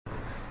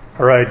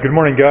All right, good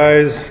morning,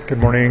 guys. Good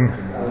morning.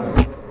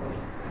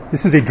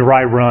 This is a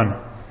dry run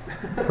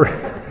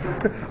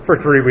for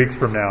 3 weeks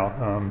from now.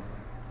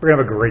 We're going to have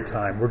a great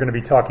time. We're going to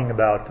be talking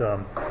about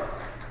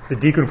the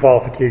deacon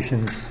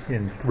qualifications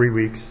in 3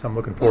 weeks. I'm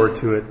looking forward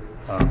to it.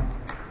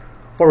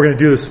 What we're going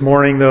to do this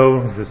morning,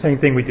 though, is the same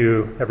thing we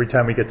do every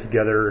time we get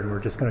together, and we're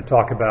just going to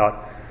talk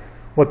about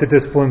what the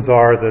disciplines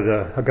are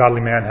that a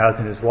godly man has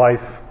in his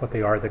life, what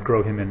they are that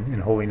grow him in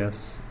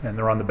holiness. And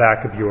they're on the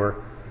back of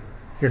your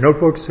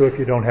notebooks, so if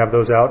you don't have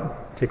those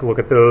out, take a look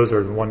at those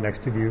or the one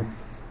next to you.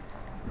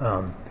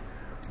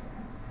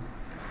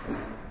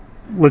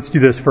 Let's do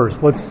this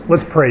first.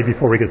 Let's pray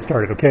before we get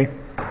started, okay?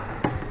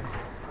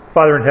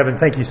 Father in heaven,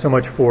 thank you so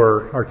much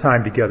for our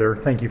time together.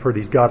 Thank you for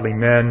these godly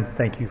men.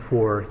 Thank you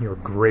for your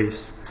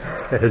grace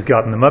that has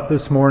gotten them up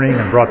this morning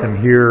and brought them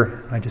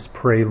here. I just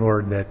pray,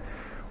 Lord, that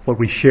what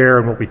we share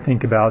and what we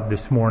think about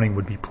this morning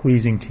would be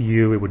pleasing to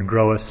you. It would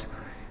grow us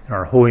in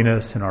our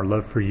holiness and our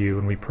love for you,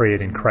 and we pray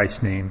it in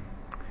Christ's name.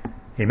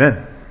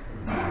 Amen.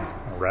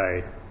 All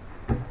right.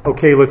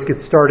 Okay, let's get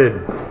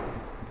started.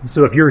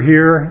 So if you're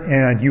here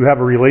and you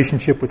have a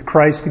relationship with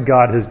Christ,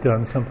 God has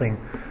done something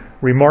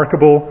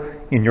remarkable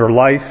in your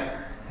life,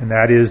 and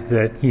that is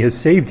that He has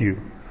saved you.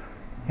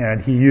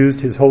 And He used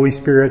His Holy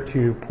Spirit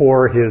to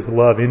pour His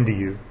love into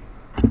you.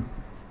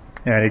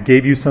 And it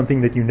gave you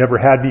something that you never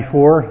had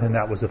before, and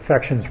that was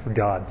affections for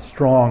God.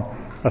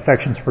 Strong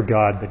affections for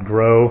God that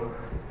grow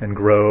and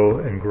grow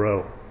and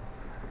grow.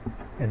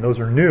 And those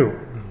are new.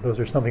 Those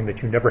are something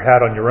that you never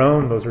had on your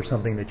own. Those are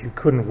something that you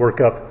couldn't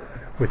work up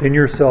within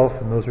yourself,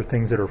 and those are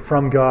things that are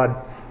from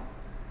God.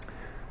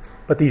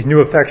 But these new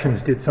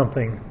affections did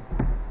something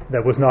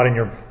that was not in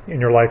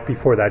your life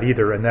before that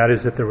either, and that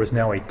is that there was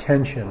now a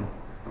tension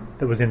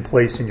that was in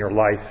place in your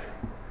life.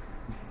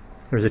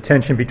 There's a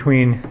tension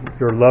between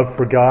your love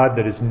for God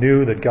that is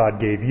new, that God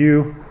gave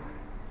you,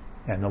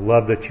 and the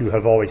love that you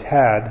have always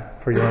had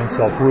for your own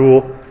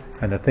self-rule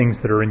and the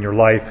things that are in your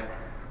life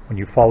when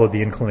you follow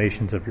the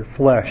inclinations of your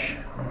flesh.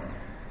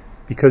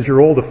 Because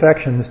your old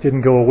affections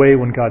didn't go away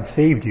when God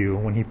saved you,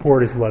 when He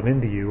poured His love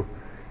into you.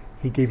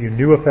 He gave you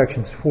new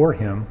affections for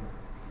Him,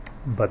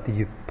 but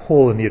the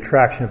pull and the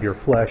attraction of your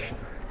flesh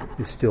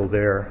is still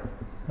there.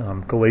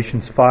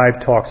 Galatians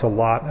 5 talks a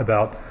lot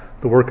about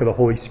the work of the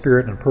Holy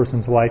Spirit in a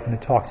person's life, and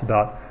it talks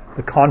about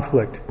the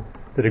conflict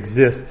that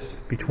exists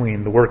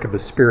between the work of the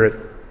Spirit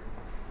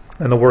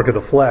and the work of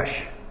the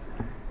flesh.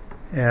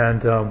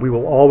 And we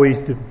will always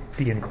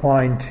be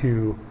inclined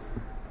to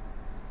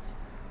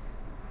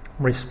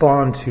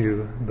respond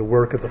to the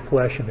work of the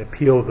flesh and the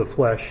appeal of the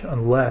flesh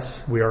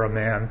unless we are a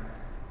man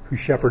who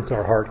shepherds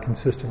our heart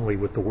consistently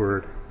with the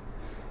Word.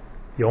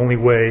 The only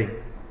way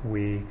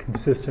we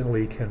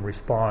consistently can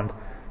respond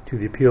to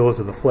the appeals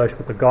of the flesh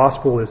with the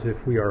gospel is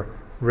if we are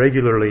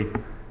regularly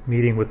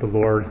meeting with the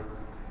Lord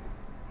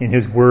in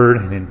His Word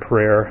and in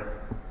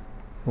prayer.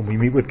 When we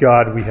meet with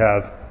God, we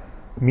have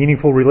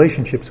meaningful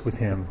relationships with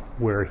Him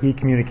where He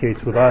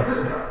communicates with us.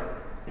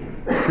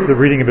 Through the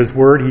reading of His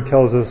Word, He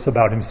tells us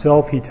about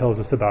Himself, He tells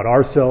us about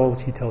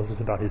ourselves, He tells us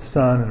about His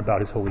Son and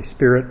about His Holy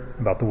Spirit,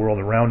 about the world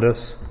around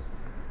us.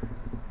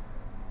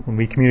 When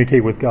we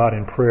communicate with God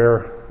in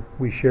prayer,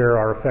 we share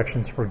our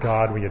affections for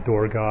God, we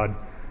adore God,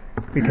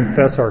 we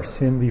confess our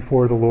sin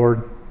before the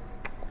Lord,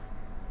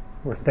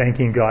 we're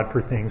thanking God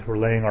for things, we're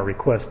laying our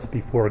requests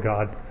before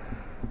God.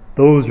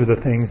 Those are the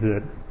things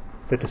that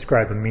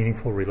describe a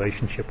meaningful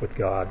relationship with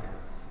God.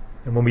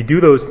 And when we do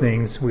those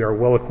things, we are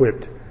well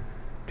equipped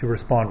to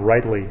respond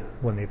rightly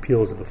when the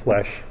appeals of the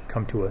flesh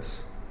come to us.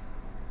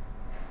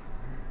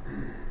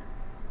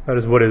 That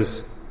is what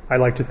I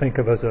like to think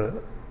of as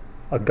a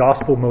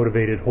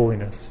gospel-motivated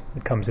holiness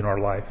that comes in our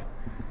life,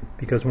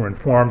 because we're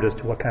informed as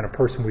to what kind of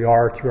person we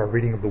are through our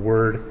reading of the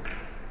Word.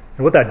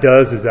 And what that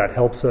does is that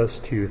helps us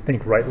to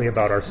think rightly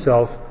about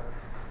ourselves.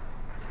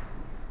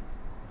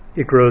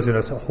 It grows in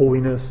us a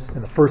holiness.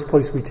 And the first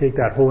place we take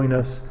that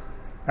holiness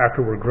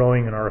after we're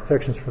growing in our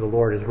affections for the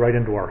Lord is right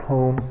into our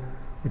home,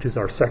 which is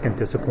our second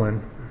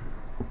discipline.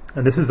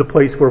 And this is the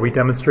place where we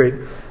demonstrate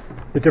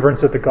the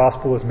difference that the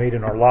gospel has made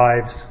in our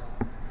lives.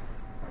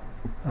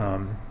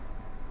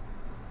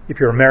 If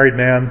you're a married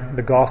man,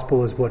 the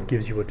gospel is what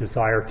gives you a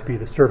desire to be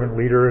the servant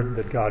leader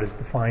that God has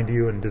defined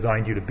you and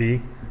designed you to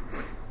be.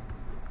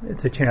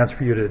 It's a chance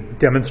for you to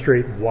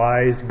demonstrate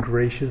wise,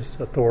 gracious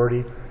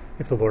authority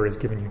if the Lord has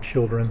given you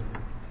children.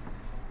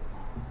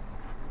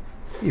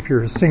 If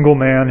you're a single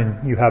man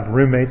and you have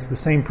roommates, the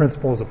same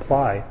principles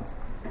apply.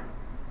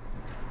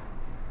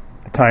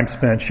 The time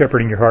spent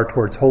shepherding your heart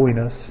towards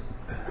holiness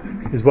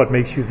is what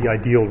makes you the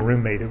ideal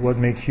roommate. It's what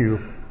makes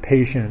you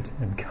patient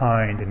and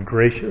kind and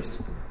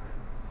gracious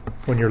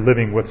when you're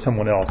living with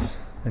someone else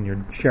and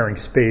you're sharing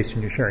space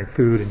and you're sharing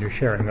food and you're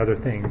sharing other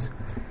things.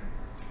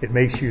 It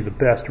makes you the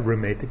best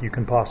roommate that you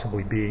can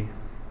possibly be.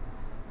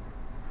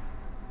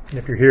 And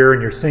if you're here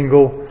and you're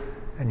single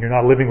and you're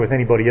not living with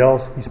anybody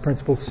else, these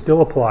principles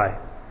still apply.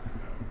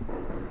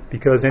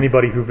 Because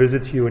anybody who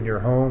visits you in your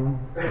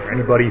home, or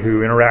anybody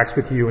who interacts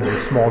with you in your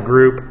small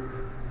group,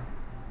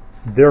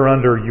 they're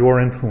under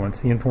your influence,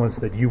 the influence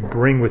that you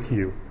bring with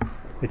you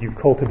that you've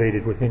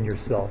cultivated within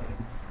yourself.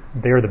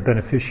 They are the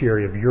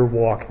beneficiary of your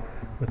walk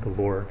with the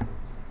Lord.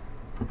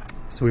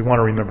 So we want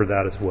to remember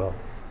that as well.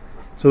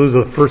 So those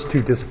are the first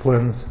two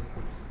disciplines.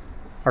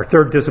 Our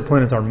third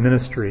discipline is our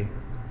ministry.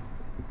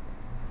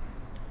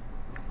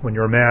 When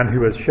you're a man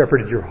who has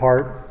shepherded your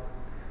heart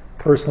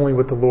personally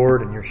with the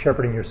Lord and you're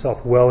shepherding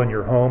yourself well in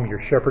your home,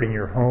 you're shepherding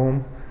your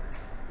home,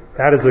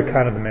 that is the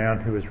kind of man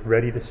who is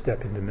ready to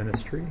step into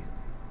ministry.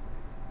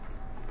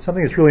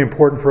 Something that's really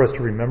important for us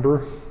to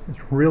remember,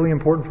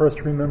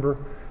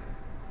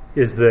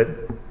 is that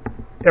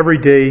every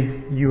day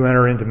you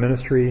enter into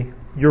ministry,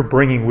 you're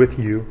bringing with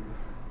you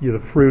the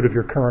fruit of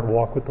your current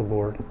walk with the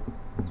Lord.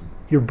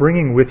 You're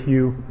bringing with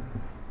you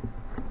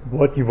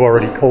what you've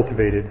already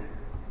cultivated,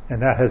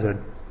 and that has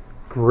a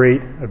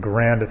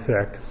grand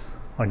effect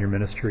on your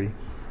ministry.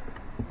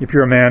 If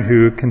you're a man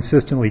who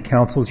consistently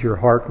counsels your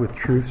heart with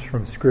truths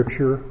from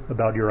Scripture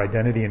about your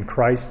identity in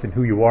Christ and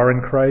who you are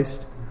in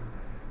Christ,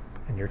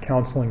 and you're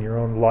counseling your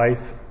own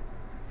life,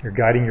 you're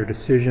guiding your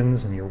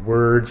decisions and your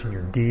words and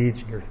your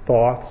deeds and your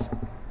thoughts,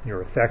 and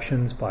your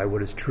affections by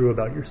what is true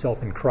about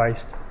yourself in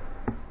Christ,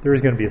 there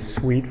is going to be a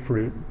sweet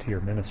fruit to your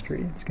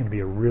ministry. It's going to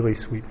be a really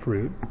sweet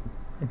fruit.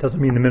 It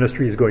doesn't mean the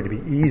ministry is going to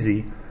be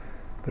easy,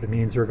 but it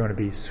means there are going to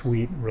be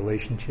sweet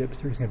relationships.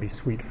 There's going to be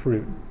sweet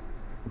fruit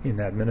in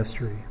that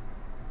ministry.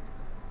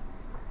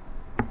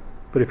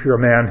 But if you're a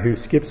man who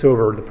skips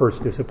over the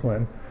first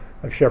discipline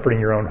of shepherding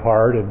your own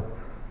heart, and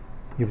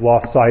you've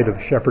lost sight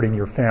of shepherding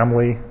your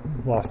family,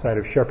 lost sight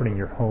of shepherding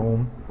your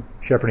home,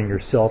 shepherding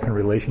yourself in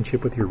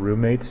relationship with your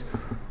roommates,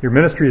 your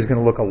ministry is going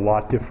to look a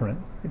lot different.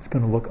 It's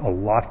going to look a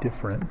lot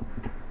different.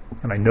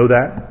 And I know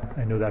that.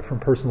 I know that from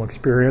personal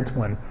experience,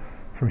 when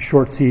from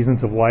short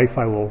seasons of life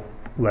I will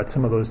let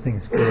some of those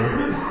things go.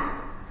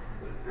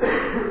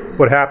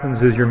 What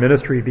happens is your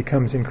ministry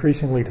becomes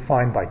increasingly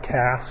defined by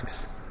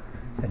tasks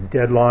and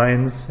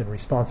deadlines and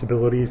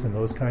responsibilities and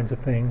those kinds of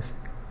things.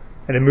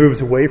 And it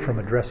moves away from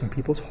addressing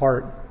people's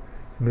heart.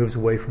 It moves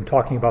away from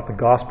talking about the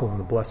gospel and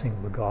the blessing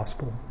of the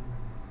gospel.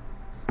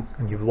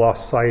 And you've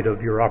lost sight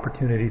of your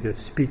opportunity to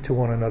speak to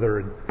one another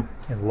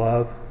in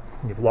love.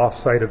 And you've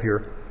lost sight of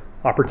your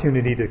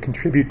opportunity to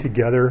contribute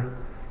together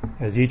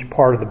as each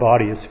part of the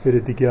body is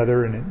fitted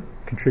together and it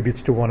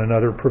contributes to one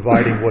another,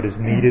 providing what is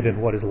needed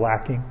and what is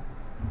lacking.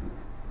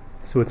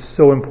 So it's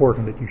so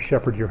important that you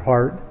shepherd your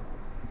heart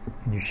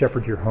and you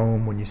shepherd your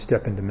home when you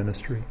step into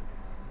ministry.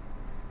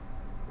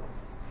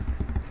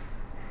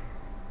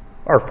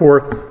 Our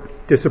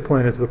fourth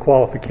discipline is the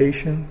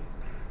qualification,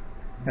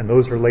 and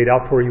those are laid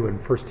out for you in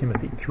 1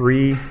 Timothy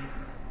 3,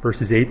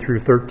 verses 8 through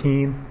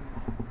 13.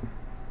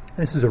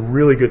 This is a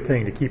really good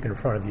thing to keep in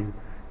front of you.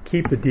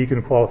 Keep the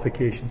deacon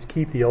qualifications,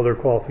 keep the elder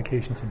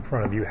qualifications in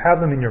front of you. Have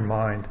them in your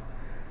mind.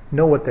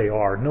 Know what they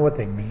are, know what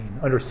they mean,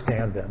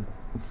 understand them.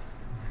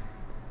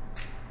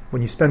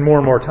 When you spend more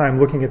and more time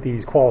looking at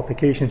these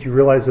qualifications, you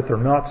realize that they're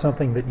not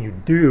something that you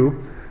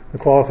do. The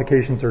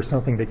qualifications are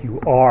something that you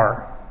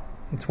are.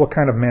 It's what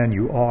kind of man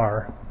you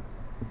are.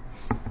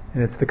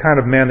 And it's the kind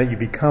of man that you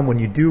become when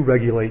you do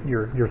regulate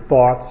your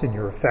thoughts and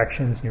your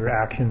affections and your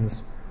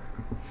actions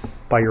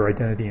by your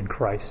identity in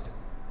Christ.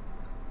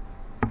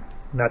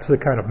 And that's the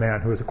kind of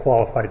man who is a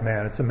qualified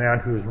man. It's a man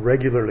who is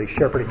regularly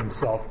shepherding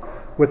himself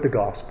with the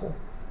gospel.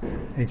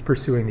 And he's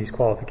pursuing these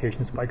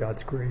qualifications by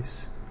God's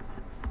grace.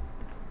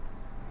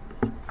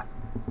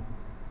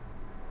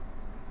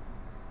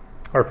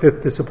 Our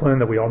fifth discipline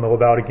that we all know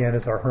about, again,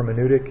 is our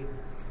hermeneutic.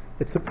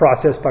 It's the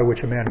process by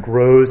which a man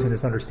grows in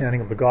his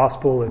understanding of the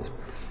gospel. It's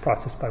a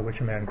process by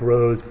which a man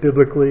grows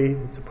biblically.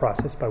 It's a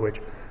process by which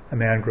a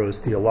man grows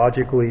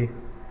theologically.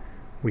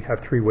 We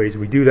have three ways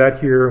we do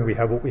that here. We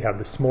have what we have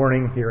this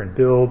morning here in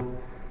Build.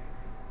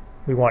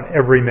 We want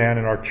every man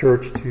in our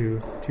church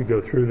to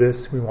go through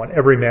this. We want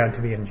every man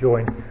to be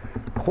enjoying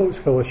close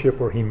fellowship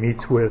where he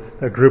meets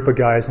with a group of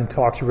guys and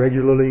talks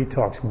regularly,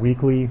 talks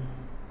weekly,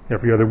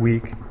 every other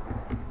week,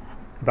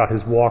 about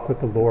his walk with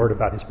the Lord,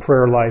 about his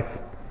prayer life,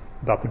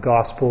 about the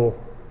gospel,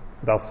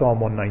 about Psalm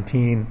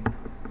 119.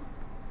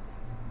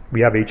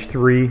 We have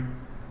H3.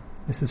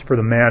 This is for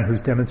the man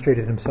who's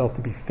demonstrated himself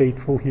to be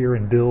faithful here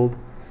in Build.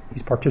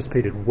 He's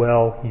participated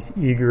well. He's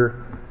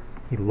eager.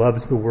 He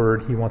loves the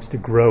Word. He wants to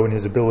grow in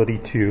his ability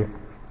to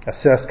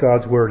assess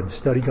God's Word and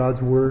study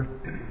God's Word.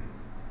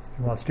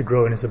 He wants to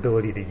grow in his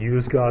ability to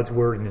use God's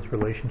Word in his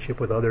relationship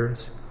with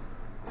others.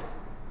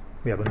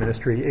 We have a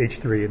ministry,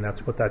 H3, and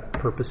that's what that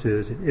purpose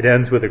is. It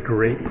ends with a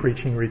great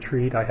preaching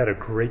retreat. I had a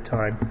great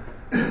time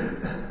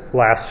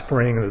last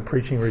spring of the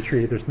preaching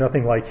retreat. There's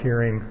nothing like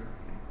hearing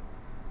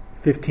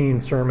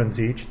 15 sermons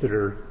each that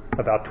are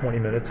about 20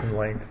 minutes in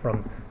length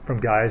from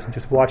guys, and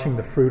just watching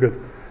the fruit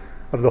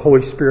of the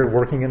Holy Spirit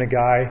working in a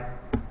guy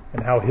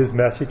and how his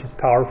message is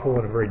powerful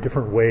in a very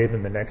different way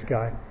than the next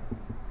guy.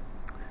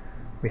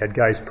 We had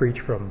guys preach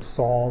from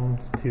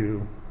Psalms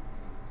to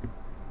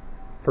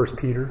 1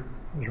 Peter.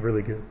 It was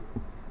really good.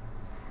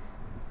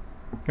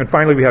 And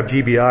finally, we have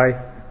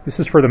GBI. This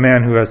is for the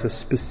man who has a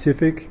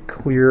specific,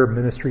 clear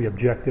ministry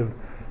objective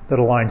that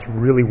aligns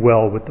really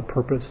well with the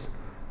purpose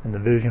and the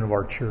vision of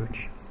our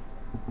church.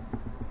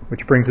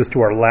 which brings us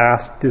to our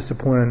last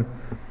discipline,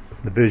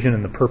 the vision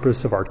and the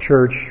purpose of our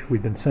church.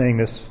 We've been saying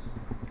this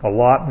a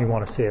lot. We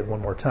want to say it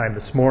one more time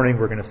this morning.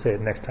 We're going to say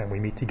it next time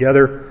we meet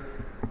together.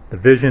 The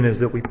vision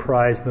is that we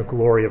prize the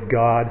glory of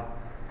God.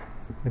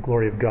 The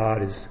glory of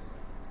God is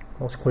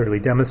most clearly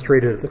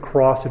demonstrated at the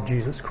cross of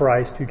Jesus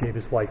Christ, who gave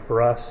his life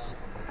for us.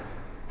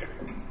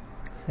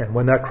 And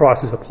when that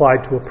cross is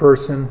applied to a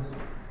person,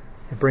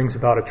 it brings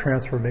about a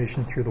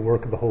transformation through the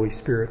work of the Holy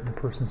Spirit in the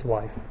person's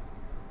life.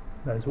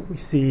 That is what we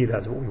see,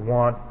 that is what we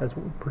want, that's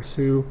what we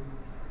pursue.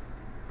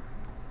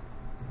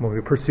 When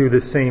we pursue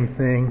this same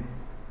thing,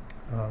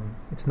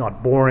 it's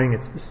not boring,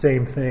 it's the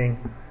same thing.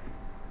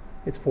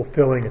 It's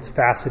fulfilling, it's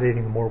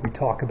fascinating. The more we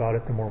talk about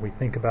it, the more we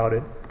think about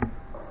it.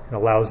 It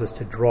allows us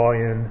to draw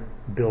in,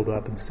 build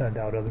up, and send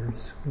out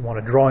others. We want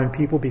to draw in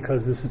people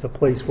because this is a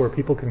place where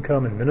people can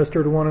come and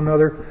minister to one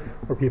another,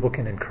 where people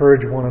can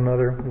encourage one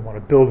another. We want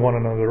to build one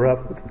another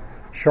up with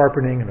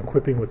sharpening and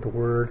equipping with the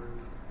Word.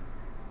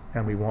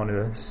 And we want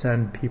to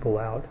send people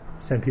out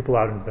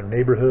into their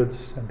neighborhoods,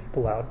 send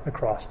people out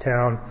across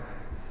town,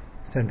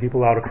 send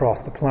people out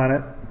across the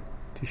planet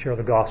to share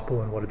the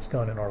gospel and what it's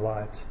done in our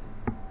lives.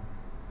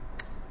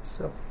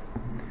 So,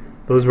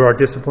 those are our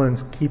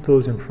disciplines. Keep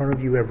those in front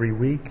of you every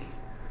week,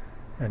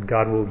 and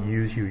God will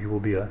use you. You will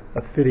be a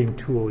fitting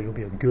tool. You'll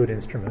be a good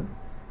instrument.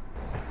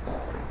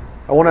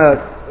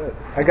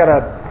 I got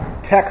a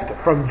text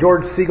from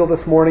George Siegel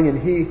this morning,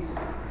 and he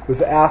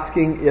was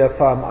asking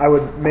if I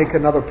would make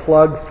another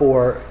plug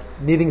for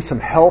needing some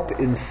help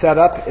in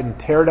setup and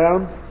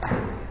teardown.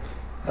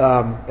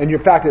 And in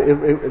fact,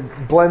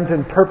 it blends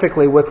in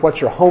perfectly with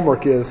what your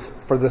homework is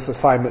for this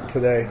assignment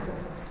today.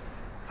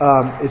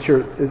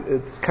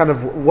 It's kind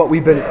of what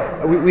we've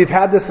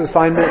had this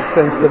assignment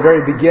since the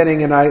very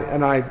beginning, and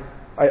I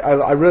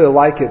really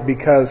like it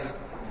because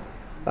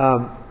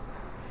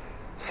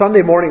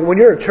Sunday morning, when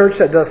you're a church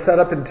that does set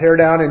up and tear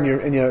down, and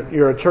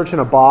you're a church in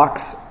a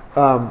box,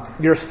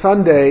 your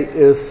Sunday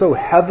is so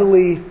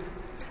heavy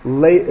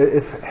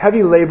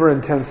labor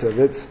intensive.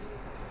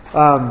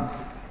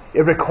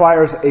 It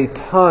requires a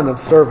ton of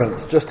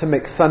servants just to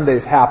make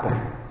Sundays happen,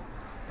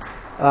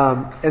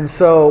 and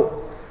so.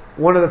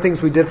 One of the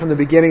things we did from the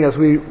beginning is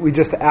we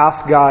just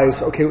asked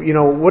guys, okay,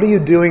 what are you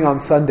doing on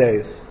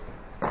Sundays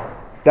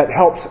that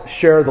helps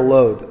share the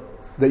load,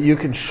 that you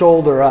can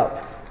shoulder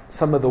up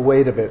some of the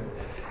weight of it?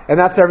 And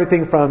that's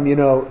everything from,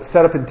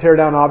 set up and tear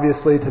down,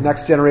 obviously, to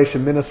Next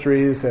Generation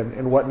Ministries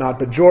and whatnot.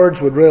 But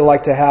George would really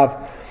like to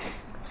have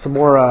some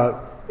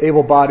more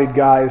able-bodied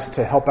guys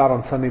to help out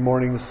on Sunday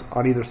mornings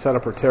on either set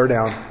up or tear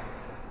down.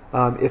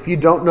 If you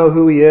don't know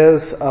who he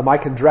is, I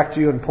can direct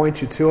you and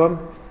point you to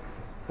him.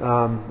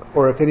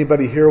 Or if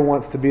anybody here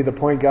wants to be the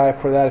point guy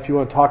for that, if you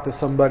want to talk to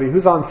somebody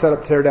who's on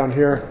setup tear down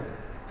here,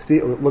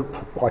 Steve, look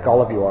like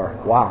all of you are.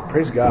 Wow,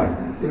 praise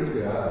God. Praise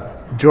God.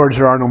 George,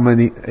 there aren't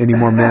any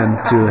more men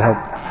to help.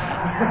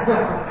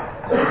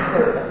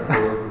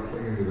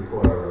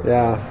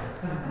 Yeah,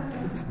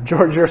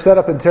 George, your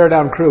setup and tear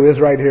down crew is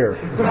right here.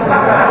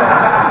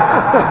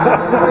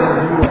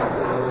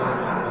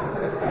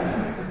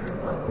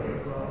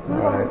 All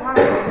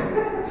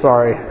right.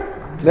 Sorry.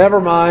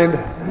 Never mind.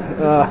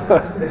 All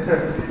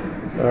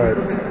right.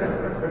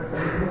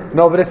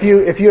 No, but if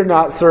you're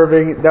not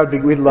serving,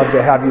 we'd love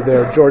to have you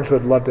there. George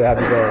would love to have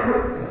you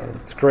there.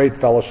 It's great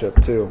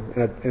fellowship too,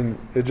 and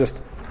it's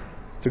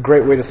a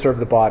great way to serve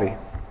the body.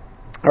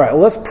 All right,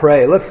 well, let's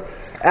pray.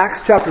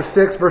 Acts chapter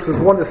 6 verses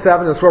 1 to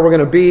 7 is where we're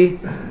going to be.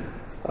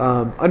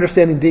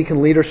 Understanding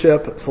deacon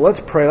leadership. So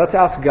let's pray. Let's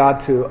ask God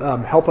to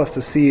help us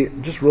to see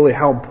just really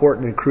how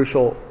important and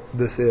crucial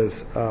this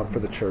is for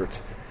the church.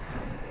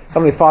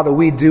 Heavenly Father,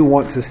 we do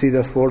want to see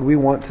this, Lord. We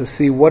want to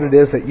see what it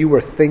is that you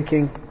were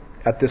thinking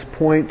at this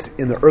point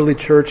in the early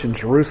church in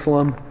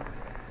Jerusalem.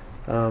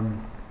 And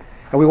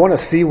we want to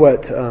see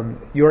what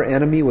your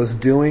enemy was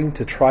doing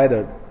to try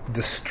to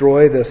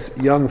destroy this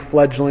young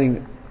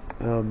fledgling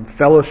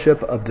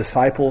fellowship of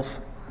disciples,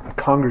 a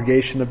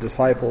congregation of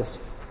disciples.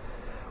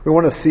 We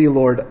want to see,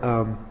 Lord,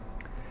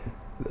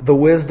 the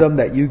wisdom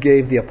that you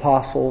gave the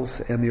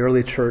apostles and the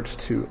early church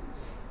to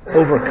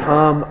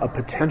overcome a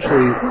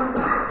potentially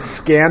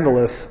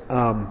scandalous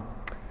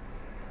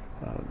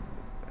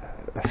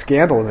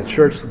scandal in the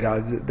church,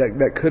 God,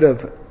 that could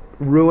have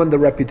ruined the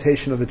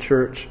reputation of the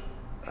church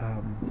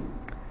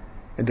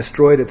and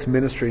destroyed its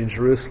ministry in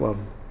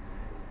Jerusalem.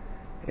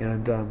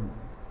 And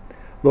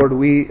Lord,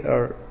 we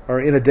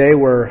are in a day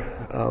where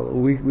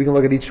we can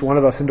look at each one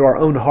of us into our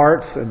own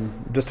hearts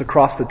and just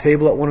across the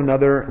table at one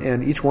another,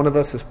 and each one of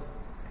us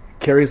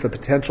carries the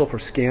potential for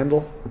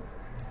scandal.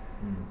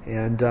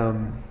 And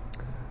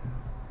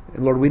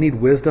Lord, we need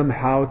wisdom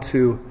how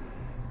to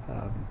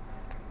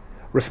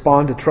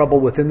respond to trouble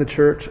within the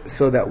church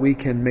so that we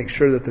can make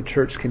sure that the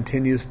church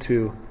continues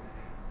to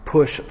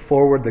push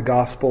forward the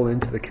gospel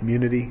into the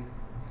community.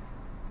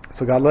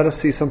 So God, let us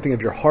see something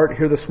of your heart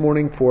here this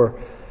morning for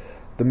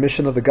the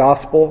mission of the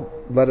gospel.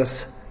 Let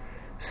us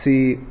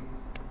see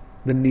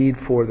the need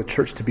for the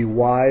church to be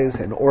wise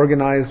and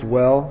organized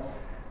well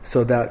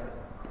so that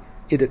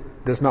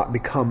it does not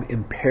become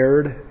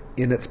impaired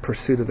in its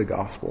pursuit of the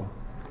gospel.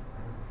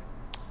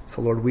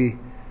 So, Lord,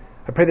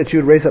 I pray that you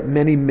would raise up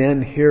many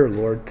men here,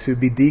 Lord, to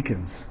be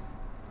deacons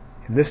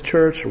in this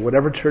church or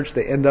whatever church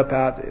they end up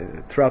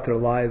at throughout their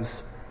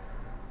lives.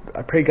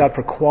 I pray, God,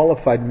 for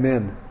qualified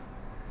men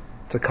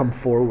to come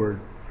forward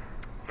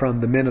from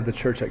the men of the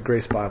church at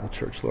Grace Bible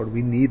Church. Lord,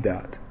 we need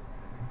that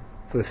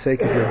for the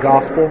sake of your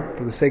gospel,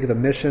 for the sake of the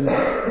mission.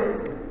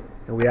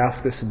 And we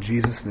ask this in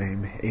Jesus'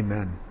 name.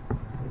 Amen.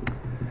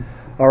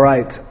 All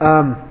right.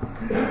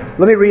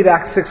 Let me read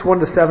Acts 6,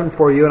 1-7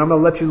 for you, and I'm going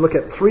to let you look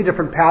at three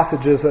different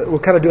passages that will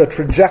kind of do a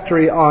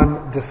trajectory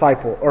on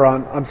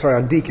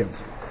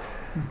deacons.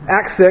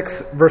 Acts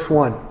 6, verse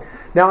 1.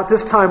 Now at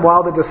this time,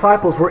 while the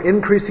disciples were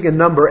increasing in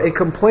number, a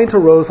complaint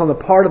arose on the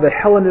part of the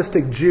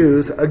Hellenistic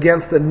Jews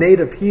against the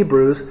native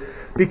Hebrews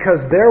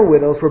because their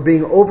widows were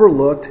being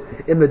overlooked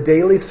in the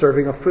daily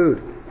serving of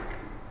food.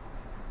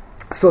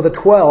 So the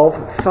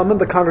 12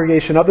 summoned the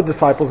congregation of the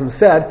disciples and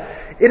said,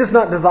 "It is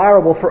not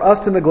desirable for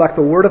us to neglect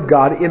the word of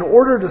God in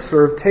order to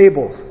serve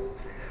tables.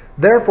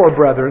 Therefore,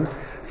 brethren,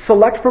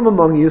 select from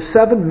among you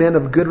 7 men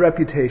of good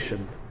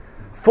reputation,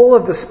 full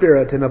of the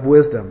Spirit and of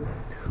wisdom,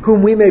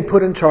 whom we may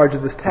put in charge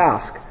of this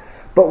task.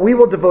 But we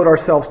will devote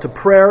ourselves to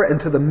prayer and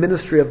to the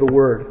ministry of the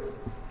word."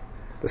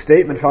 The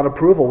statement found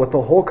approval with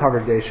the whole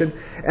congregation,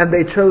 and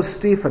they chose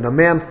Stephen, a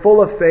man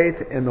full of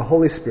faith and the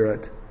Holy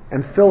Spirit,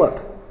 and Philip,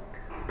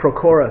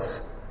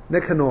 Prochorus,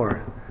 Nicanor,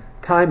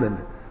 Timon,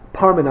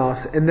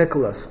 Parmenas, and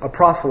Nicholas, a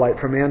proselyte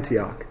from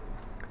Antioch.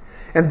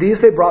 And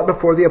these they brought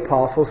before the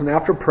apostles, and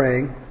after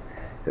praying,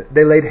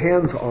 they laid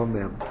hands on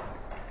them.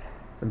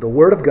 And the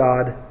word of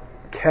God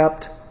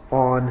kept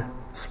on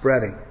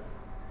spreading.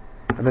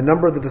 And the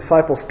number of the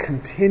disciples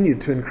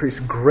continued to increase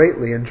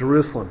greatly in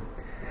Jerusalem.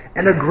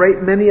 And a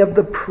great many of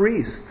the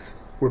priests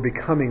were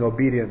becoming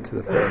obedient to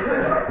the faith.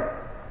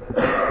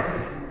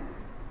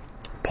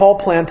 Paul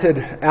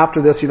planted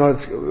after this,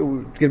 it's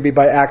going to be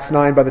by Acts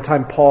 9 by the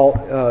time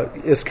Paul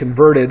is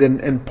converted.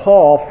 And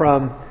Paul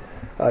from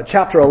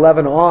chapter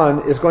 11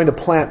 on is going to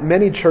plant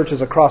many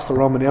churches across the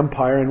Roman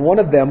Empire. And one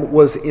of them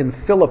was in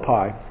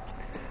Philippi.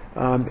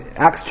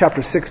 Acts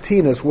chapter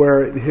 16 is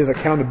where his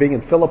account of being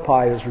in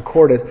Philippi is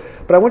recorded.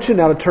 But I want you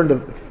now to turn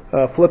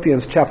to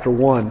Philippians chapter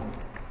 1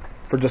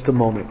 for just a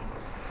moment.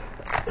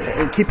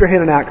 And keep your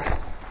hand in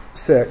Acts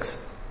 6.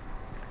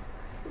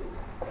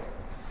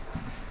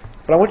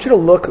 But I want you to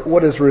look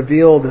what is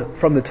revealed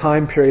from the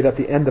time period at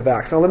the end of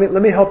Acts. Now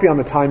let me help you on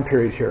the time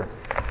period here.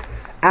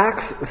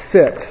 Acts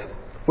 6,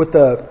 with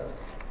the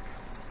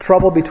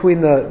trouble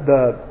between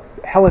the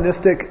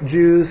Hellenistic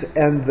Jews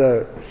and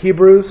the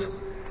Hebrews,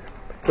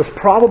 was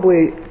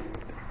probably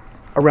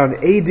around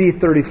AD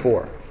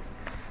 34,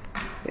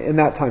 in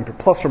that time period,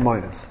 plus or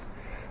minus.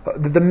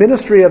 The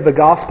ministry of the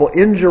gospel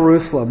in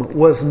Jerusalem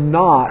was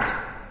not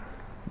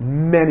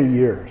many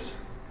years,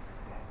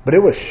 but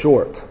it was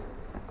short.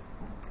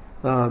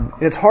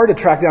 It's hard to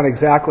track down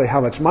exactly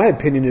how much. My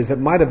opinion is it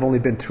might have only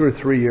been 2 or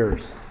 3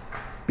 years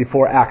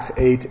before Acts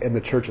 8 and the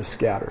church is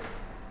scattered.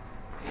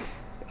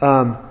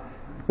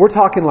 We're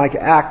talking like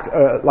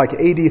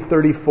AD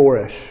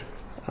 34-ish.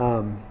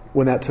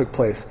 When that took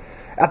place.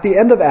 At the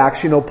end of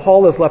Acts,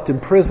 Paul is left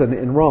in prison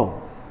in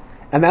Rome.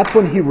 And that's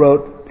when he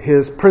wrote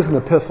his prison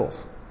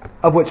epistles,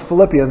 of which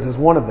Philippians is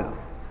one of them.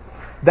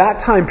 That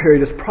time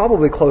period is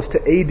probably close to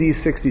AD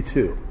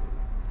 62.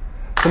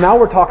 So now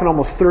we're talking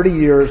almost 30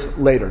 years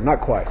later. Not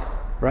quite,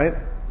 right?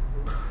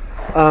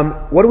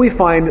 What do we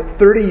find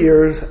 30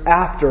 years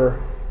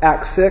after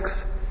Acts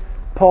 6?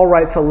 Paul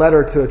writes a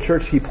letter to a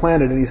church he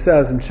planted, and he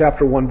says in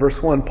chapter 1,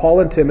 verse 1,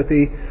 "Paul and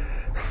Timothy,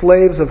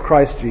 slaves of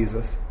Christ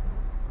Jesus,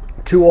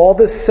 to all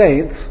the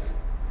saints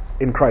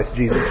in Christ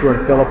Jesus who are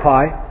in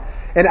Philippi."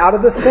 And out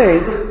of the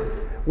saints,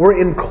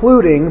 we're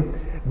including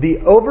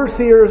the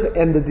overseers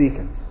and the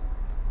deacons.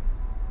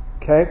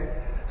 Okay?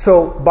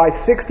 So by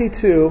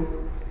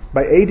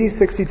AD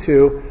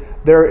 62,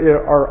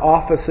 there are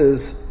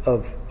offices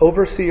of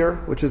overseer,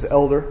 which is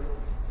elder,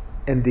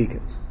 and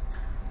deacons.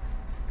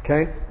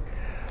 Okay?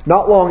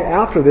 Not long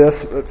after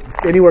this,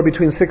 anywhere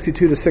between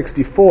 62 to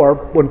 64,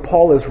 when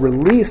Paul is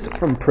released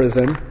from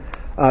prison,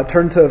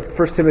 turn to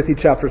 1 Timothy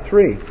chapter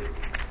 3.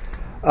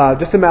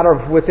 Just a matter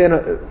of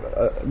within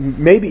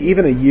maybe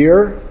even a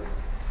year,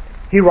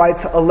 he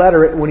writes a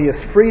letter when he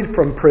is freed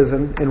from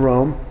prison in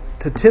Rome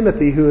to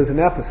Timothy, who is in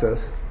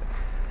Ephesus.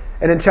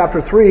 And in chapter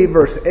 3,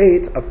 verse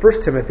 8 of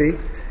 1 Timothy,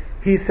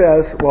 he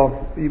says,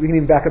 well, we can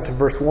even back up to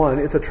verse 1,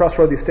 "It's a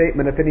trustworthy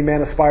statement. If any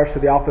man aspires to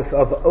the office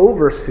of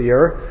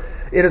overseer,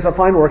 it is a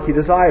fine work he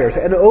desires."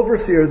 An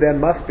overseer then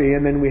must be,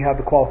 and then we have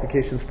the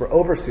qualifications for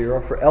overseer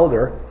or for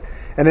elder.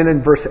 And then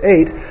in verse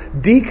 8,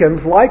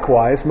 "Deacons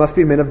likewise must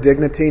be men of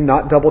dignity,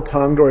 not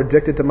double-tongued or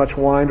addicted to much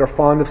wine or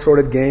fond of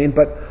sordid gain,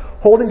 but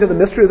holding to the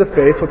mystery of the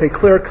faith with a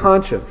clear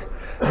conscience.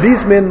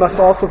 These men must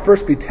also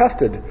first be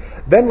tested.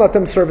 Then let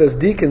them serve as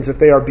deacons if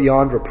they are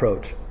beyond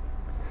reproach.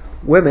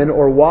 Women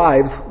or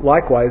wives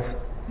likewise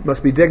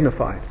must be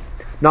dignified,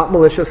 not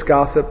malicious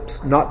gossips,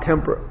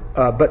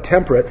 but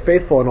temperate,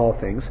 faithful in all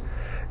things.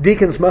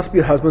 Deacons must be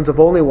husbands of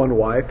only one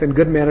wife and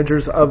good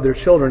managers of their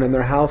children and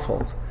their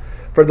households.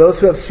 For those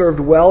who have served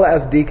well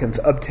as deacons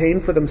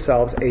obtain for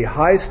themselves a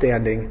high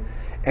standing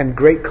and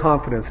great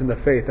confidence in the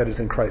faith that is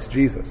in Christ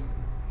Jesus.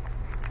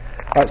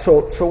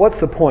 So what's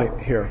the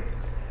point here?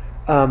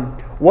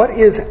 What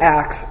is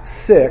Acts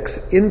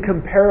 6 in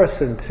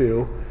comparison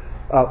to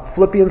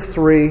Philippians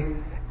 3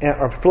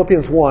 or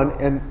Philippians 1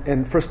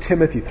 and 1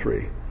 Timothy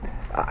 3?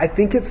 I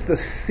think it's the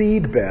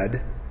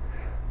seedbed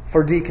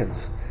for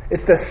deacons.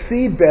 It's the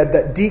seedbed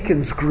that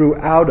deacons grew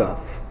out of.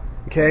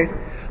 Okay?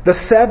 The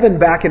 7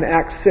 back in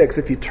Acts 6,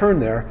 if you turn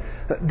there,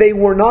 they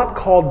were not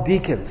called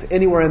deacons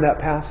anywhere in that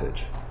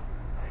passage.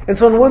 And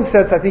so in one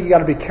sense, I think you got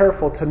to be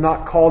careful to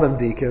not call them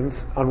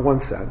deacons on one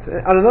sense. In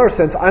another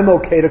sense, I'm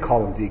okay to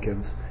call them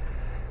deacons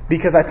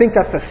because I think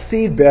that's the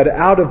seedbed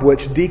out of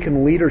which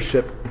deacon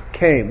leadership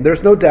came.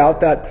 There's no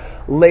doubt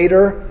that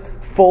later,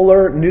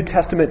 fuller New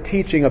Testament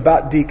teaching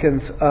about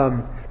deacons,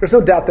 there's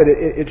no doubt that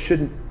it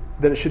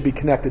should be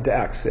connected to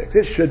Acts 6.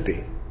 It should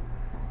be.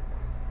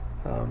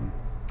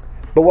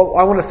 But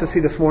what I want us to see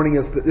this morning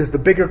is the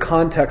bigger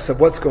context of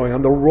what's going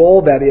on, the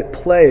role that it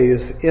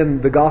plays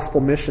in the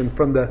gospel mission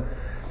from the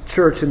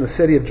church in the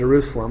city of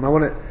Jerusalem. I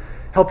want to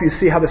help you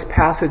see how this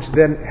passage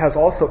then has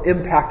also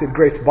impacted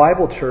Grace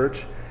Bible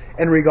Church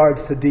in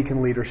regards to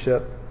deacon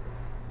leadership.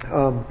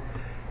 And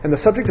the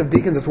subject of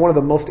deacons is one of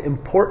the most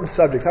important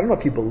subjects. I don't know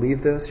if you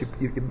believe this.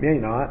 You may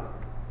not.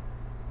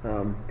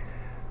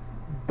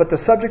 But the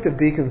subject of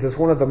deacons is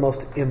one of the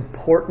most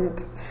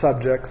important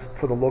subjects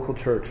for the local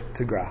church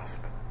to grasp.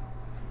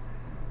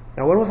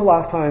 Now, when was the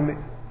last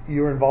time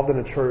you were involved in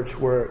a church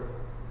where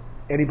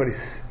anybody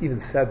even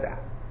said that?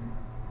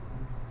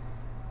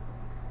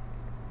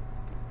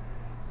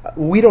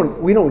 We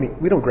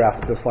don't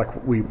grasp this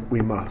like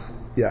we must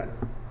yet,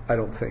 I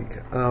don't think.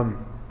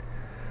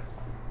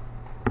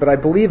 But I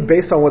believe,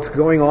 based on what's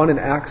going on in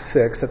Acts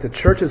 6, that the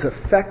church's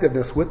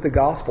effectiveness with the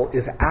gospel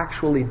is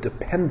actually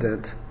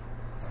dependent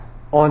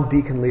on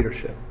deacon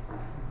leadership.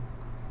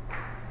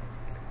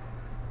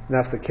 And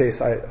that's the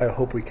case I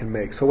hope we can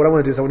make. So what I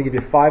want to do is I want to give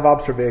you 5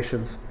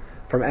 observations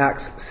from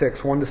Acts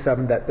 6, 1 to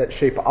 7 that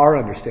shape our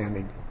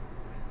understanding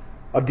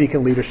of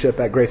deacon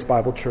leadership at Grace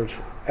Bible Church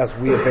as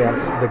we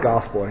advance the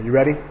gospel. Are you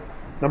ready?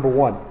 Number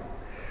 1.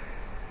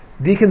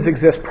 Deacons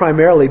exist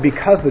primarily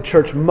because the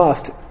church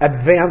must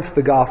advance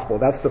the gospel.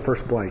 That's the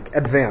first blank.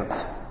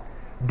 Advance.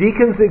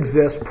 Deacons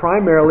exist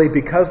primarily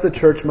because the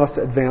church must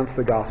advance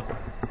the gospel.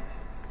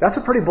 That's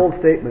a pretty bold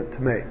statement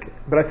to make,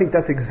 but I think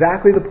that's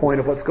exactly the point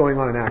of what's going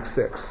on in Acts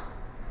 6.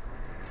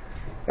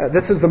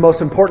 This is the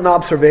most important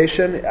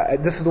observation.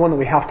 This is the one that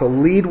we have to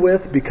lead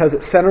with because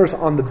it centers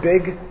on the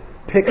big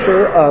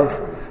picture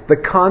of the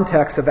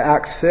context of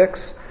Acts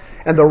 6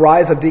 and the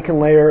rise of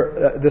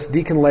this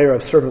deacon layer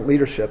of servant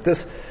leadership.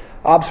 This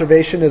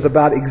observation is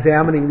about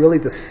examining really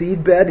the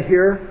seedbed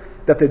here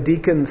that the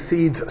deacon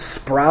seeds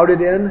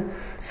sprouted in.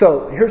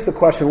 So here's the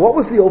question. What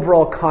was the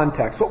overall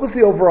context? What was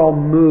the overall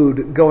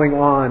mood going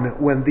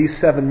on when these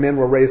 7 men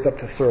were raised up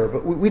to serve?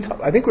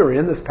 I think we were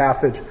in this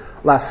passage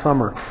last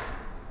summer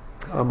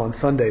on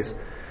Sundays.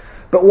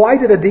 But why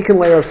did a deacon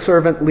layer of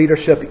servant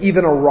leadership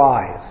even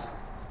arise?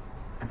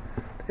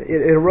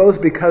 It arose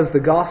because the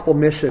gospel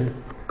mission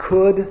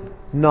could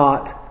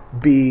not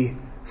be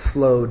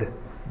slowed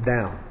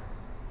down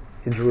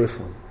in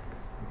Jerusalem.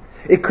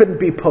 It couldn't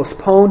be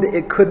postponed.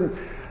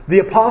 The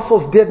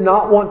apostles did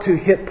not want to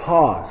hit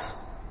pause.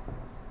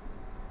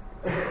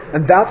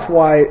 And that's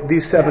why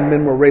these 7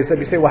 men were raised up.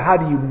 You say, well, how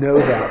do you know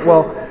that?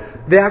 Well,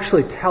 they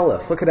actually tell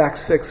us. Look at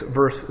Acts 6,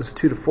 verses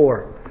 2 to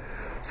 4.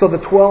 So the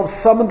 12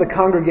 summoned the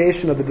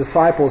congregation of the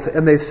disciples,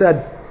 and they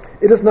said,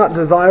 "It is not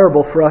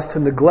desirable for us to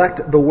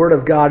neglect the word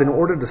of God in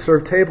order to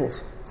serve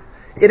tables.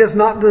 It is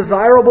not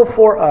desirable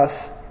for us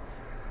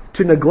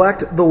to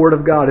neglect the word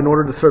of God in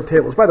order to serve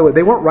tables." By the way,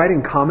 they weren't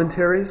writing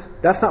commentaries.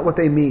 That's not what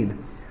they mean.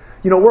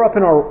 We're up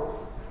in our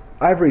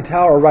ivory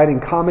tower writing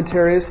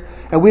commentaries,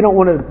 and we don't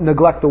want to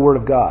neglect the Word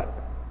of God.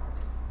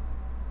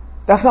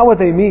 That's not what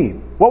they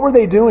mean. What were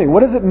they doing?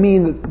 What does it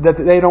mean that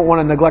they don't want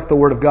to neglect the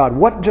Word of God?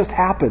 What just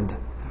happened?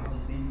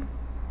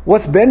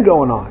 What's been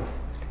going on?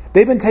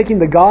 They've been taking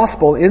the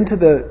gospel into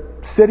the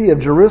city of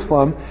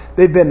Jerusalem.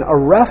 They've been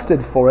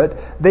arrested for it.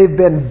 They've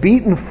been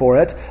beaten for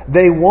it.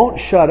 They won't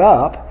shut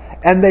up.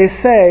 And they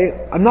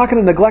say, I'm not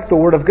going to neglect the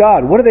Word of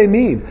God. What do they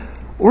mean?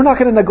 We're not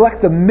going to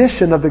neglect the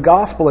mission of the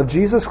gospel of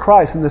Jesus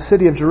Christ in the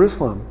city of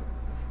Jerusalem.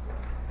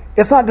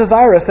 It's not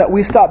desirous that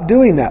we stop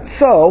doing that.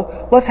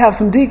 So, let's have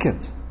some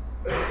deacons.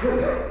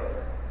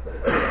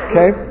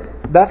 Okay?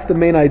 That's the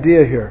main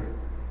idea here.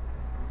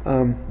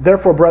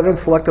 Therefore, brethren,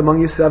 select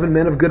among you 7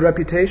 men of good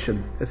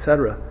reputation,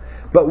 etc.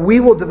 But we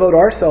will devote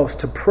ourselves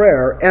to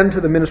prayer and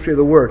to the ministry of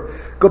the word.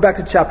 Go back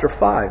to chapter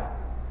 5.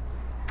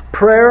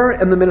 Prayer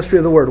and the ministry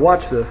of the word.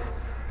 Watch this.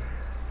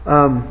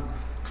 Back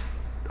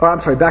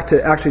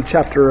to actually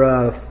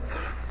chapter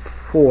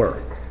 4.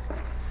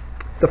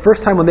 The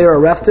first time when they were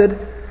arrested,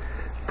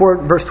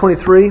 verse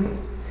 23,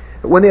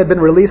 when they had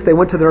been released, they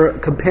went to their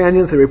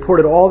companions. They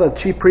reported all the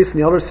chief priests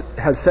and the elders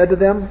had said to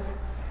them.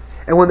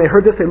 And when they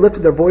heard this, they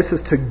lifted their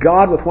voices to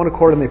God with one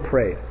accord and they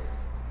prayed.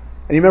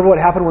 And you remember what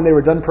happened when they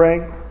were done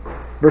praying?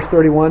 Verse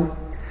 31.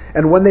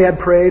 And when they had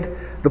prayed,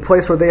 the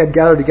place where they had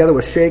gathered together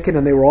was shaken,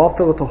 and they were all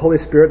filled with the Holy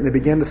Spirit, and they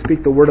began to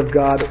speak the word of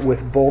God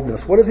with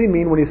boldness. What does he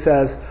mean when he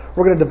says,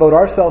 we're going to devote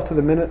ourselves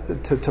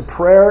to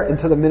prayer and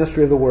to the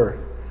ministry of the word?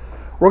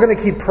 We're going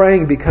to keep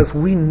praying because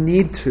we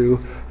need to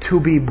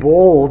be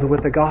bold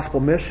with the gospel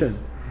mission.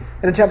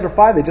 And in chapter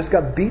 5, they just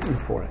got beaten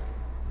for it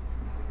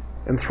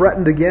and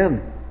threatened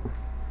again.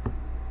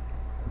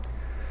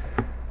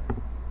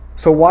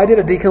 So why did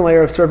a deacon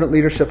layer of servant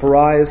leadership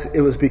arise? It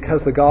was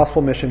because the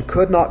gospel mission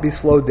could not be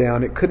slowed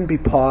down. It couldn't be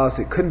paused.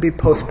 It couldn't be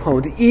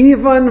postponed,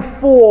 even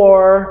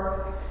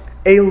for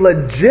a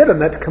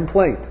legitimate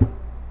complaint.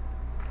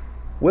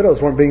 Widows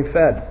weren't being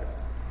fed.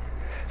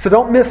 So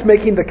don't miss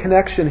making the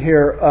connection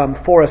here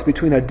for us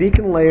between a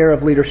deacon layer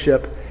of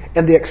leadership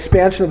and the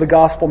expansion of the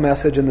gospel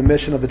message and the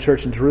mission of the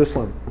church in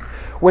Jerusalem.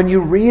 When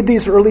you read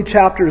these early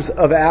chapters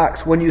of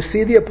Acts, when you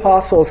see the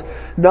apostles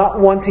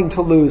not wanting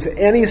to lose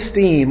any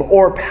steam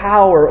or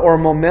power or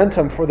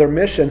momentum for their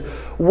mission,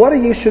 what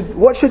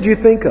should you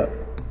think of?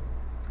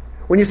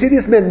 When you see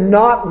these men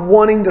not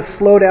wanting to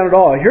slow down at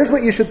all, here's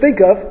what you should think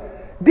of.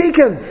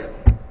 Deacons.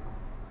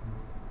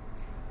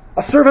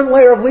 A servant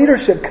layer of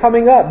leadership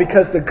coming up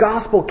because the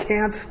gospel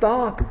can't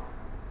stop.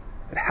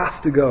 It has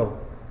to go.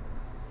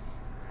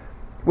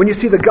 When you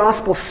see the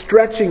gospel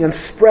stretching and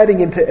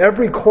spreading into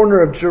every corner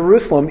of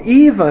Jerusalem,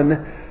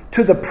 even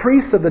to the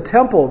priests of the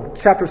temple,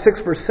 chapter 6,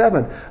 verse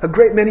 7, a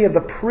great many of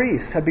the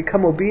priests had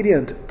become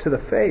obedient to the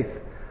faith.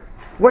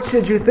 What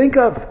should you think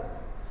of?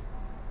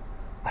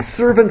 A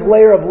servant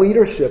layer of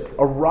leadership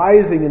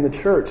arising in the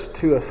church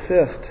to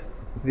assist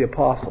the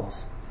apostles.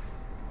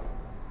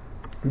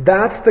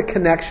 That's the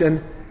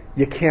connection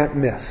you can't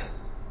miss.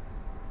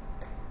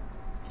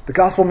 The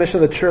gospel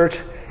mission of the church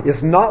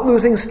is not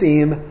losing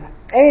steam,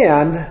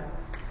 and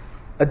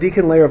a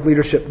deacon layer of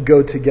leadership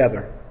go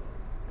together.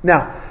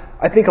 Now,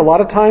 I think a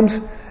lot of times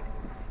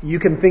you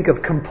can think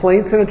of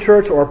complaints in a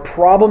church or a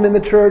problem in the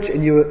church,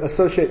 and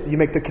you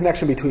make the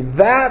connection between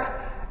that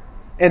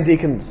and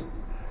deacons.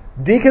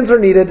 Deacons are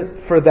needed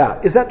for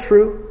that. Is that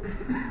true?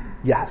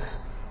 Yes.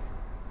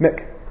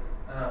 Mick?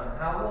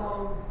 How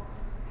long,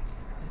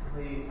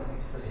 typically, at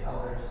least for the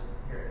elders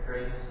here at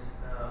Grace,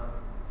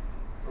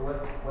 or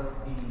what's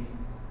the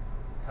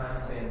time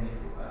span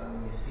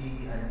when you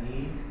see a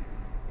need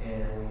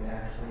and when you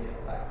actually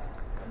elect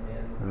a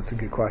man? That's a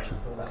good question.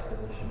 To fill that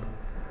position.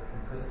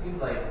 Because it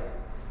seems like,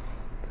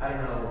 I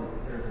don't know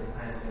if there's a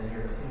time span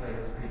here, but it seems like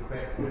it's pretty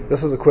quick.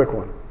 This is a quick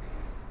one.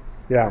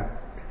 Yeah.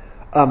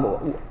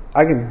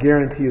 I can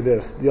guarantee you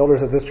this. The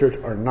elders of this church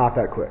are not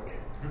that quick.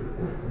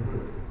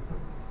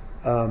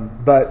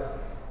 But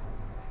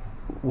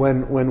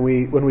when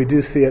we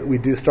do see it, we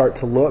do start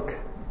to look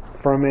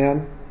for a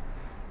man.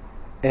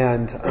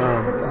 And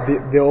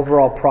the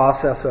overall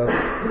process of,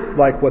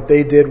 like what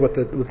they did with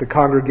the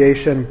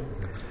congregation,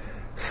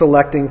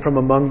 selecting from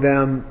among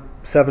them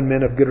 7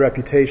 men of good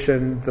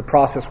reputation, the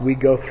process we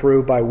go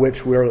through by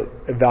which we're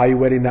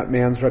evaluating that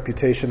man's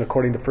reputation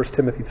according to 1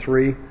 Timothy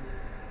 3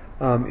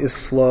 is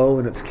slow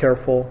and it's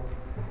careful,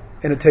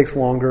 and it takes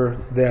longer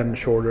than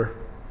shorter.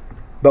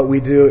 But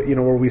we do,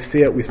 where we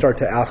see it, we start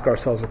to ask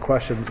ourselves a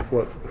question: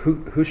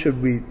 who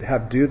should we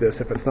have do this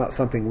if it's not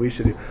something we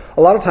should do?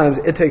 A lot of times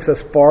it takes us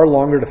far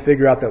longer to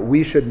figure out that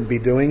we shouldn't be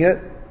doing it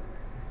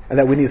and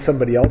that we need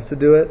somebody else to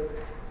do it.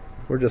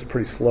 We're just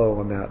pretty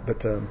slow on that.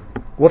 But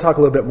we'll talk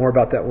a little bit more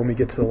about that when we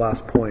get to the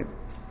last point.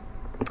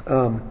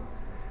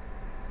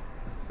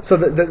 So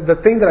the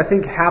thing that I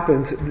think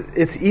happens,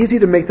 it's easy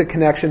to make the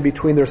connection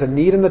between there's a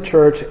need in the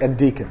church and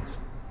deacons.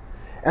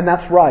 And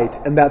that's right,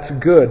 and that's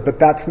good, but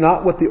that's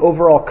not what the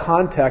overall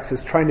context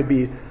is trying to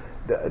be.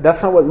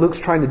 That's not what Luke's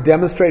trying to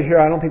demonstrate here.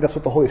 I don't think that's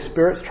what the Holy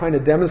Spirit's trying to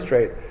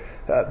demonstrate.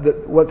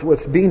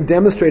 What's being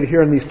demonstrated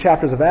here in these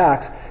chapters of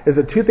Acts is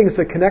that two things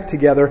that connect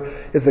together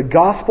is the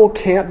gospel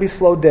can't be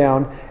slowed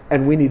down,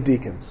 and we need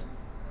deacons,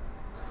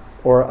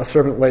 or a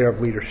servant layer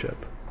of leadership.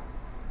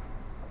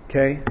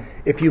 Okay?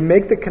 If you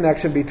make the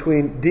connection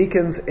between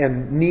deacons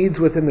and needs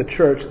within the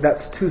church,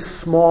 that's too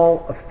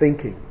small of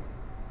thinking.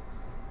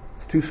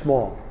 Too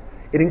small.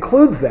 It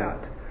includes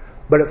that,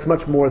 but it's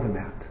much more than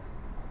that.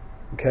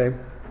 Okay?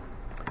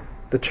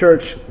 The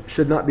church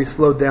should not be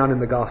slowed down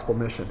in the gospel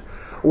mission.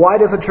 Why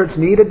does a church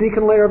need a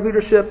deacon layer of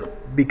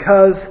leadership?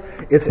 Because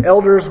its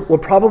elders will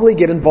probably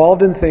get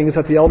involved in things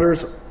that the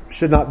elders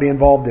should not be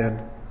involved in.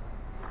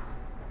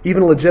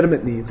 Even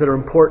legitimate needs that are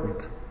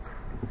important.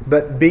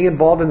 But being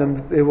involved in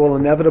them, it will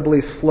inevitably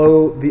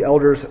slow the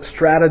elders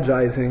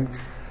strategizing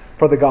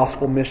for the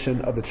gospel mission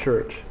of the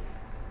church.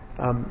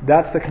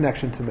 That's the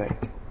connection to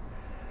make.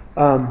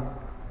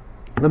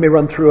 Let me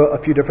run through a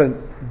few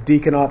different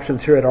deacon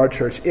options here at our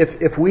church.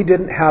 If we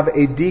didn't have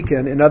a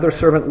deacon and other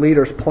servant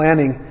leaders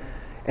planning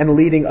and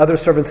leading other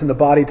servants in the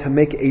body to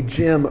make a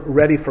gym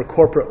ready for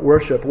corporate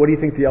worship, what do you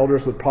think the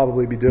elders would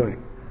probably be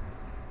doing?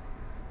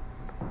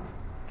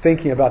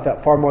 Thinking about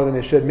that far more than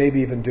they should, maybe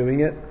even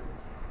doing it.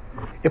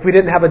 If we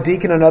didn't have a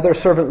deacon and other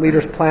servant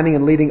leaders planning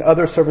and leading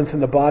other servants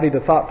in the body to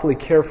thoughtfully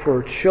care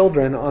for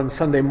children on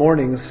Sunday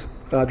mornings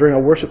during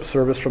our worship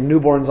service from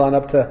newborns on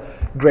up to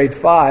grade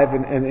 5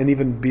 and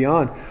even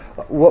beyond,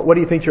 What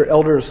do you think your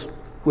elders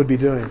would be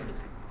doing?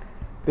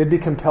 They'd be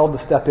compelled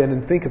to step in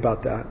and think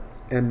about that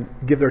and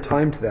give their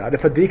time to that.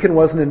 If a deacon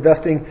wasn't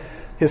investing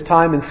his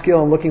time and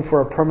skill in looking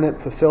for a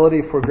permanent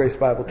facility for Grace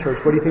Bible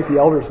Church, what do you think the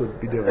elders would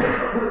be doing?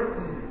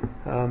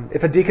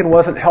 If a deacon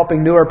wasn't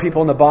helping newer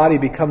people in the body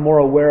become more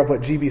aware of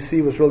what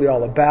GBC was really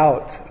all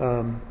about,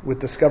 with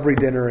Discovery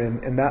Dinner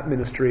and that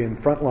ministry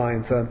and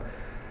Frontlines,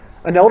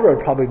 an elder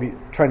would probably be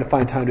trying to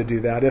find time to do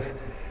that.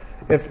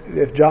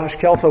 If Josh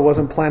Kelso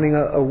wasn't planning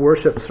a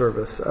worship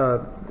service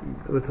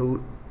with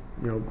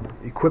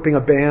equipping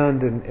a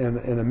band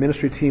and a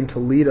ministry team to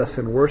lead us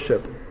in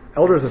worship,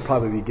 elders would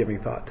probably be giving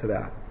thought to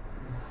that.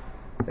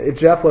 If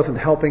Jeff wasn't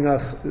helping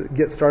us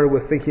get started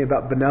with thinking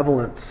about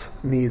benevolence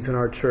needs in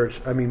our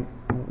church, I mean,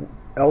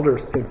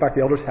 elders, in fact,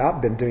 the elders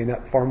have been doing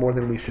that far more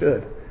than we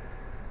should.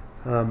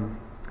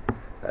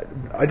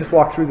 I just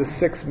walked through the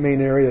 6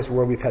 main areas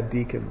where we've had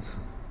deacons.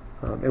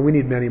 And we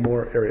need many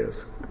more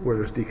areas where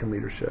there's deacon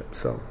leadership.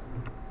 So,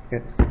 yeah.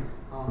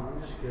 I'm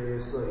just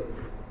curious, like,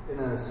 in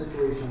a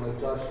situation like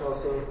Josh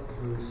Kelso,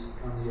 who's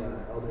on the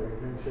elder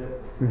internship,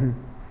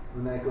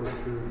 when that goes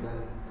through,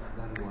 then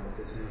what?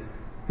 Does he?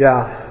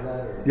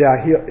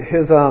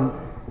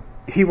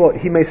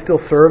 He may still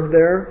serve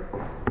there,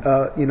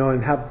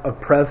 and have a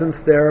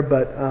presence there,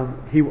 but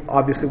he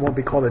obviously won't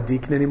be called a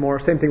deacon anymore.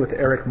 Same thing with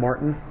Eric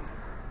Martin.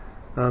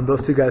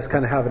 Those 2 guys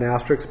kind of have an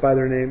asterisk by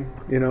their name.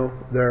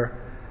 They're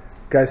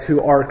guys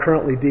who are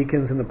currently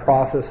deacons in the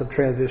process of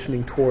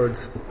transitioning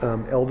towards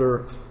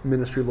elder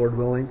ministry, Lord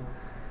willing.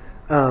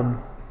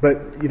 But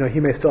he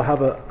may still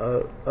have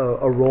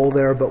a role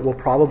there, but we'll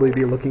probably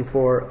be looking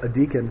for a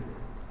deacon,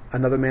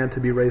 another man to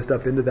be raised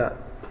up into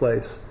that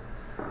place.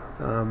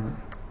 And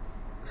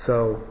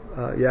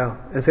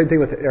same thing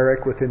with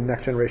Eric within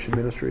Next Generation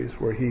Ministries,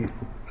 where he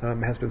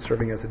has been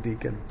serving as a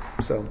deacon.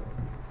 So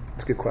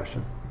it's a good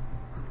question.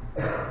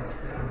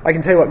 I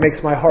can tell you what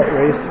makes my heart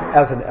race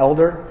as an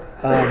elder.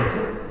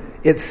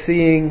 It's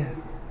seeing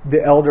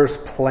the elders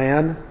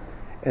plan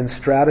and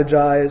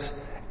strategize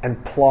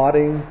and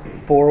plotting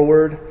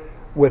forward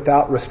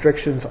without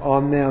restrictions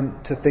on them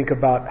to think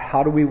about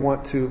how do we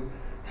want to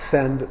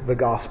send the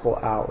gospel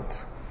out.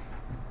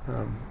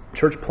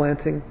 Church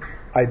planting,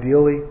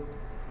 ideally.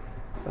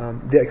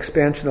 The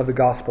expansion of the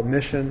gospel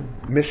mission,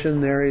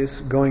 missionaries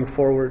going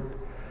forward,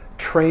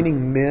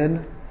 training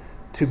men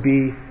to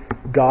be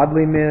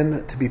godly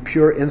men, to be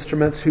pure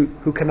instruments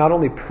who can not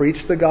only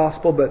preach the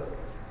gospel, but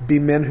be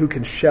men who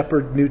can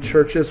shepherd new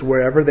churches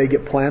wherever they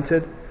get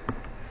planted.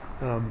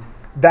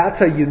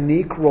 That's a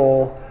unique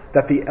role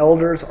that the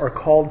elders are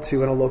called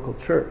to in a local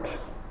church.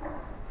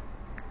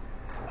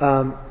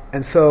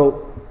 And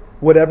so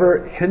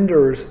whatever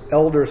hinders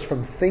elders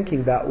from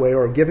thinking that way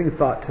or giving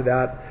thought to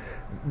that,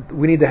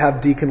 we need to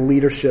have deacon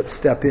leadership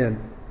step in.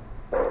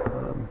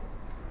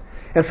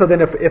 And so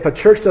then if a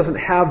church doesn't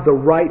have the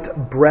right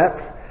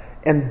breadth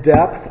and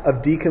depth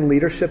of deacon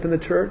leadership in the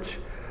church,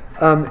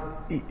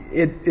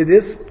 it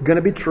is going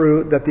to be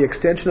true that the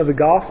expansion of the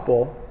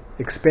gospel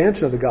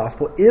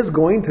is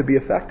going to be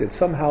affected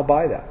somehow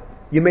by that.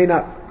 You may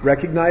not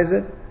recognize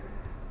it,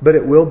 but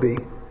it will be.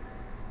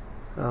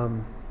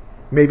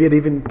 Maybe it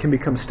even can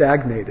become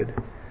stagnated.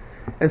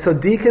 And so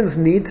deacons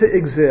need to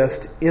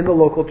exist in the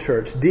local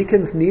church.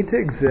 Deacons need to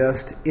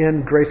exist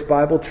in Grace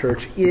Bible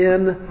Church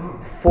in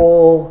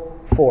full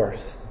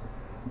force.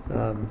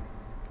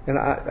 And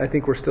I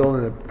think we're still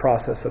in the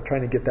process of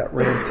trying to get that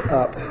ramped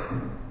up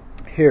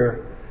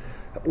here.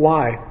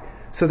 Why?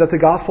 So that the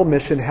gospel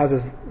mission has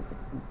as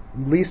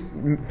least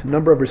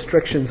number of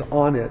restrictions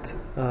on it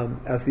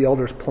as the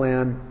elders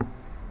plan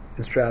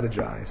and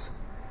strategize.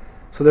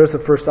 So there's the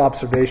first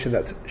observation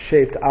that's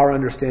shaped our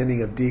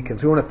understanding of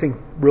deacons. We want to think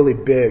really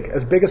big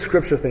as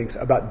Scripture thinks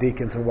about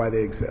deacons and why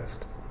they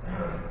exist.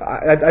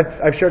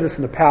 I've shared this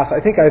in the past.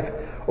 I think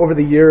over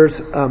the years,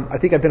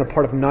 I've been a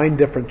part of 9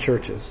 different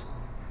churches.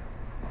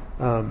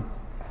 The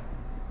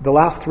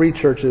last 3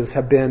 churches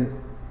have been,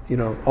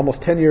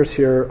 almost 10 years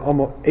here,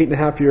 almost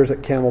 8.5 years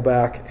at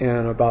Camelback,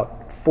 and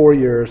about 4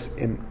 years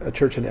in a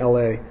church in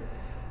LA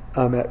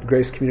at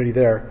Grace Community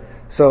there.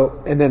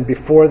 So, and then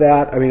before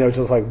that, it was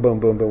just like boom,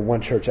 boom, boom, one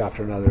church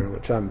after another,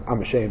 which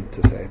I'm ashamed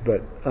to say.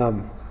 But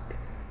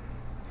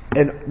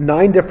in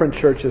 9 different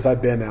churches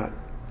I've been at,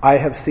 I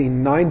have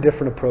seen 9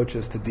 different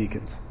approaches to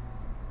deacons.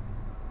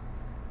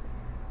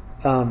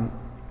 I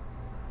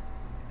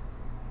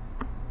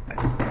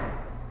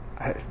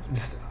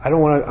don't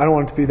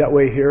want it to be that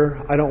way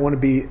here. I don't want to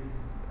be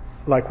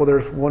like, well,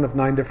 there's one of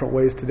 9 different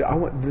ways to do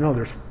it.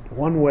 There's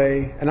one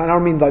way, and I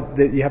don't mean that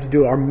you have to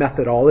do our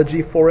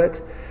methodology for it,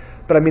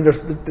 but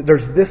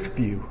there's this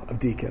view of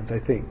deacons, I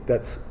think,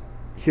 that's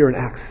here in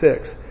Acts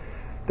 6.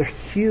 They're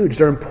huge,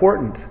 they're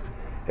important.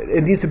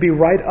 It needs to be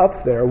right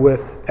up there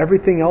with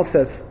everything else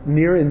that's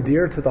near and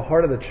dear to the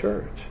heart of the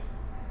church.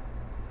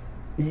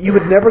 You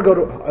would never go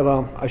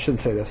to, I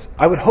shouldn't say this.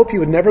 I would hope you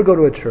would never go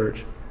to a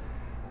church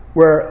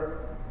where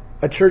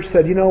a church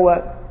said, you know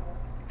what,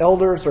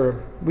 elders,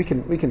 or we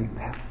can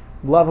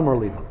love them or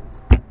leave them.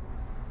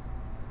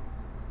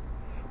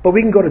 But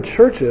we can go to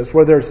churches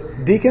where there's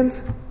deacons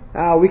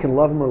We can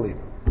love them or leave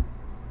them.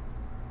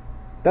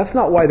 That's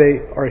not why they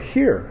are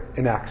here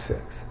in Acts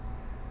 6.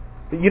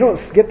 You don't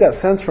get that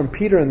sense from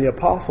Peter and the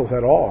apostles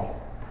at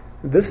all.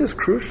 This is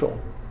crucial.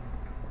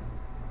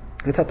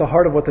 It's at the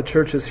heart of what the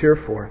church is here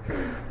for.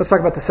 Let's talk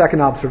about the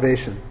second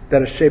observation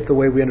that has shaped the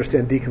way we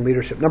understand deacon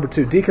leadership. Number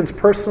 2, deacons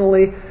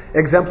personally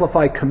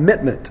exemplify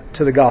commitment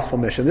to the gospel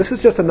mission. This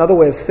is just another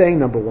way of saying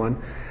number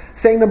 1.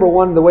 Saying number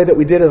 1, the way that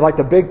we did is like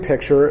the big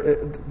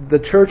picture. The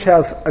church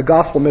has a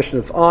gospel mission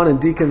that's on, and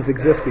deacons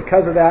exist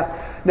because of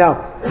that.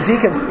 Now,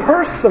 deacons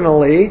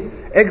personally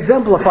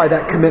exemplify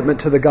that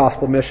commitment to the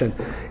gospel mission.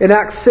 In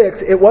Acts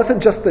 6, it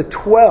wasn't just the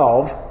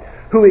 12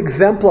 who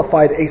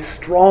exemplified a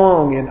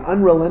strong and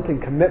unrelenting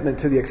commitment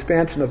to the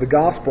expansion of the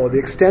gospel, the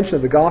extension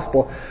of the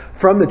gospel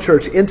from the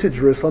church into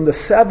Jerusalem. The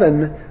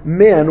 7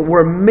 men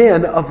were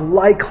men of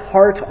like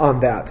heart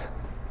on that.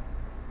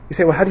 You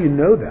say, well, how do you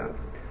know that?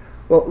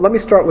 Well, let me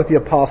start with the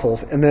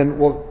apostles, and then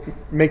we'll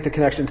make the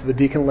connection to the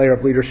deacon layer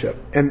of leadership.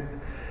 And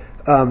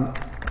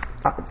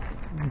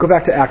go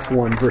back to Acts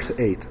 1, verse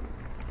 8.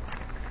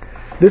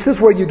 This is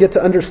where you get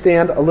to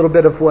understand a little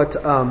bit of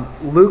what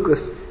Luke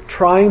is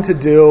trying to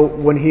do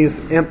when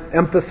he's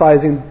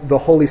emphasizing the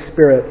Holy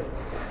Spirit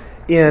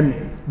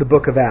in the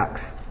book of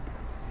Acts.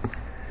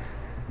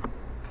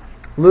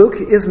 Luke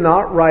is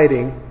not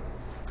writing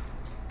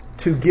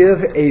to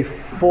give a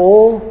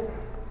full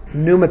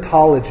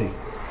pneumatology.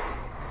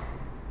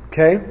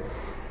 Okay?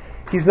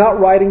 He's not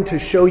writing to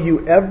show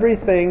you every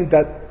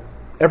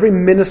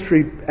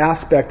ministry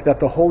aspect that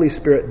the Holy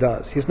Spirit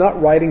does. He's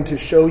not writing to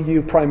show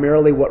you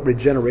primarily what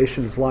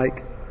regeneration is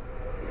like.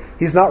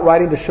 He's not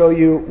writing to show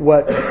you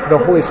what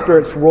the Holy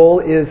Spirit's role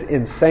is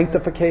in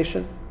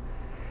sanctification.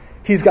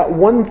 He's got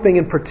one thing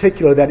in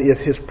particular that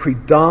is his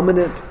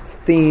predominant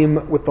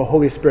theme with the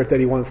Holy Spirit that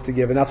he wants to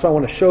give. And that's what I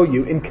want to show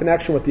you in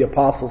connection with the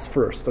apostles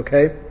first,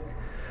 okay?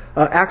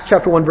 Acts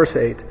chapter 1, verse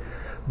 8.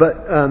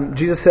 But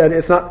Jesus said,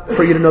 it's not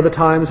for you to know the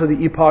times or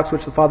the epochs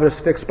which the Father has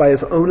fixed by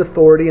his own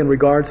authority in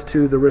regards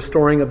to the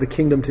restoring of the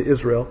kingdom to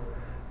Israel.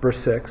 Verse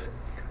 6.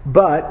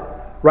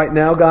 But, right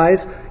now,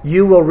 guys,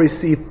 you will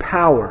receive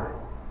power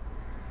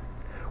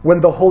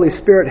when the Holy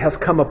Spirit has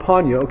come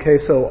upon you. Okay,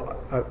 so,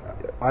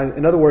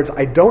 in other words,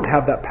 I don't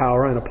have that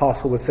power, an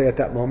apostle would say at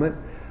that moment,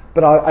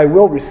 but I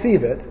will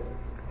receive it.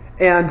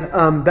 And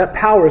that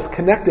power is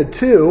connected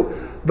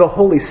to the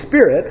Holy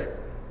Spirit.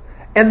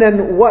 And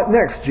then what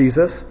next,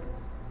 Jesus?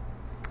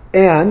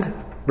 And,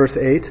 verse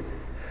 8,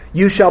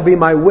 you shall be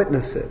my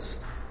witnesses.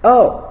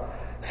 Oh,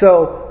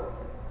 so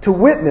to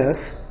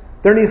witness,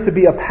 there needs to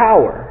be a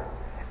power.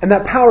 And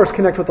that power is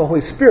connected with the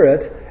Holy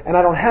Spirit, and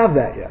I don't have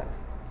that yet.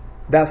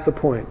 That's the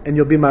point. And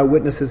you'll be my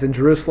witnesses in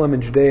Jerusalem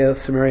and Judea,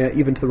 Samaria,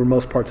 even to the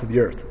remote parts of the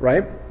earth,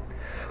 right?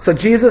 So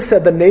Jesus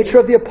said the nature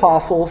of the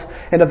apostles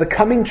and of the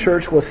coming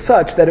church was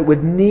such that it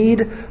would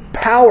need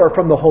power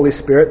from the Holy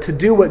Spirit to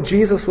do what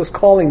Jesus was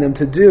calling them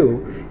to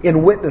do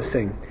in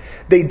witnessing.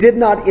 They did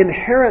not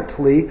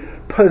inherently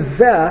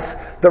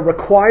possess the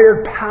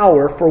required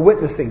power for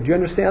witnessing. Do you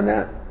understand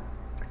that?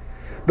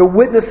 The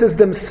witnesses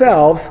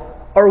themselves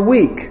are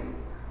weak.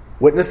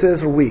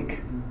 Witnesses are weak.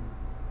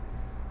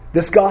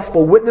 This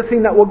gospel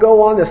witnessing that will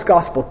go on, this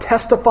gospel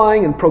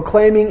testifying and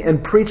proclaiming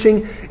and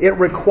preaching, it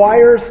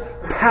requires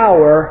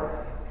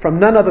power from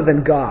none other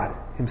than God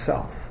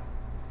himself.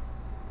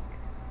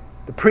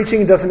 The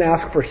preaching doesn't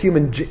ask for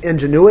human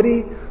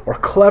ingenuity or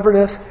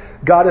cleverness.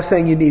 God is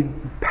saying you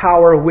need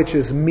power, which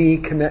is me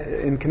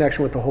in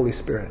connection with the Holy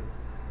Spirit.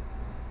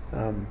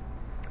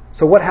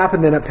 So what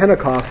happened then at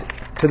Pentecost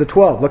to the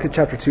 12? Look at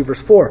chapter 2,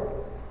 verse 4.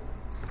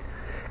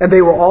 And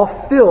they were all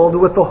filled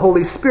with the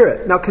Holy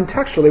Spirit. Now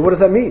contextually, what does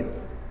that mean?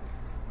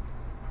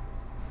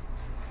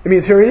 It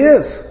means here he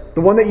is,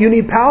 the one that you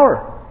need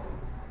power,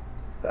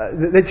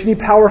 that you need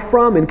power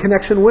from in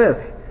connection with.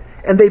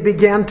 And they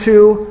began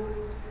to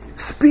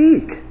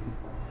speak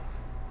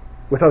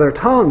with other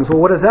tongues. Well,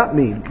 what does that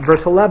mean?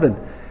 Verse 11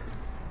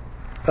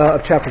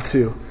 of chapter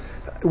 2.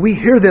 We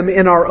hear them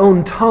in our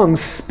own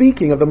tongues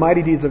speaking of the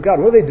mighty deeds of God.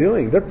 What are they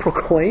doing? They're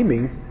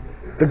proclaiming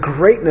the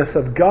greatness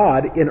of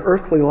God in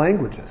earthly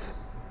languages.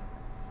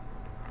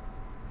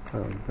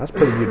 That's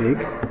pretty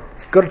unique.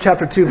 Go to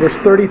chapter 2, verse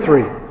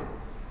 33.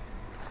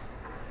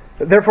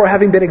 Therefore,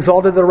 having been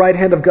exalted to the right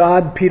hand of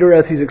God, Peter,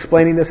 as he's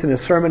explaining this in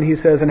his sermon, he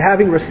says, and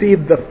having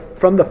received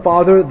from the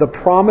Father the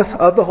promise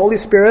of the Holy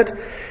Spirit,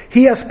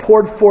 he has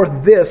poured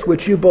forth this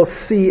which you both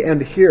see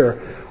and hear.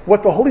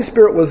 What the Holy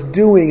Spirit was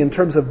doing in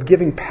terms of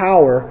giving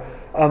power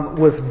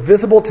was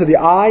visible to the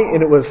eye,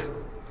 and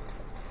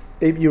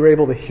you were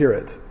able to hear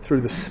it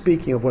through the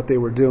speaking of what they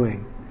were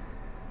doing.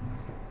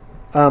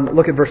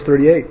 Look at verse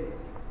 38.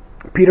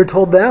 Peter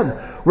told them,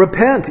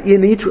 repent,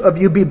 and each of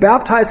you be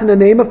baptized in the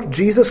name of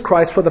Jesus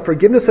Christ for the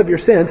forgiveness of your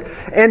sins,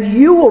 and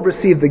you will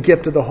receive the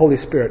gift of the Holy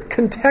Spirit.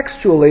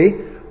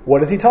 Contextually,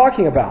 what is he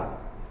talking about?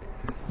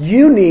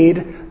 You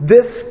need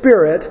this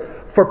Spirit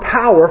for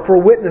power for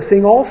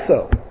witnessing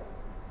also.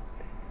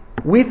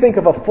 We think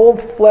of a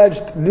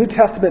full-fledged New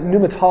Testament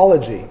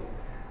pneumatology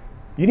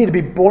You need to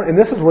be born, and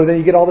this is where then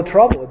you get all the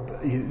trouble.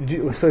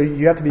 So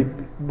you have to be,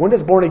 when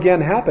does born again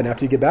happen?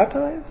 After you get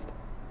baptized?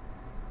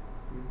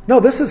 No,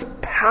 this is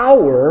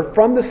power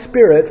from the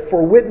Spirit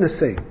for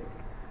witnessing.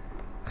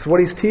 That's what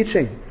he's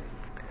teaching.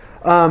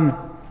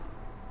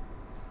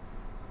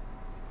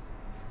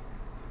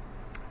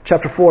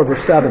 Chapter 4,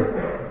 verse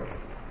 7.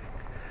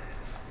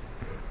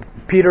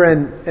 Peter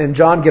and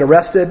John get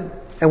arrested,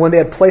 and when they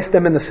had placed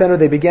them in the center,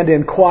 they began to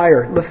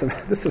inquire. Listen,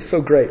 this is so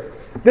great.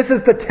 This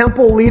is the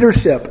temple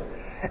leadership.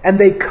 And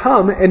they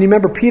come, and you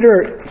remember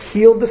Peter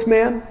healed this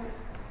man?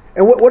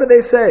 And what did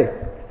they say?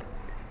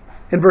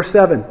 In verse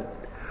 7.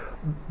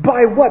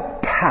 By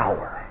what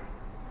power?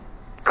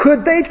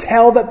 Could they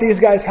tell that these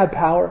guys had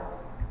power?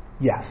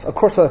 Yes. Of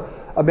course,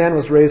 a man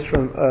was raised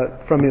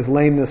from his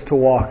lameness to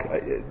walk.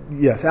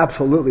 Yes,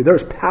 absolutely.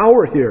 There's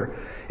power here.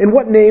 In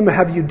what name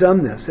have you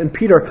done this? And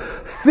Peter,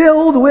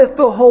 filled with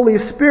the Holy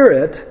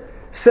Spirit,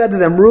 said to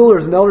them,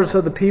 rulers and elders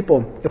of the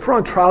people, if we're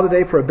on trial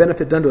today for a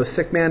benefit done to a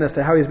sick man as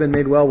to how he's been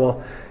made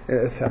well,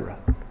 etc.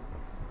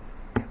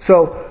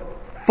 So,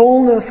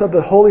 fullness of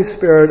the Holy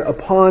Spirit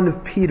upon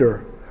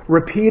Peter,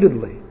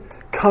 repeatedly,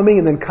 coming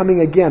and then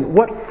coming again.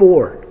 What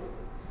for?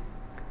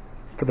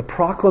 For the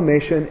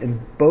proclamation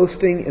and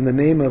boasting in the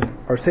name of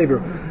our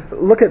Savior.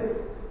 Look at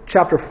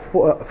chapter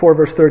 4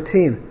 verse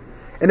 13.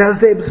 And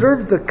as they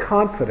observed the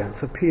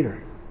confidence of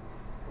Peter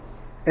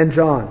and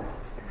John,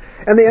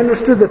 and they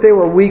understood that they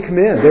were weak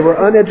men, they were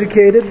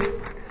uneducated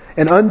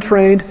and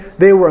untrained,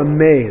 they were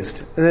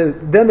amazed.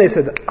 And then they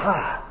said,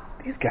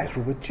 these guys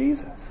were with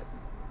Jesus.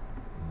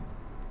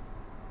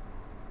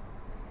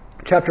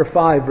 Chapter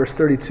 5, verse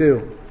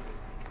 32.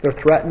 They're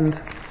threatened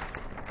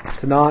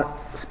to not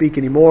speak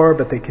anymore,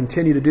 but they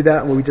continue to do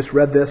that. And we just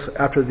read this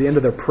after the end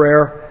of their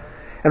prayer.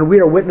 And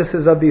we are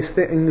witnesses of these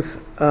things.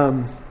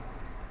 I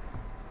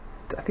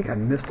think I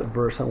missed a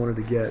verse I wanted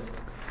to get.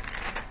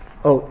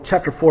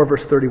 Chapter 4,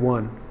 verse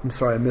 31. I'm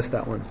sorry, I missed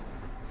that one.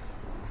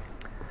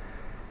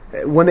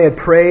 When they had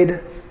prayed,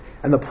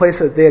 and the place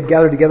that they had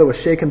gathered together was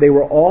shaken, they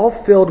were all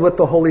filled with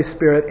the Holy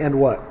Spirit and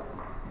what?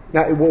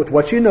 Now, with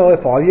what you know,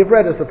 if all you've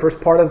read is the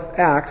first part of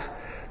Acts,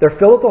 they're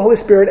filled with the Holy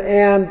Spirit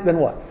and then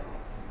what?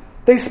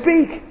 They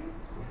speak.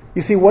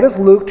 You see, what is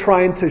Luke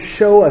trying to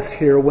show us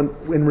here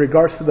in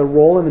regards to the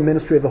role and the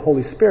ministry of the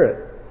Holy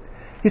Spirit?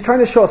 He's trying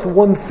to show us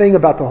one thing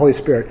about the Holy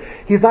Spirit.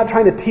 He's not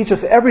trying to teach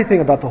us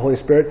everything about the Holy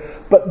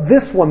Spirit, but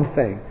this one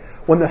thing.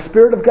 When the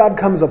Spirit of God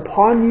comes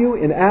upon you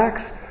in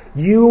Acts,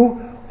 you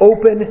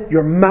open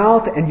your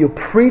mouth and you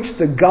preach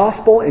the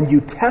gospel and you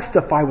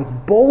testify with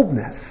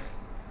boldness.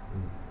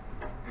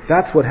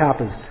 That's what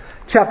happens.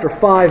 Chapter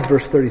 5,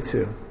 verse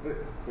 32.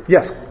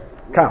 Yes,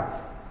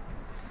 Kyle.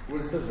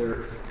 When it says they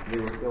were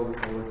filled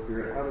with the Holy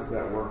Spirit, how does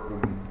that work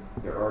when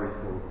they're already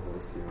filled with the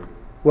Holy Spirit?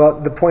 Well,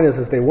 the point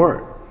is they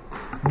weren't.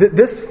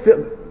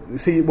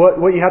 See,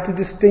 what you have to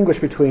distinguish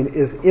between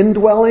is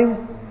indwelling,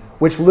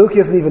 which Luke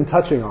isn't even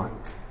touching on.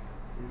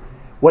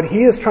 What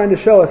he is trying to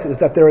show us is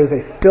that there is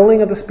a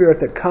filling of the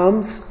Spirit that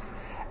comes,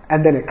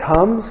 and then it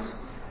comes,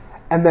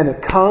 and then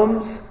it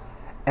comes,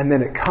 and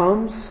then it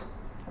comes.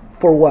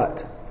 For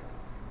what?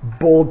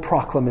 Bold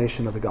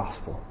proclamation of the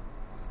gospel.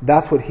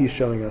 That's what he's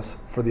showing us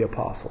for the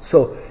apostles.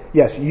 So,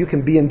 yes, you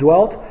can be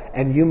indwelt,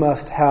 and you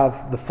must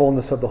have the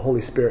fullness of the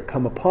Holy Spirit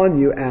come upon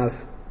you,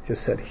 as is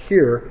said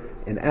here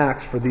in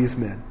Acts for these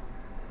men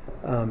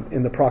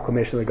in the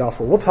proclamation of the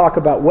gospel. We'll talk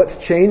about what's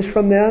changed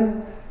from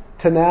then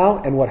to now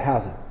and what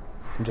hasn't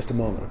in just a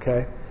moment,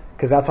 okay?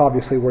 Because that's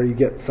obviously where you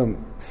get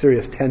some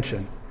serious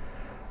tension.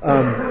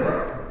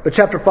 But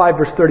chapter 5,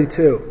 verse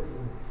 32.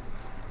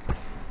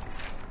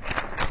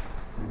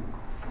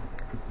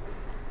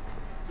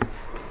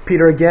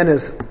 Peter again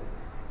is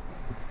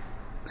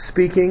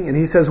speaking, and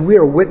he says, we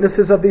are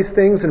witnesses of these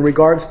things in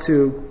regards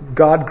to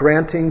God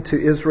granting to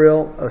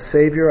Israel a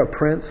Savior, a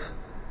Prince,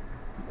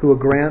 who will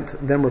grant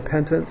them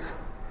repentance.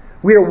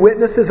 We are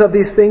witnesses of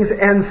these things,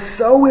 and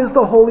so is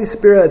the Holy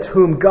Spirit,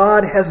 whom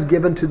God has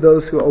given to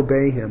those who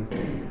obey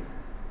Him.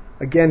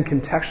 Again,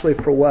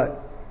 contextually for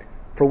what?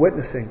 For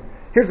witnessing.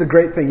 Here's the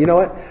great thing. You know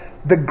what?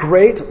 The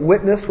great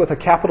witness with a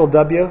capital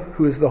W,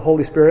 who is the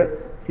Holy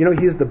Spirit, you know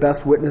He's the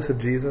best witness of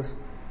Jesus.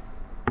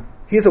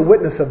 He's a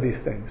witness of these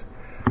things.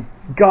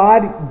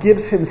 God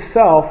gives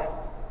Himself,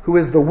 who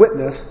is the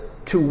witness,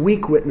 to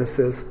weak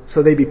witnesses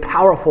so they be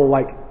powerful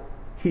like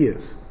He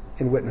is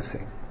in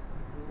witnessing.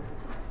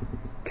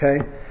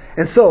 Okay?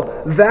 And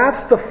so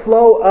that's the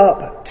flow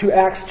up to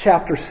Acts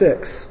chapter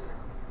 6.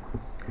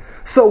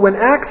 So when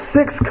Acts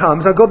 6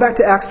 comes, I'll go back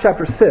to Acts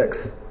chapter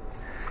 6.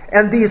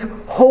 And these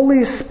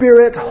Holy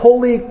Spirit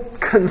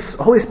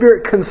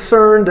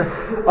concerned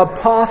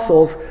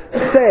apostles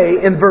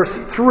say in verse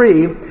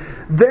 3,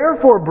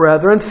 therefore,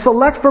 brethren,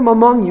 select from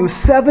among you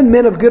 7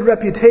 men of good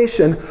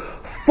reputation,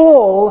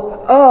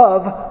 full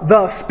of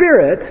the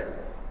Spirit.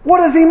 What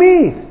does he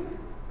mean?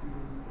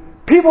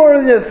 People are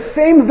in the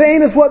same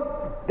vein as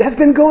what has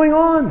been going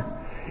on.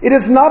 It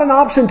is not an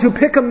option to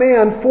pick a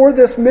man for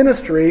this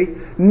ministry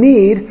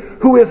need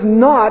who is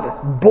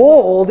not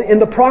bold in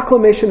the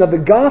proclamation of the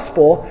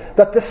gospel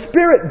that the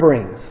Spirit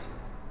brings.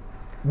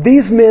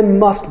 These men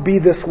must be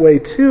this way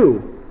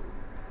too.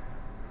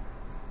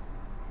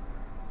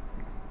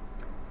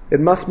 It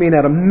must mean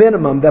at a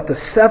minimum that the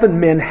 7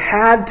 men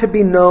had to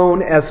be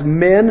known as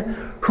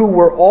men who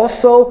were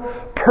also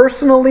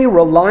personally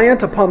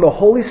reliant upon the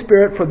Holy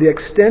Spirit for the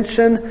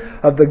extension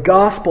of the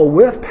gospel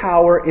with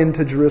power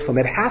into Jerusalem.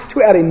 It has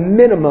to, at a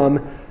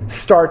minimum,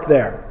 start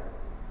there.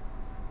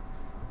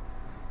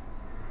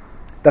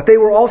 That they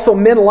were also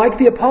men like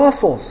the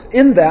apostles,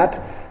 in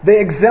that they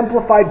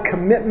exemplified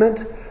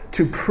commitment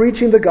to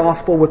preaching the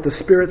gospel with the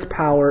Spirit's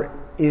power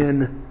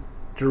in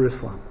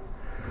Jerusalem.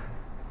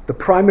 The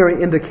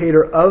primary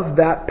indicator of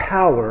that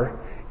power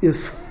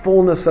is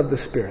fullness of the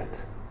Spirit.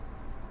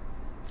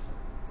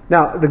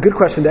 Now, the good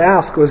question to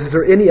ask was, is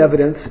there any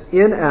evidence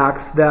in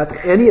Acts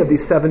that any of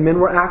these 7 men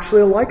were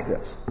actually like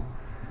this?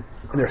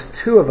 And there's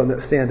 2 of them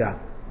that stand out.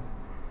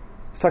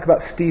 Let's talk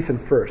about Stephen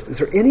first. Is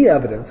there any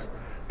evidence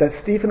that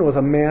Stephen was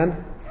a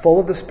man full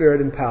of the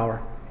Spirit and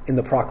power in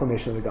the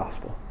proclamation of the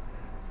gospel?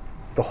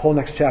 The whole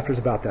next chapter is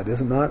about that,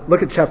 is it not?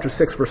 Look at chapter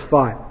 6, verse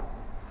 5.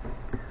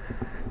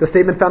 The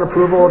statement found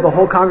approval of the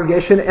whole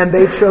congregation, and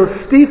they chose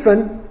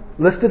Stephen,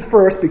 listed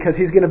first, because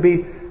he's going to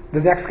be the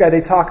next guy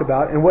they talk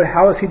about. And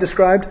how is he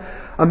described?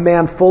 A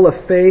man full of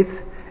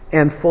faith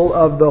and full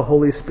of the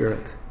Holy Spirit.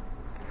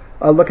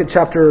 Look at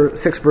chapter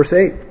 6, verse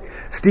 8.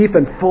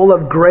 Stephen, full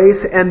of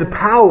grace and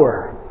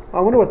power. I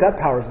wonder what that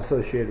power is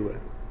associated with.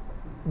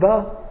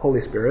 The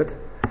Holy Spirit.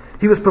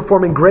 He was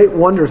performing great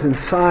wonders and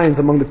signs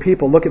among the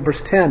people. Look at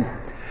verse 10.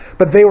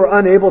 But they were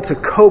unable to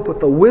cope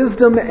with the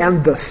wisdom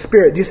and the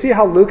Spirit. Do you see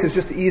how Luke is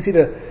just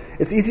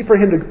it's easy for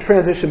him to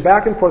transition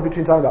back and forth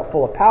between talking about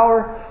full of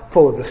power,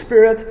 full of the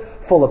Spirit,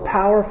 full of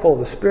power, full of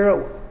the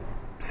Spirit.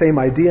 Same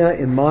idea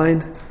in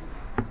mind.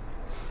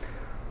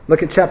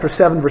 Look at chapter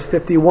 7, verse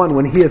 51,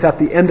 when he is at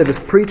the end of his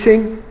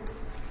preaching.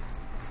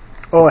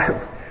 Oh,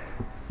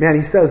 man,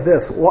 he says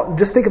this. Well,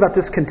 just think about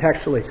this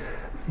contextually.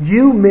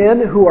 You men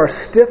who are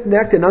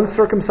stiff-necked and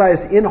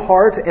uncircumcised in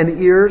heart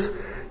and ears,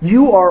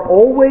 you are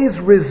always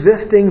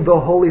resisting the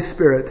Holy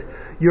Spirit.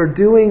 You're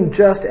doing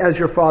just as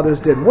your fathers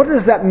did. What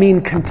does that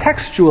mean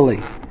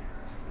contextually?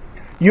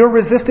 You're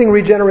resisting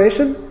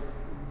regeneration?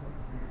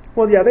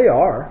 Well, yeah, they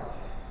are.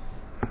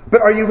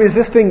 But are you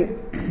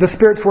resisting the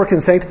Spirit's work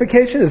in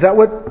sanctification? Is that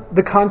what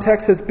the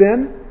context has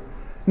been?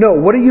 No.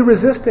 What are you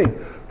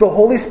resisting? The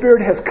Holy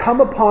Spirit has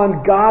come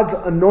upon God's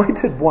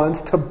anointed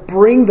ones to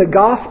bring the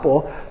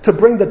gospel, to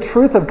bring the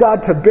truth of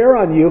God to bear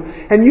on you.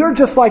 And you're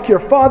just like your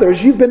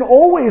fathers. You've been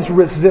always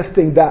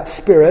resisting that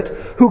Spirit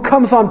who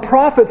comes on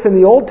prophets in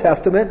the Old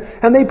Testament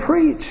and they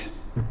preach.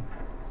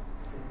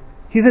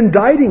 He's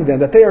indicting them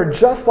that they are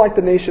just like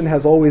the nation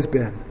has always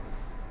been.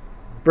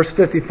 Verse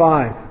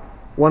 55,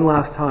 one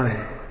last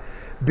time.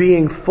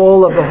 Being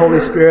full of the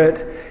Holy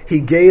Spirit, he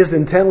gazed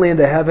intently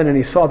into heaven and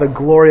he saw the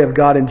glory of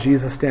God and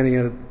Jesus standing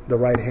at the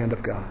right hand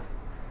of God.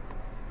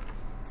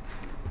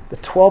 The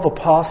 12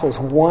 apostles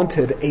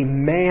wanted a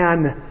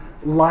man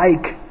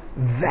like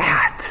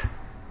that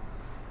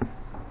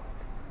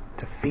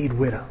to feed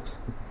widows.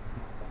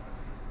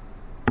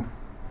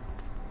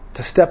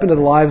 To step into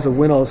the lives of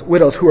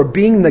widows who are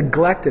being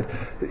neglected.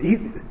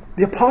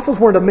 The apostles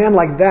wanted a man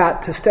like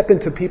that to step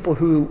into people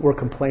who were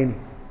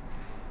complaining.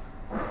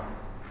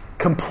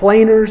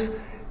 Complainers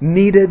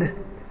needed...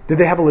 Did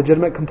they have a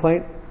legitimate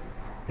complaint?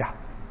 Yeah,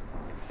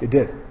 they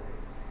did.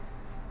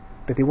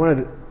 But they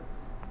wanted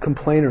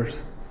complainers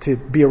to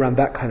be around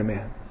that kind of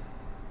man.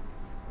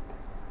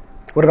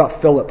 What about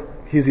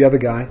Philip? He's the other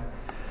guy.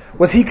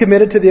 Was he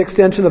committed to the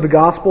extension of the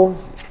gospel?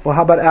 Well,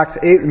 how about Acts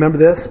 8? Remember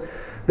this?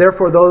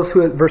 Therefore those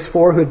verse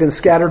 4, who had been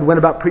scattered went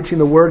about preaching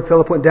the word.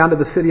 Philip went down to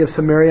the city of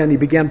Samaria and he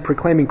began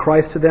proclaiming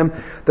Christ to them.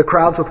 The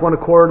crowds with one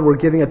accord were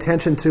giving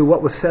attention to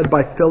what was said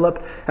by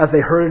Philip as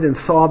they heard it and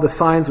saw the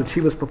signs which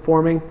he was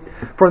performing.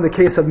 For in the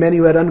case of many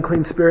who had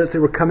unclean spirits, they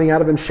were coming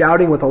out of him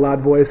shouting with a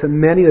loud voice,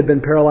 and many who had been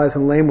paralyzed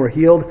and lame were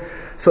healed.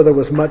 So there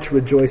was much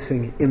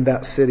rejoicing in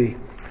that city.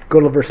 Go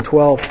to verse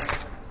 12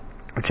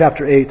 of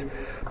chapter 8.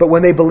 But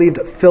when they believed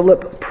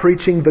Philip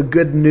preaching the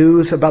good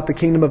news about the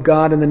kingdom of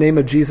God in the name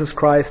of Jesus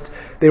Christ,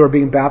 they were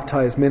being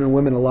baptized, men and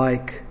women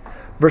alike.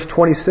 Verse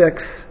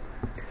 26,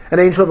 an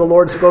angel of the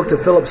Lord spoke to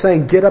Philip,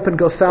 saying, get up and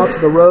go south to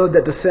the road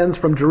that descends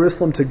from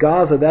Jerusalem to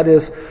Gaza. That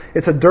is,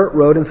 it's a dirt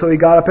road. And so he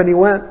got up and he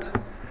went.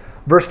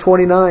 Verse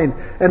 29,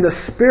 and the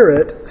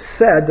Spirit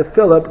said to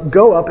Philip,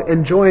 go up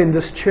and join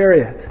this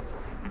chariot.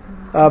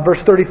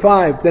 Verse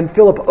 35, then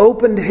Philip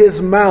opened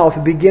his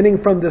mouth. Beginning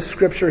from this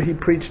scripture, he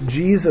preached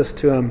Jesus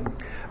to him.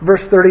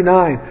 Verse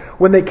 39,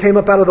 when they came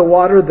up out of the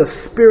water, the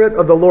Spirit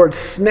of the Lord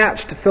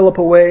snatched Philip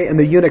away, and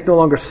the eunuch no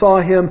longer saw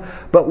him,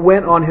 but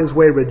went on his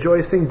way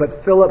rejoicing.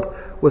 But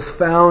Philip was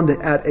found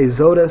at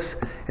Azotus,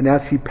 and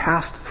as he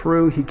passed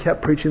through, he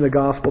kept preaching the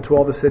gospel to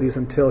all the cities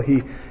until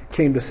he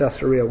came to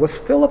Caesarea. Was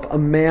Philip a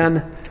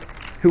man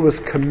who was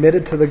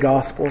committed to the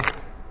gospel,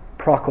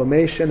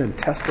 proclamation and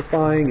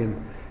testifying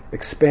and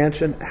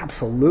expansion?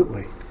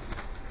 Absolutely.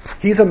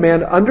 He's a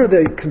man under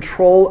the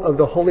control of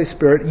the Holy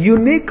Spirit,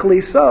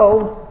 uniquely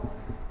so,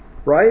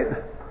 right?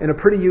 In a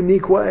pretty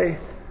unique way.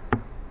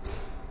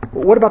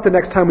 What about the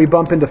next time we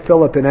bump into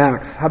Philip in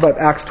Acts? How about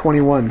Acts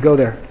 21? Go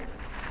there.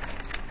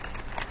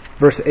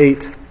 Verse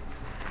 8.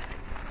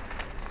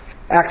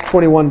 Acts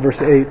 21,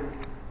 verse 8.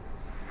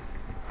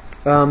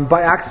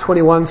 By Acts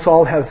 21,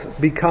 Saul has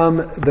become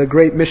the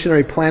great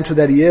missionary planter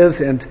that he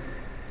is, and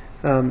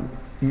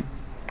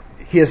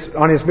he is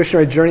on his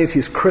missionary journeys.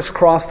 He's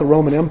crisscrossed the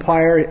Roman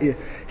Empire.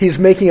 He's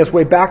making his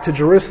way back to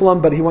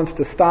Jerusalem, but he wants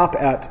to stop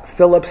at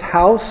Philip's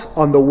house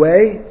on the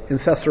way in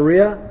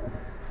Caesarea.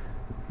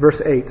 Verse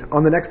 8,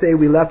 on the next day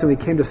we left and we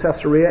came to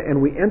Caesarea,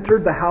 and we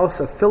entered the house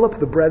of Philip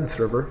the bread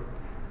server.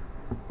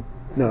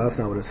 No, that's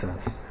not what it says.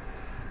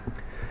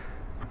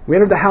 We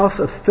entered the house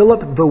of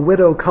Philip the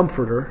widow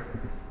comforter.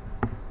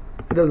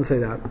 It doesn't say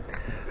that.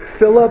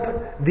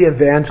 Philip the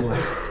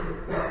evangelist.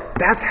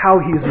 That's how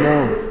he's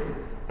known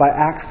by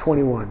Acts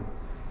 21.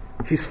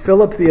 He's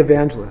Philip the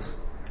evangelist.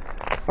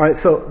 All right,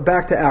 so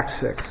back to Acts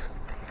 6.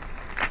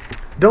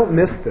 Don't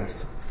miss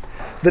this.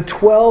 The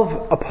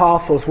 12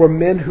 apostles were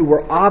men who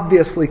were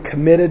obviously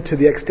committed to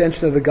the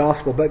extension of the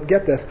gospel. But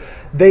get this,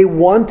 they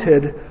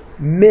wanted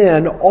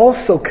men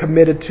also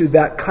committed to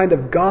that kind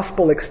of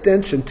gospel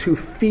extension, to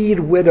feed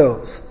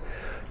widows,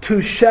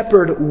 to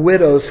shepherd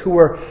widows who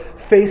were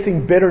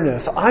facing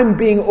bitterness. I'm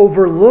being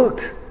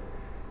overlooked.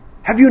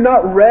 Have you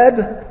not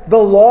read the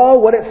law,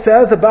 what it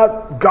says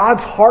about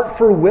God's heart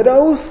for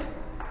widows?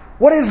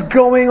 What is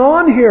going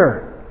on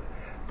here?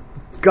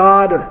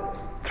 God,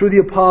 through the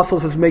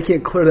apostles, is making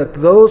it clear that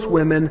those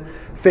women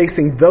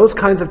facing those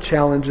kinds of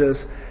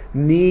challenges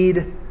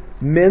need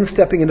men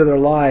stepping into their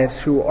lives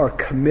who are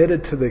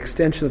committed to the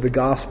extension of the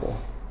gospel.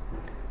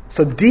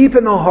 So deep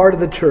in the heart of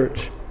the church,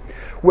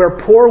 where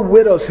poor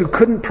widows who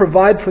couldn't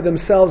provide for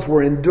themselves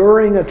were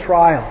enduring a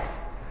trial,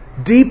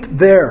 deep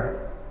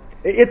there,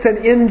 it's an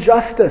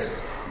injustice.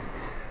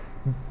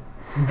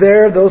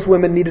 There, those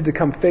women needed to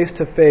come face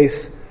to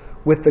face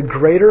with the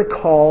greater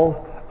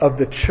call of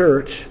the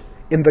church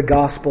in the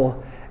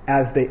gospel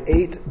as they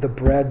ate the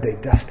bread they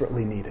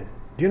desperately needed.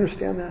 Do you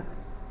understand that?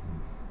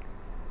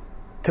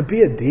 To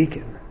be a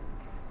deacon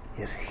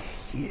is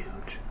huge.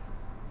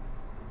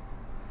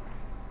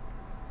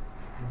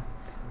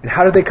 And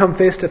how do they come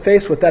face to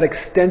face with that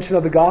extension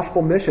of the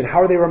gospel mission?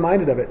 How are they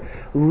reminded of it?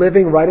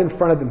 Living right in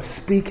front of them,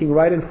 speaking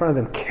right in front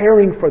of them,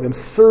 caring for them,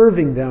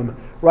 serving them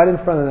right in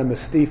front of them is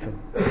Stephen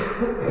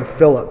and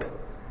Philip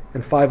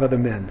and 5 other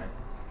men.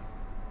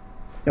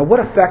 Now,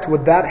 what effect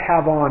would that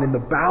have on in the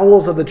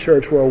bowels of the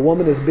church where a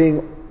woman is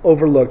being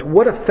overlooked?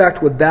 What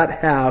effect would that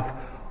have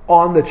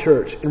on the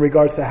church in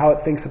regards to how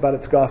it thinks about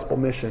its gospel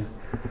mission?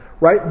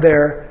 Right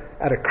there,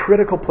 at a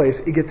critical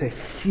place, it gets a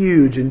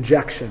huge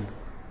injection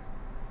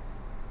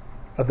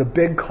of the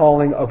big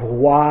calling of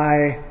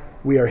why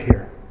we are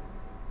here.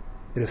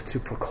 It is to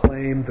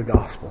proclaim the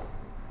gospel.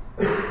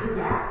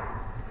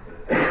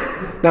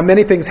 Now,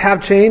 many things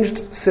have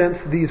changed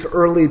since these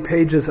early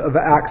pages of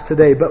Acts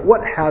today, but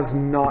what has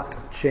not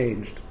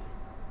changed?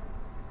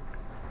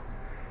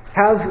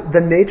 Has the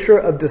nature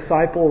of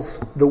disciples,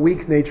 the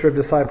weak nature of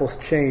disciples,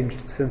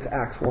 changed since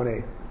Acts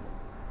 1:8?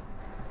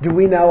 Do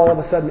we now all of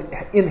a sudden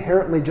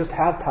inherently just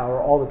have power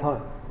all the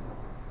time?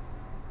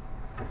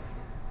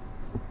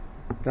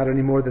 Not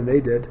any more than they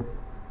did.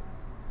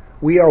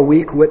 We are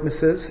weak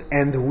witnesses,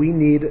 and we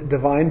need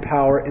divine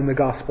power in the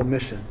gospel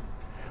mission.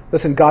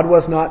 Listen, God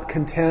was not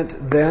content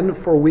then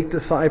for weak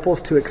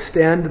disciples to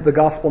extend the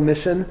gospel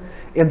mission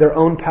in their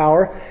own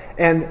power.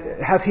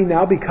 And has He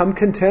now become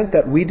content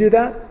that we do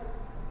that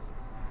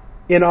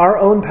in our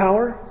own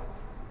power?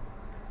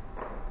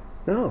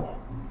 No.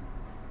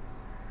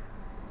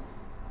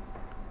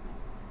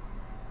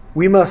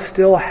 We must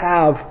still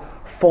have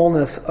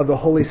fullness of the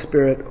Holy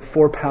Spirit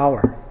for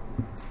power.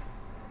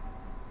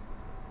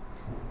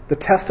 The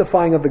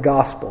testifying of the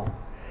gospel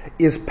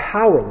is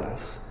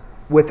powerless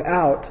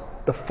without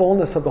the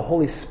fullness of the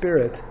Holy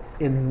Spirit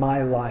in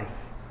my life.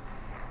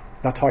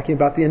 Not talking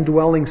about the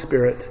indwelling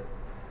Spirit.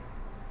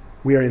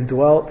 We are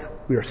indwelt,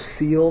 we are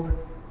sealed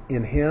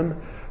in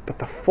Him, but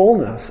the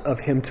fullness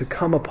of Him to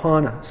come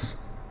upon us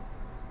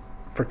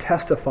for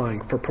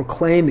testifying, for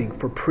proclaiming,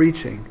 for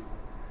preaching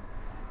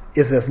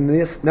is as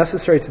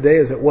necessary today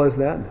as it was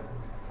then.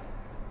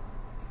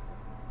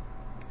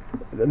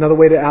 Another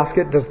way to ask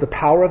it, does the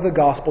power of the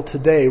gospel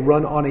today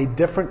run on a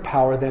different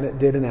power than it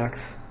did in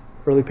Acts,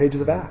 early pages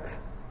of Acts?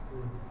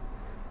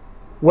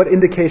 What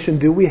indication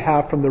do we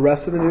have from the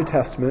rest of the New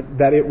Testament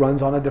that it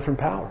runs on a different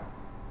power?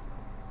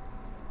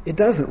 It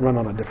doesn't run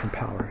on a different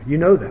power. You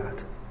know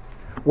that.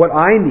 What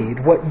I need,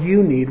 what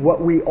you need,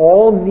 what we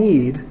all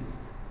need,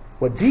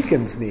 what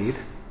deacons need,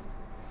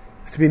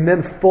 is to be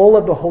men full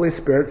of the Holy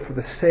Spirit for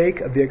the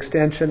sake of the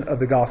extension of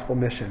the gospel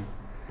mission.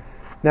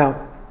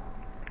 Now,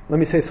 let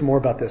me say some more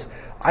about this.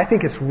 I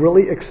think it's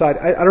really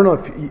exciting. I don't know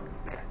if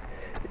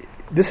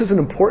this is an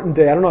important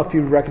day. I don't know if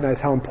you recognize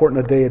how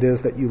important a day it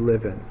is that you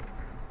live in,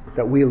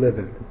 that we live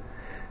in.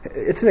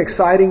 It's an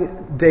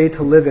exciting day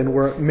to live in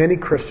where many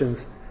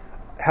Christians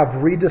have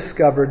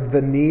rediscovered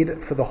the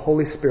need for the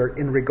Holy Spirit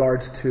in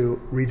regards to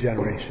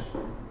regeneration.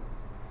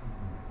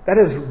 That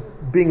is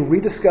being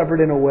rediscovered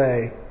in a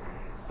way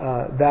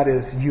that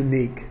is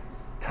unique.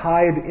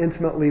 tied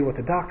intimately with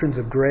the doctrines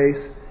of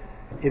grace,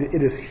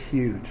 it is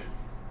huge.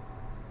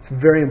 It's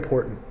very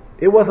important.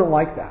 It wasn't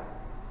like that.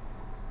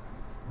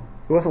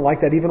 It wasn't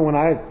like that even when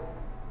I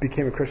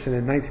became a Christian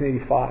in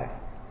 1985.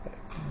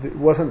 It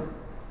wasn't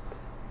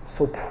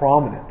so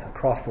prominent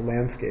across the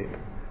landscape.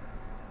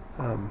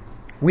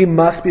 We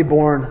must be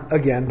born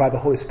again by the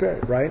Holy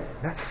Spirit, right?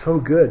 That's so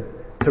good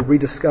to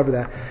rediscover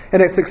that.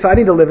 And it's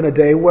exciting to live in a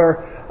day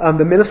where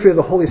the ministry of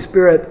the Holy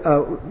Spirit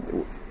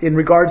in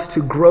regards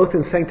to growth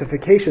and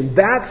sanctification,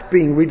 that's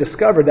being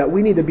rediscovered, that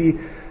we need to be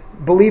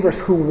believers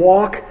who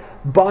walk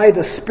by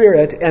the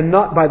Spirit and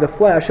not by the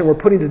flesh, and we're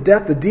putting to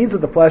death the deeds of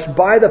the flesh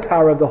by the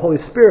power of the Holy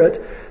Spirit,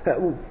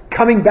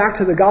 coming back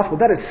to the gospel.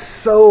 That is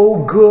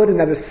so good and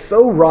that is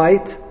so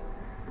right.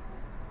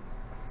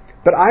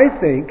 But I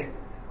think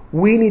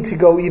we need to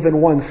go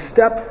even one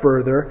step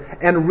further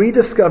and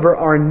rediscover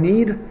our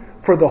need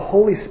for the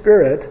Holy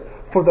Spirit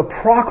for the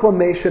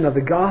proclamation of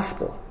the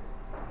gospel,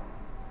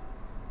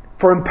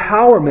 for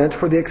empowerment,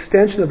 for the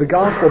extension of the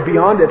gospel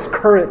beyond its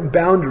current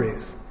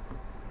boundaries.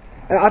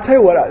 And I'll tell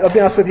you what, I'll be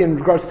honest with you in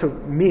regards to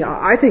me,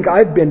 I think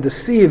I've been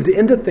deceived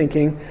into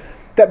thinking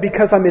that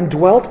because I'm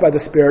indwelt by the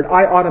Spirit,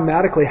 I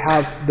automatically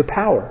have the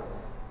power.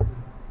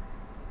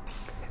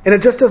 And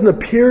it just doesn't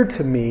appear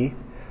to me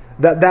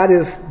that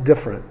is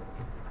different.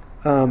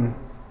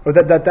 Or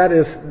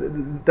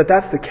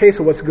that's the case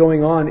of what's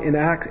going on in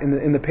Acts,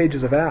 in the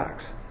pages of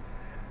Acts.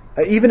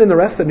 Even in the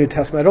rest of the New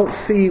Testament, I don't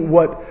see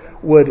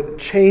what would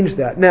change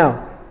that.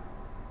 Now,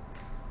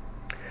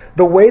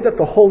 the way that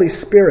the Holy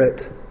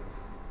Spirit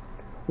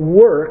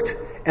worked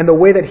and the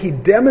way that He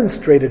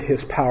demonstrated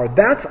His power,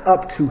 that's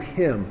up to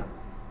Him.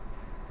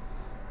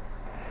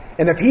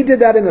 And if He did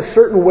that in a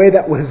certain way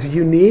that was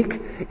unique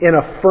in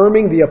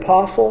affirming the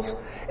apostles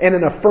and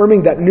in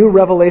affirming that new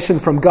revelation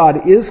from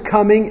God is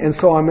coming, and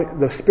so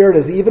the Spirit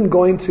is even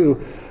going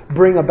to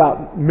bring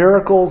about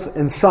miracles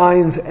and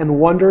signs and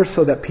wonders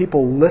so that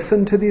people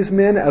listen to these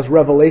men as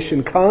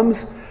revelation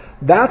comes,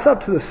 that's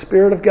up to the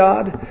Spirit of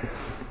God.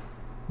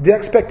 The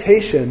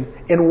expectation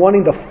in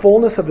wanting the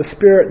fullness of the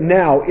Spirit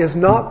now is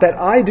not that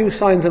I do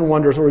signs and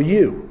wonders or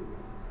you,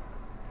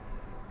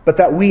 but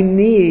that we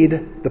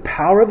need the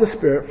power of the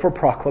Spirit for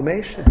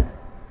proclamation.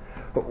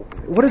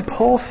 What did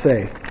Paul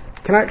say?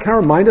 Can I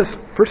remind us,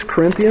 1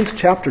 Corinthians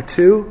chapter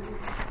 2?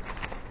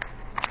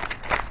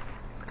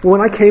 When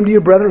I came to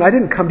you, brethren, I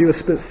didn't come to you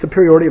with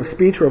superiority of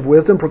speech or of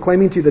wisdom,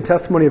 proclaiming to you the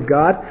testimony of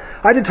God.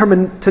 I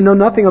determined to know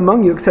nothing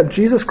among you except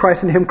Jesus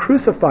Christ and Him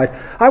crucified.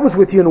 I was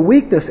with you in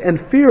weakness and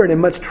fear and in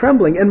much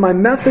trembling, and my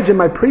message and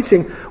my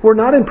preaching were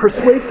not in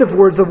persuasive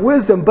words of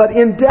wisdom, but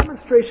in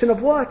demonstration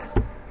of what?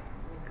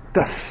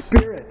 The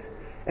Spirit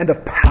and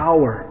of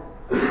power.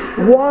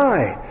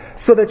 Why?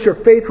 So that your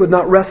faith would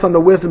not rest on the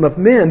wisdom of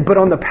men, but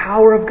on the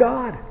power of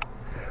God.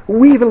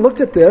 We even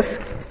looked at this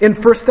in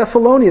 1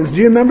 Thessalonians. Do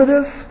you remember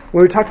this?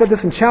 When we talked about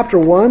this in chapter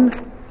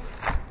 1.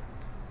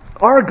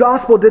 Our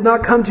gospel did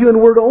not come to you in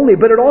word only,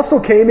 but it also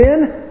came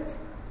in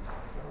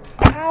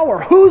power.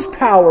 Whose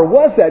power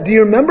was that? Do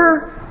you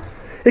remember?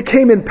 It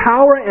came in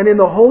power and in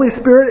the Holy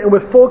Spirit and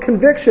with full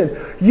conviction.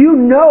 You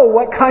know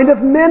what kind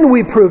of men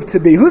we proved to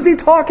be. Who's he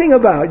talking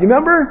about? You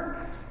remember?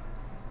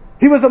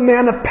 He was a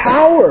man of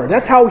power.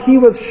 That's how he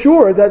was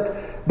sure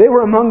that they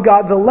were among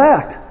God's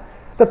elect.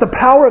 That the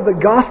power of the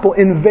gospel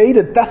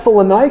invaded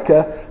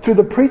Thessalonica through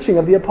the preaching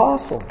of the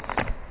apostles.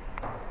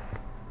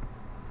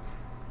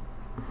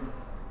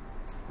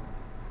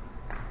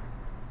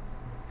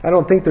 I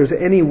don't think there's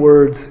any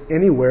words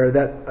anywhere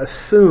that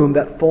assume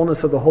that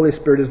fullness of the Holy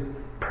Spirit is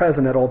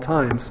present at all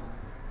times.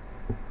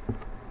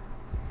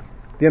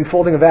 The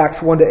unfolding of Acts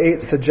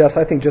 1-8 suggests,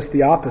 I think, just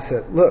the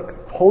opposite.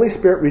 Look, Holy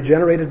Spirit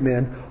regenerated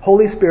men,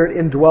 Holy Spirit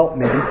indwelt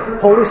men,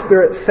 Holy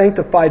Spirit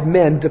sanctified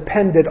men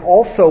depended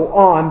also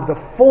on the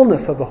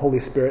fullness of the Holy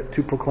Spirit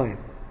to proclaim.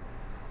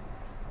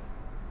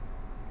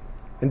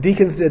 And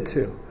deacons did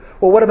too.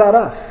 Well, what about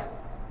us?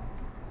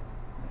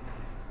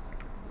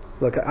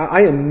 Look,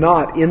 I am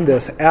not in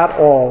this at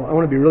all. I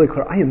want to be really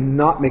clear. I am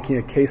not making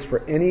a case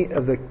for any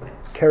of the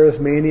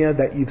charismania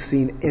that you've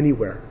seen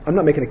anywhere. I'm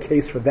not making a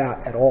case for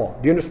that at all.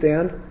 Do you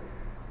understand?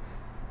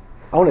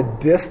 I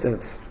want to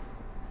distance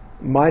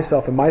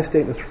myself and my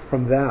statements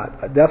from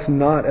that. That's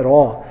not at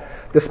all.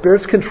 The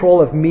Spirit's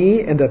control of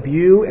me and of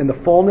you and the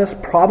fullness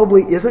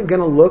probably isn't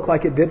going to look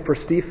like it did for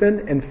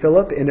Stephen and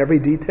Philip in every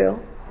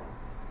detail.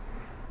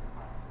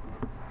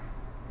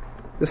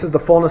 This is the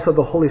fullness of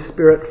the Holy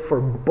Spirit for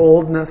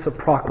boldness of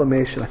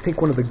proclamation. I think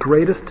one of the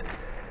greatest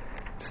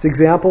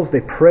examples,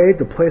 they prayed,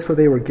 the place where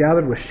they were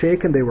gathered was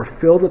shaken, they were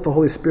filled with the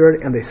Holy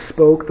Spirit, and they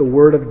spoke the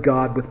word of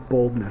God with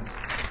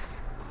boldness.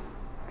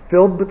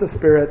 Filled with the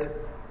Spirit,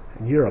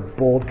 and you're a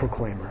bold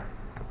proclaimer.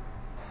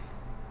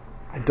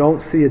 I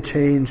don't see a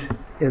change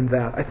in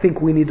that. I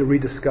think we need to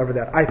rediscover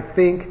that. I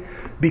think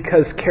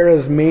because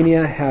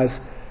charismania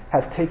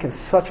has taken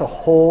such a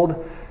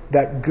hold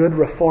that good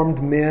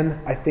Reformed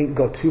men, I think,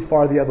 go too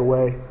far the other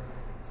way,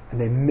 and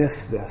they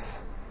miss this.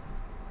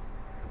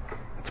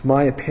 It's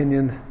my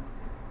opinion.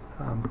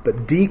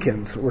 But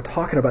deacons, we're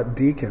talking about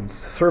deacons,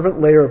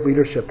 servant layer of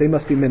leadership. They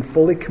must be men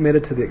fully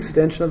committed to the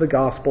extension of the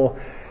gospel.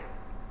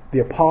 The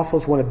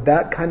apostles wanted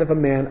that kind of a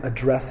man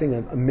addressing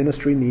a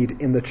ministry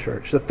need in the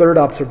church. The third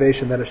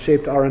observation that has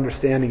shaped our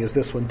understanding is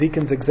this one.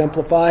 Deacons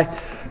exemplify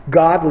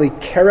godly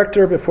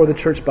character before the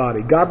church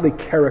body. Godly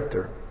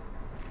character.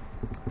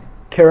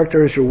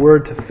 Character is your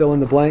word to fill in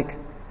the blank.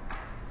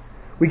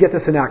 We get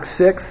this in Acts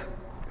 6,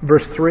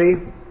 verse 3.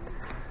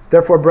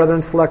 Therefore,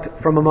 brethren, select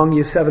from among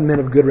you 7 men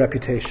of good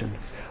reputation.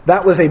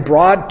 That was a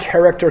broad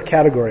character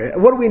category.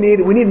 What do we need?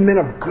 We need men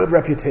of good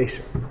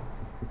reputation.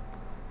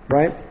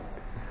 Right?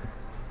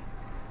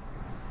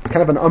 It's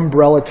kind of an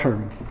umbrella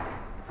term.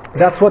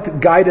 That's what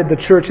guided the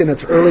church in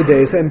its early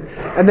days. And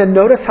then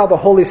notice how the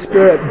Holy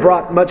Spirit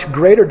brought much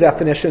greater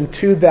definition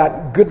to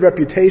that good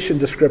reputation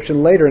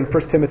description later in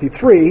 1 Timothy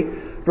 3,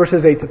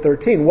 verses 8 to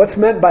 13. What's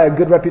meant by a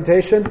good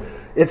reputation?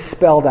 It's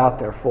spelled out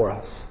there for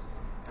us.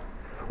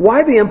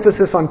 Why the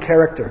emphasis on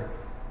character?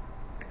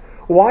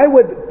 Why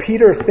would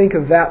Peter think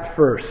of that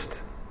first?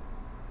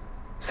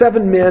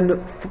 7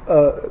 men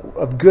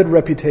of good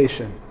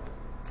reputation.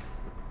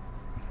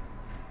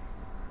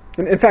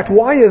 And in fact,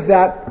 why is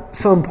that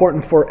so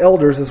important for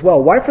elders as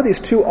well? Why for these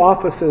 2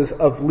 offices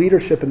of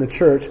leadership in the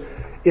church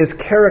is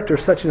character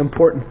such an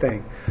important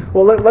thing?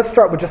 Well, let's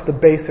start with just the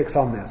basics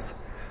on this.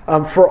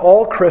 For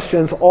all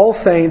Christians, all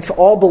saints,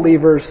 all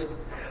believers,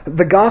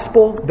 the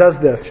gospel does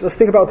this. Let's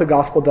think about what the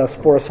gospel does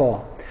for us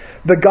all.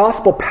 The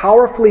gospel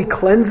powerfully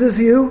cleanses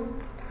you,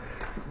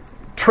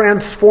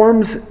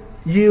 transforms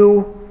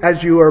you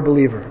as you are a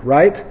believer,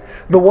 right?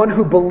 The one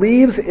who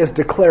believes is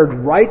declared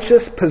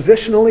righteous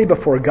positionally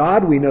before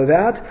God, we know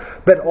that.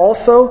 But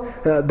also,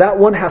 that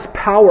one has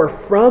power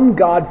from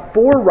God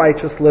for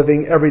righteous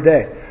living every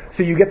day.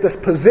 So you get this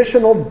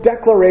positional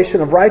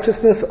declaration of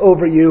righteousness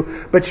over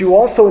you, but you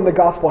also in the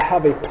gospel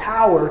have a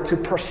power to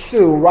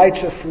pursue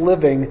righteous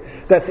living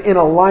that's in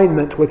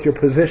alignment with your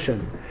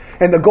position.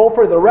 And the goal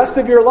for the rest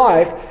of your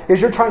life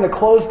is you're trying to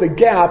close the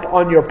gap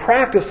on your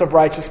practice of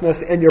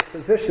righteousness and your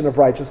position of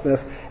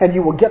righteousness, and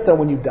you will get there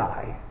when you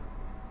die.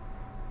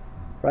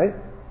 Right?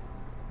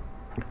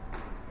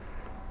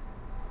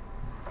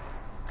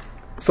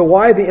 So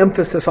why the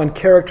emphasis on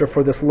character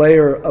for this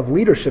layer of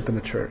leadership in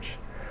the church?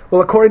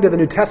 Well, according to the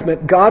New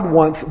Testament, God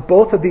wants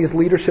both of these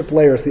leadership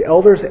layers, the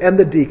elders and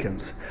the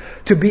deacons,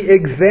 to be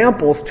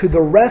examples to the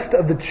rest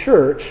of the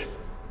church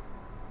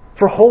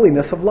for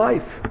holiness of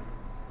life.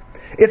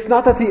 It's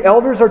not that the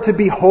elders are to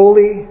be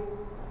holy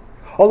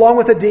along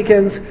with the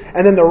deacons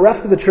and then the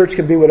rest of the church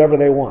can be whatever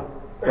they want.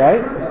 Right?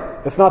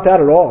 It's not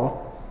that at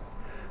all.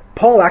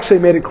 Paul actually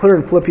made it clear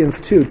in Philippians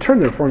 2. Turn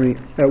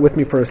there with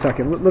me for a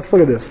second. Let's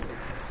look at this.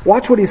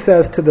 Watch what he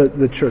says to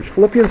the church.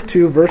 Philippians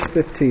 2, verse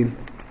 15.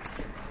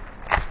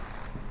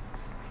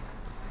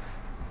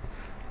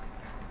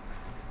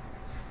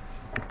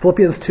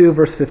 Philippians 2,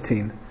 verse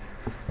 15.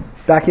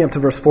 Backing up to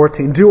verse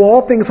 14. Do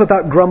all things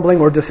without grumbling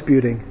or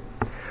disputing,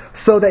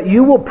 so that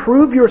you will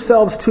prove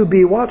yourselves to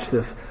be, watch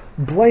this,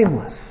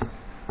 blameless.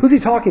 Who's he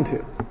talking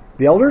to?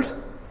 The elders?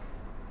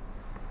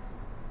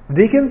 The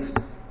deacons?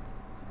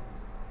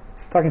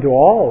 He's talking to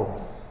all of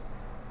them.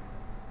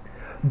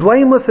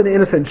 Blameless and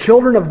innocent,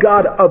 children of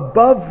God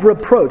above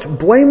reproach.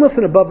 Blameless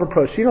and above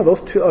reproach. You know,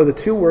 those two are the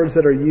 2 words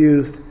that are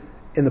used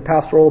in the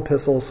pastoral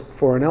epistles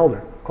for an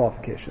elder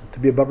qualification. To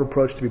be above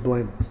reproach, to be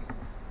blameless.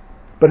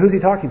 But who's he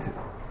talking to?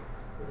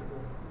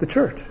 The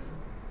church.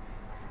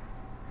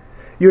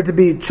 You're to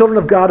be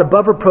children of God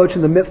above reproach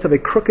in the midst of a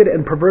crooked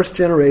and perverse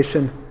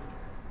generation,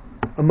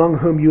 among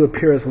whom you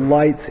appear as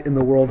lights in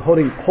the world,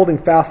 holding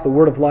fast the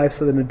word of life,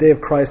 so that in the day of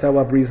Christ I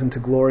will have reason to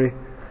glory.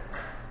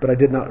 But I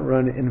did not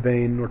run in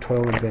vain nor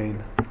toil in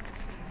vain.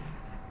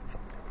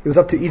 It was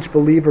up to each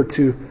believer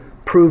to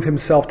prove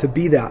himself to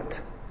be that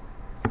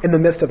in the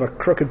midst of a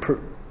crooked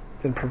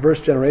and perverse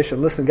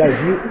generation. Listen, guys,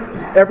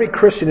 every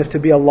Christian is to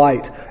be a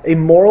light, a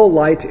moral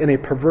light in a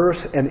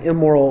perverse and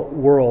immoral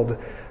world.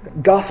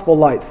 Gospel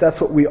lights, that's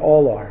what we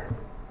all are.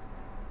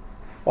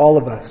 All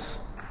of us.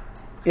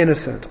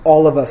 Innocent.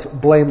 All of us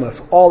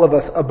blameless. All of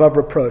us above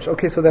reproach.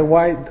 Okay, so then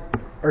why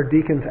are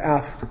deacons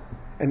asked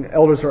and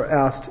elders are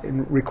asked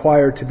and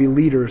required to be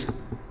leaders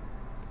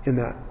in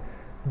that?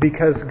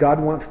 Because God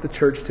wants the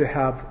church to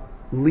have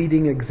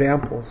leading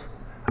examples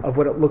of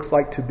what it looks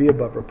like to be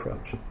above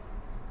reproach.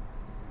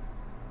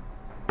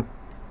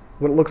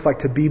 What it looks like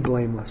to be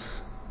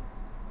blameless.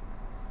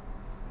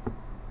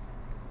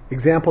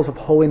 Examples of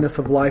holiness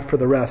of life for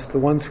the rest, the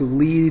ones who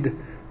lead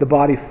the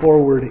body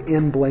forward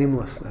in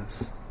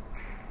blamelessness,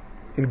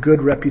 in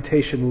good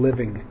reputation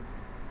living.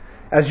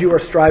 As you are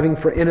striving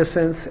for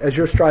innocence, as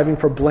you're striving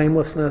for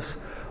blamelessness,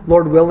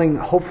 Lord willing,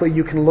 hopefully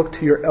you can look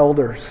to your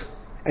elders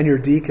and your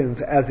deacons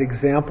as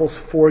examples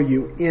for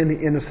you in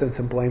innocence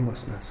and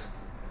blamelessness.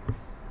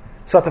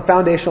 So at the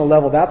foundational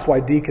level, that's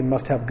why deacon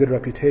must have good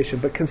reputation.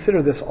 But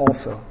consider this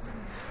also.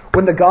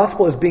 When the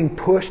gospel is being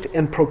pushed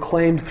and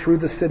proclaimed through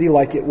the city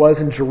like it was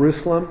in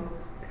Jerusalem,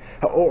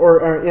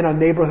 or in a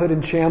neighborhood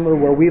in Chandler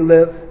where we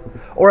live,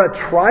 or a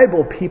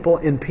tribal people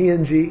in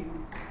PNG,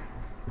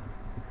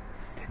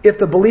 if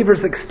the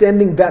believers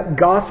extending that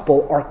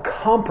gospel are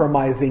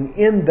compromising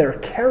in their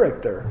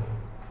character,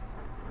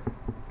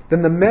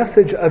 then the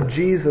message of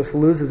Jesus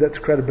loses its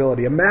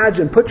credibility.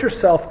 Imagine, put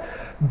yourself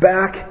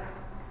back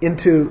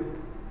into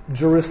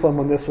Jerusalem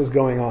when this was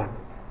going on.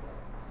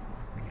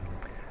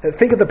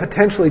 Think of the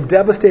potentially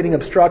devastating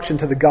obstruction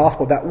to the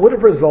gospel that would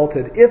have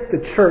resulted if the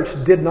church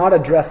did not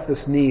address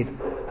this need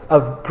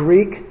of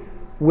Greek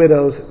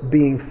widows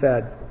being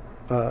fed,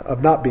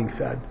 of not being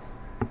fed.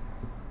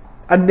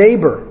 A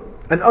neighbor,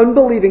 an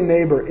unbelieving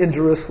neighbor in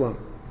Jerusalem,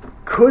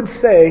 could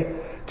say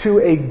to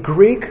a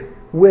Greek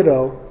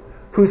widow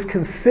who's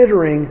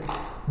considering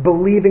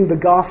believing the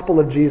gospel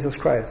of Jesus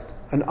Christ,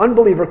 an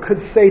unbeliever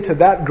could say to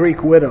that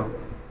Greek widow,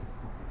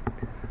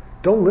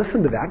 don't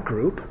listen to that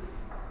group.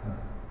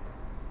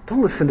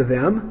 Don't listen to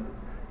them.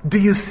 Do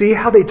you see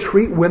how they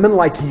treat women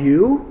like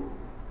you?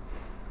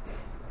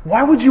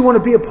 Why would you want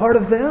to be a part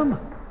of them?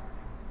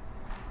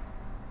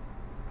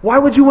 Why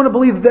would you want to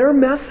believe their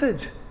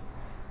message?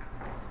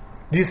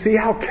 Do you see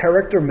how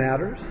character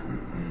matters?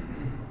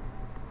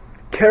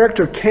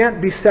 Character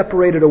can't be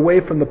separated away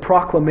from the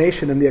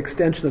proclamation and the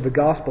extension of the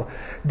gospel.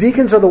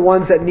 Deacons are the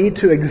ones that need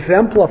to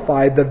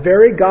exemplify the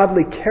very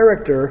godly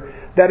character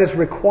that is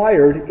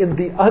required in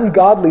the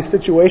ungodly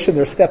situation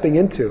they're stepping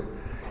into.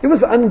 It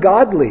was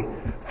ungodly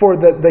for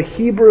the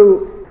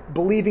Hebrew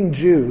believing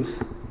Jews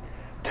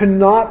to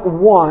not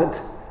want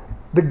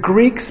the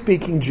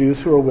Greek-speaking Jews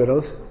who are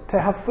widows to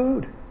have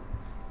food.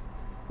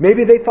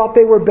 Maybe they thought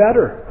they were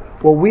better.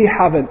 Well, we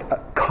haven't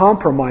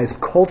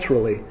compromised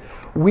culturally.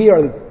 We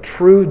are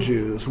true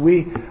Jews.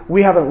 We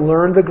haven't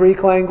learned the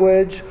Greek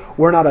language.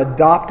 We're not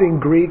adopting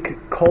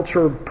Greek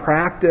culture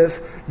practice.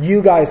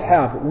 You guys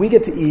have. We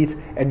get to eat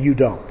and you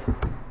don't.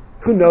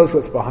 Who knows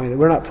what's behind it?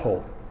 We're not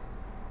told.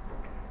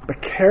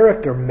 But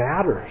character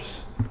matters.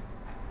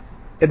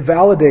 It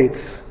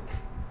validates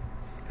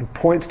and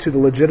points to the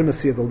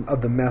legitimacy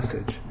of the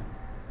message.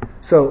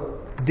 So,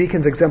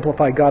 deacons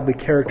exemplify godly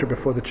character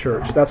before the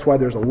church. That's why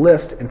there's a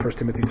list in 1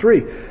 Timothy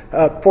 3.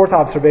 Fourth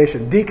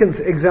observation. Deacons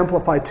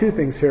exemplify two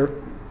things here.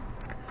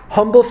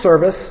 Humble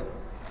service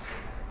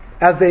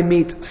as they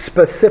meet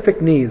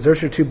specific needs.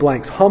 There's your two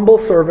blanks. Humble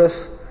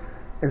service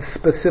and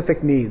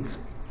specific needs.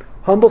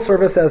 Humble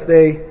service as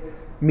they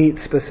meet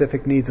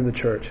specific needs in the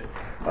church.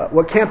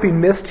 What can't be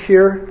missed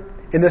here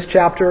in this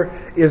chapter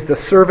is the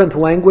servant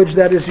language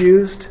that is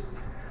used.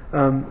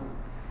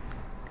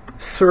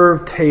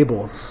 Serve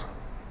tables.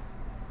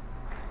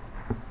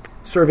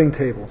 Serving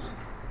tables.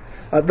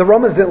 The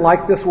Romans didn't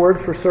like this word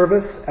for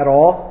service at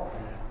all.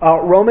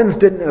 Romans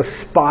didn't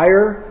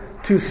aspire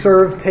to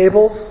serve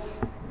tables,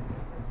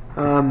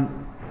 to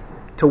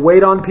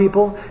wait on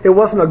people. It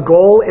wasn't a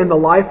goal in the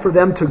life for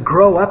them to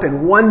grow up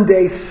and one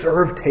day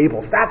serve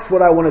tables. That's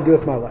what I want to do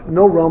with my life.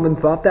 No Roman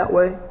thought that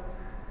way.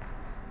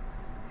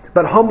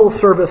 But humble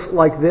service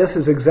like this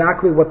is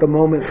exactly what the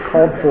moment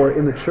called for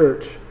in the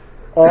church.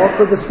 All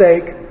for the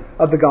sake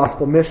of the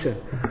gospel mission.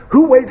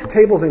 Who waits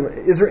tables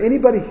anyway? Is there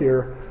anybody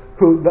here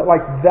who,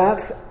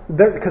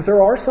 because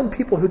there are some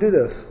people who do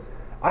this.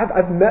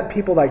 I've met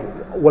people like,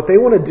 what they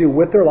want to do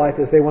with their life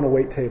is they want to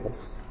wait tables.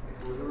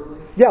 Literally?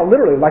 Yeah,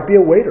 literally, like be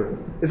a waiter.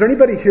 Is there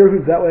anybody here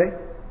who's that way?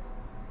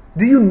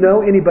 Do you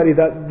know anybody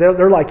that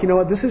they're like, you know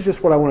what, this is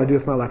just what I want to do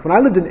with my life. When I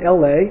lived in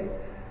LA,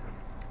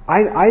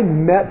 I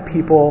met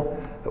people,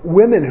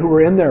 women who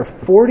were in their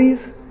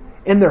 40s,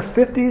 in their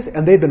 50s,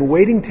 and they'd been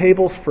waiting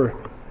tables for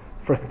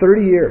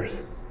 30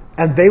 years.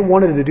 And they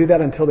wanted to do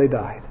that until they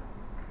died.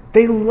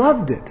 They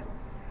loved it.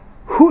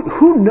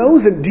 Who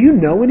knows it? Do you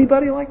know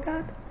anybody like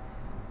that?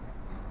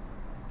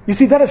 You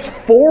see, that is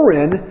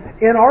foreign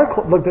in our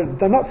culture. Look,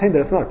 I'm not saying that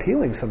it's not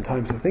appealing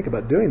sometimes to think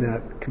about doing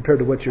that compared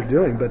to what you're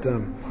doing, but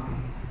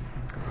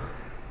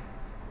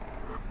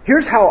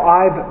here's how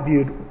I've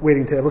viewed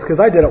waiting tables, because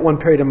I did it one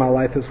period in my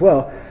life as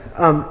well.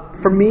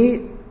 For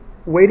me,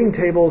 waiting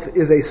tables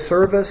is a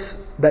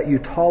service that you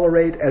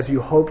tolerate as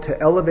you hope to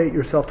elevate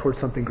yourself towards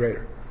something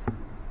greater.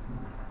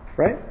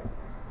 Right?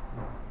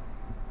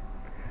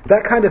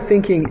 That kind of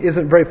thinking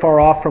isn't very far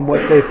off from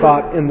what they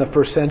thought in the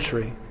first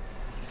century.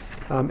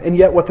 And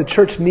yet what the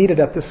church needed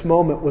at this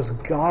moment was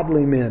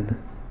godly men.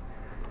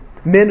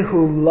 Men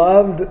who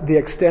loved the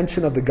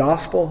extension of the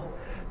gospel,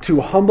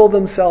 to humble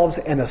themselves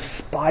and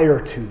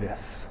aspire to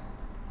this.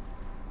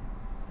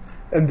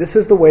 And this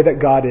is the way that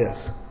God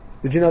is.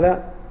 Did you know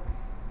that?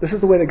 This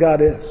is the way that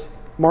God is.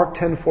 Mark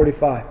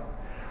 10:45.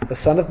 The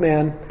Son of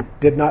Man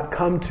did not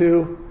come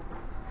to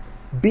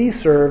be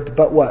served,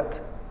 but what?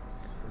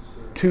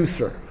 To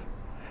serve.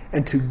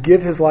 And to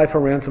give his life a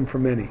ransom for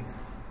many.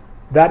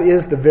 That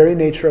is the very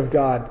nature of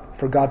God,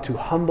 for God to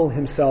humble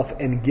himself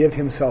and give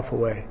himself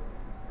away.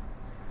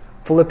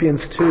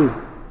 Philippians 2,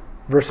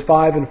 verse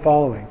 5 and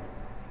following.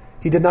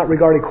 He did not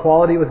regard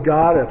equality with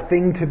God a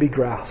thing to be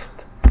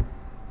grasped,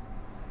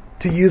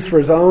 to use for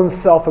his own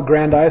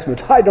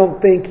self-aggrandizement. I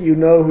don't think you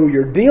know who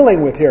you're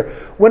dealing with here.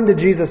 When did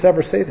Jesus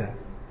ever say that?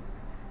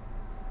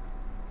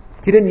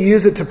 He didn't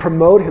use it to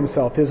promote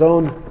himself, his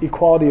own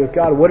equality with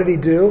God. What did he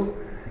do?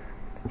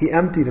 He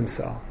emptied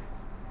himself.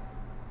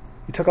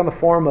 He took on the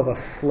form of a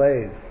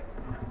slave.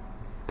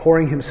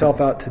 pouring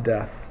himself out to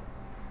death.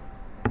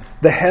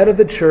 The head of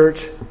the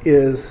church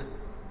is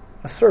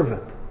a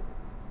servant.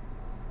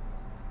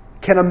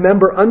 Can a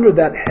member under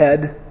that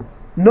head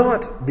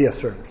not be a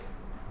servant?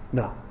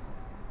 No.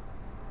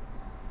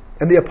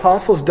 And the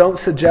apostles don't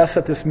suggest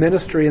that this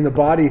ministry in the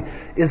body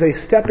is a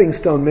stepping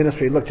stone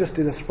ministry. Look, just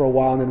do this for a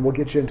while and then we'll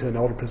get you into an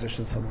elder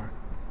position somewhere.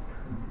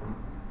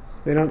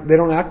 They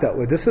don't act that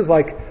way. This is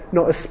like,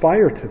 no,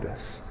 aspire to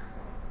this.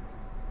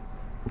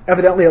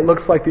 Evidently, it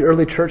looks like the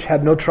early church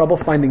had no trouble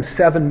finding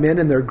 7 men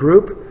in their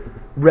group,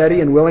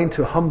 ready and willing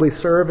to humbly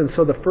serve. And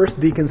so the first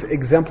deacons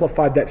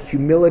exemplified that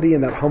humility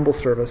and that humble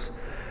service.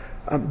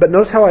 But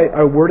notice how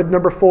I worded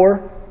number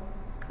 4.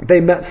 They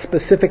met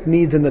specific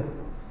needs in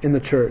the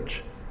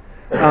church.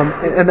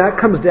 And that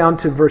comes down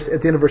to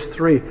at the end of verse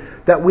 3,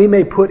 that we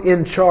may put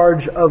in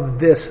charge of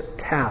this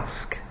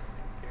task.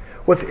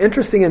 What's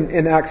interesting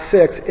in Acts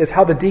 6 is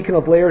how the deacon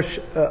of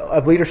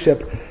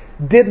leadership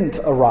didn't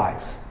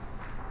arise.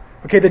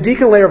 Okay, the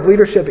deacon layer of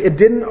leadership, it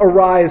didn't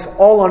arise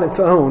all on its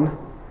own,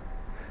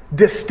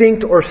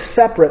 distinct or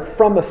separate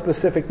from a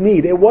specific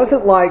need. It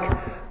wasn't like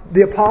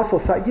the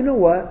apostles thought, you know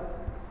what?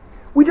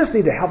 We just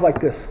need to have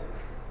like this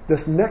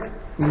next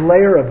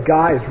layer of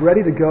guys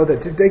ready to go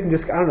that they can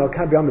just, kind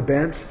of be on the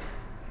bench.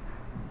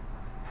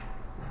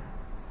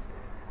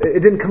 It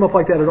didn't come up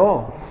like that at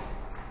all.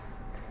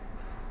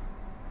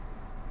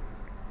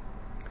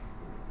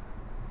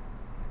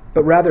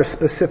 But rather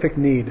specific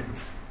need.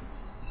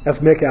 As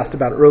Mick asked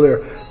about earlier,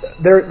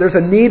 there's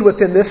a need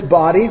within this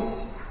body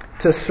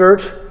to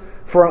search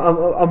for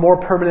a more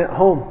permanent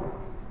home,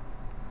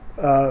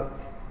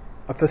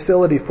 a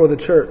facility for the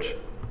church,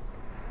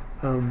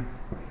 so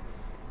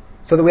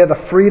that we have the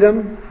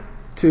freedom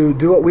to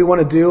do what we want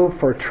to do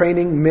for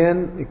training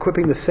men,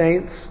 equipping the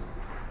saints,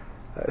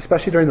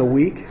 especially during the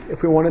week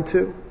if we wanted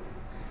to,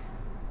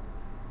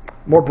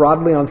 more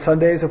broadly on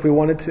Sundays if we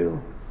wanted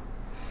to.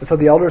 And so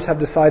the elders have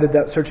decided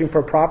that searching for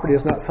a property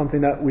is not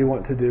something that we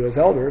want to do as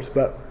elders,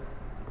 but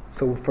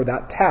so for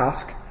that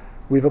task,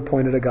 we've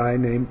appointed a guy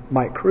named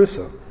Mike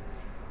Caruso.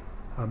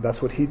 That's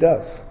what he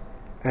does.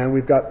 And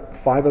we've got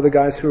 5 other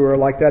guys who are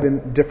like that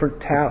in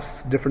different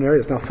tasks, different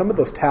areas. Now, some of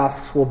those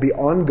tasks will be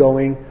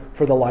ongoing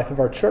for the life of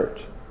our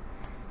church.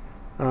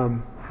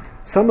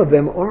 Some of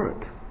them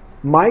aren't.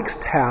 Mike's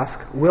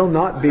task will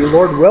not be,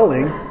 Lord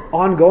willing,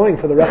 ongoing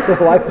for the rest of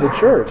the life of the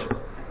church.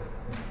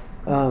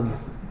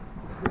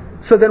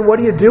 So then what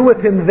do you do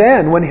with him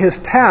then when his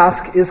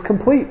task is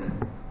complete?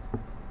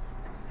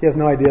 He has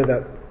no idea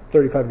that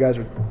 35 guys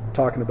are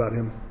talking about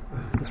him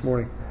this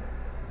morning.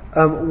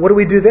 What do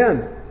we do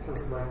then?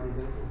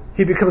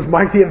 He becomes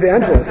Mike the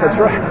Evangelist. That's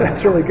right.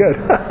 That's really good.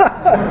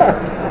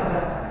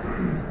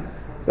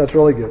 That's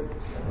really good.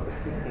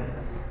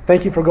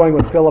 Thank you for going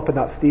with Philip and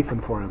not Stephen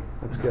for him.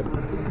 That's good.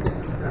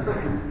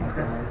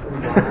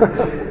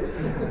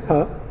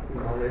 Huh?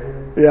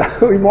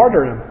 Yeah, we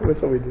martyr him.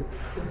 That's what we do.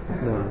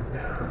 No.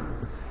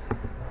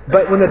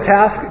 But when the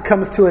task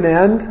comes to an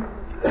end,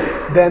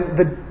 then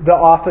the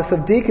office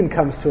of deacon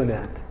comes to an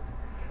end.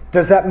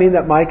 Does that mean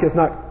that Mike is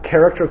not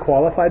character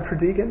qualified for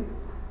deacon?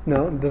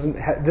 No, it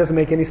doesn't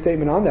make any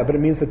statement on that, but it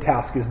means the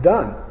task is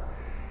done.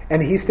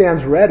 And he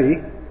stands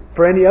ready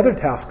for any other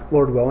task,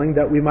 Lord willing,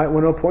 that we might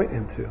want to appoint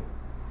him to.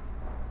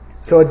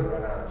 So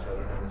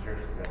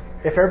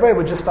if everybody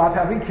would just stop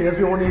having kids,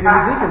 we won't need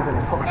any deacons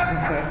anymore.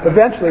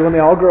 Eventually, when they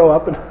all grow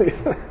up and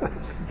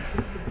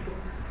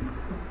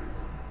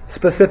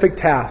specific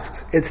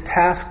tasks. It's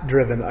task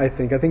driven, I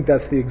think. I think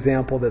that's the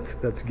example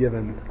that's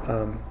given.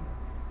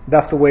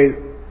 That's the way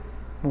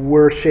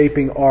we're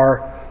shaping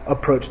our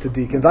approach to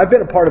deacons. I've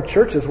been a part of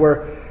churches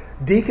where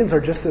deacons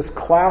are just this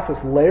class,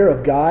 this layer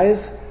of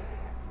guys.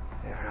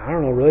 I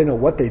don't really know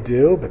what they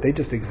do, but they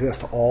just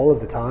exist all of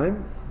the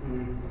time.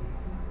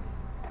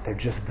 They're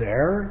just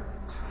there.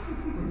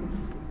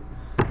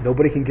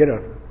 Nobody can get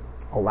a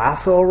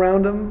lasso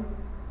around them,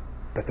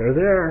 but they're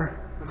there.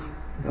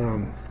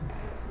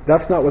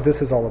 That's not what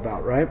this is all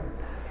about, right?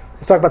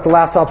 Let's talk about the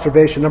last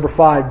observation. Number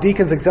 5,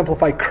 deacons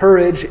exemplify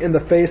courage in the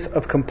face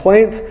of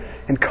complaints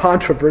and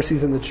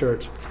controversies in the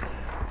church.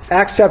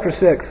 Acts chapter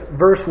 6,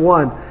 verse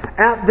 1.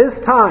 At this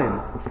time,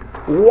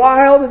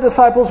 while the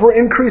disciples were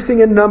increasing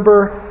in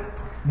number,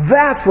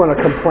 that's when a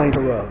complaint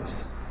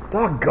arose.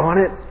 Doggone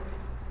it.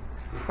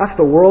 That's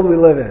the world we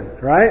live in,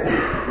 right?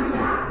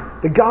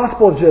 The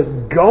gospel is just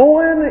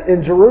going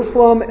in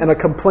Jerusalem and a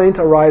complaint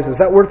arises.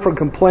 That word for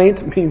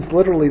complaint means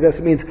literally this.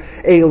 It means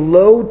a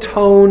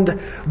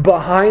low-toned,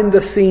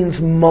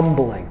 behind-the-scenes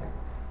mumbling.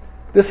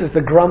 This is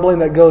the grumbling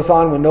that goes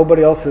on when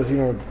nobody else is,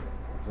 you're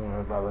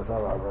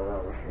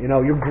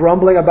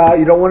grumbling about it.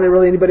 You don't want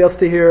really anybody else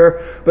to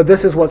hear, but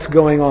this is what's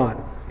going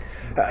on.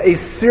 A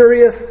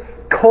serious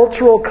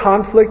cultural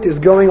conflict is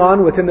going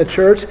on within the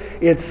church.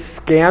 It's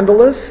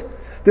scandalous.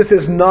 This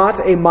is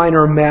not a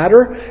minor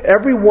matter.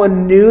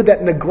 Everyone knew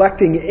that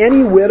neglecting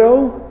any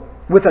widow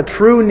with a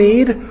true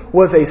need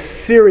was a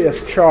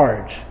serious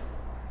charge.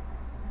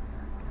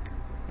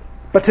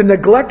 But to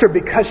neglect her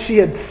because she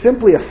had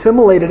simply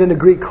assimilated into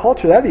Greek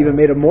culture, that even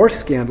made it more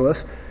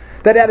scandalous.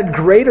 That added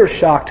greater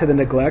shock to the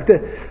neglect.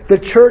 The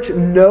church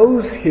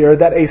knows here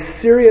that a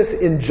serious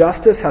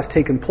injustice has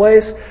taken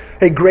place.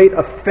 A great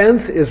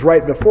offense is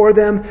right before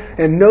them.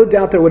 And no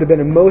doubt there would have been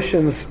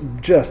emotions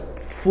just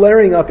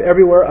flaring up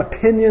everywhere,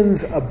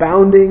 opinions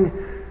abounding.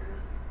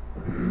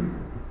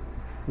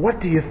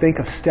 What do you think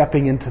of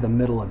stepping into the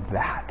middle of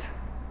that?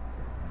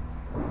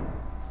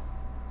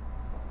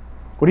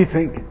 What do you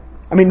think?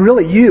 I mean,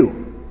 really,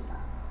 you.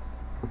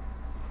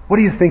 What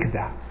do you think of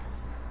that?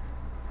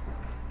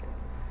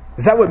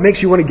 Is that what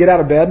makes you want to get out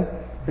of bed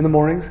in the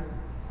mornings?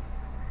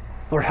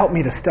 Lord, help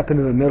me to step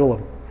into the middle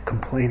of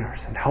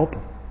complainers and help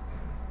them.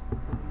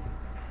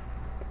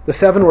 The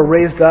 7 were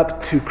raised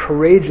up to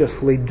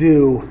courageously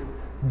do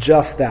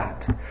just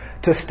that.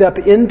 To step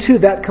into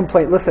that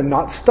complaint. Listen,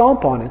 not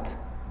stomp on it,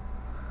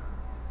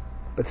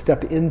 but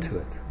step into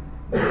it.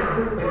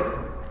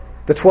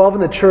 The 12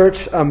 in the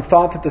church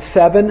thought that the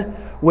 7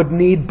 would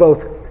need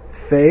both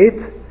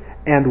faith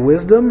and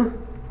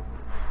wisdom.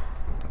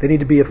 They need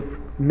to be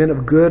men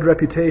of good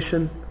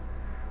reputation,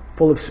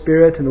 full of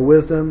spirit and the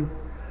wisdom.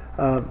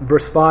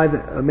 Verse 5,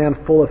 a man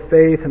full of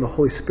faith and the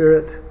Holy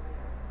Spirit.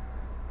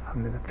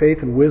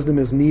 Faith and wisdom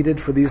is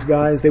needed for these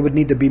guys. They would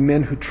need to be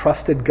men who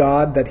trusted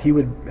God, that He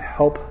would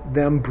help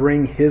them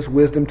bring His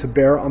wisdom to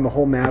bear on the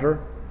whole matter,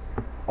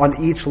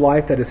 on each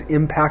life that is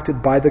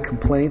impacted by the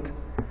complaint.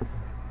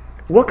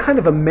 What kind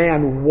of a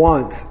man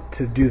wants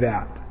to do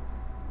that?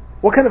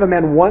 What kind of a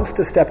man wants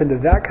to step into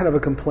that kind of a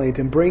complaint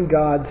and bring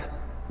God's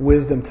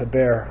wisdom to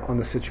bear on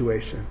the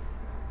situation?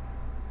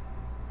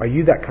 Are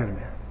you that kind of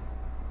man?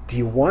 Do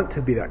you want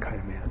to be that kind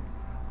of man?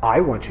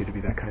 I want you to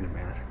be that kind of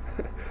man.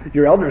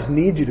 Your elders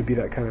need you to be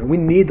that kind of man. We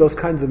need those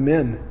kinds of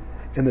men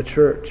in the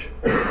church.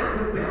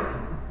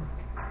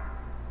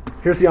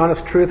 Here's the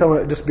honest truth. I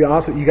want to just be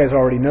honest with you. You guys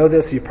already know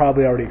this. You've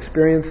probably already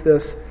experienced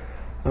this.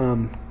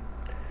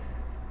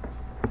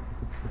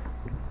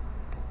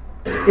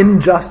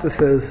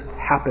 Injustices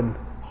happen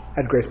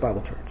at Grace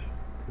Bible Church.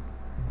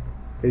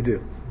 They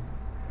do.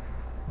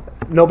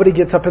 Nobody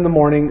gets up in the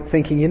morning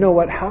thinking, you know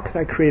what, how can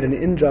I create an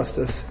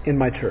injustice in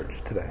my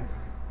church today?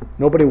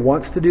 Nobody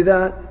wants to do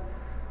that,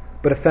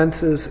 but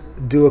offenses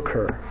do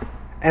occur.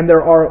 And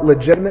there are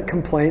legitimate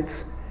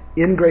complaints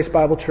in Grace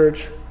Bible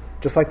Church,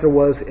 just like there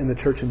was in the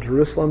church in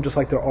Jerusalem, just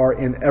like there are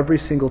in every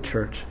single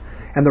church.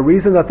 And the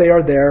reason that they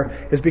are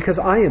there is because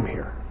I am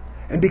here,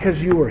 and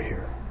because you are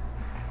here.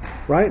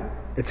 Right?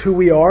 It's who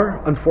we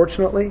are,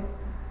 unfortunately.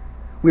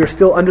 We are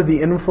still under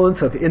the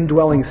influence of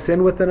indwelling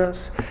sin within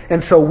us.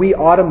 And so we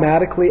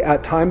automatically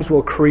at times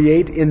will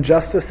create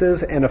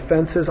injustices and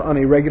offenses on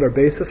a regular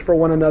basis for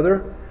one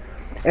another.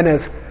 And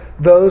as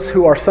those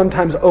who are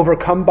sometimes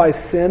overcome by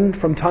sin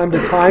from time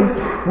to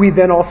time, we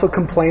then also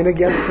complain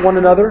against one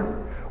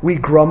another. We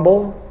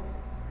grumble.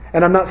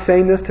 And I'm not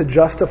saying this to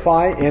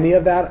justify any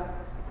of that.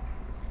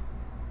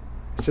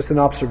 It's just an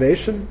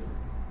observation.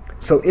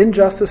 So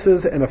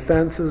injustices and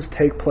offenses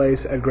take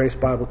place at Grace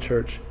Bible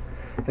Church.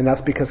 And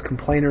that's because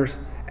complainers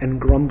and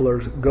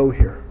grumblers go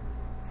here,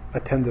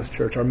 attend this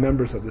church, are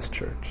members of this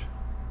church.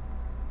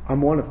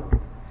 I'm one of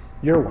them.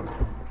 You're one of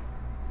them.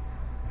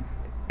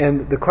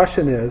 And the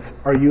question is,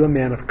 are you a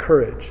man of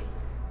courage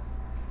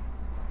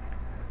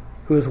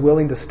who is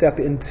willing to step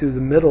into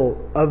the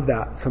middle of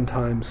that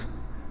sometimes,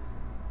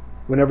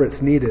 whenever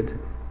it's needed,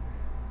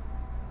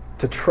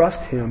 to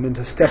trust Him and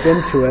to step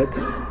into it,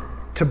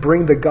 to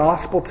bring the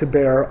gospel to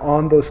bear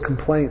on those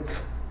complaints?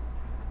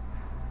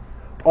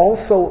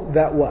 Also,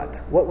 that what?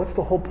 What's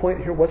the whole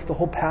point here? What's the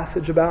whole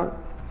passage about?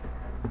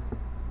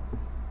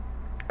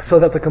 So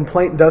that the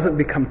complaint doesn't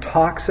become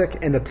toxic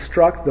and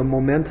obstruct the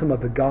momentum of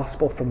the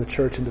gospel from the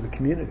church into the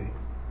community.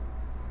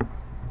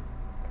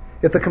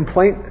 If the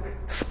complaint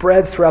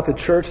spreads throughout the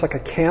church like a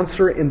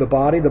cancer in the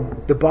body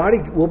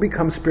will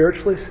become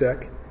spiritually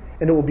sick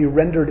and it will be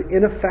rendered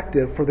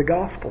ineffective for the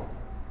gospel.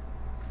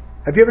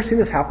 Have you ever seen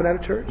this happen at a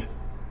church?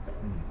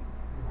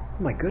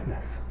 Oh my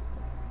goodness.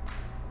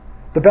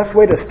 The best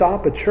way to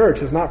stop a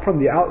church is not from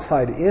the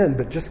outside in,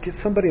 but just get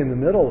somebody in the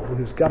middle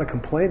who's got a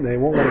complaint and they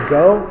won't let it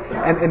go.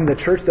 And the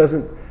church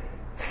doesn't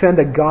send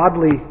a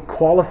godly,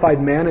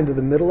 qualified man into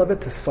the middle of it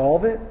to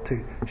solve it,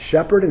 to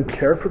shepherd and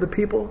care for the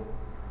people.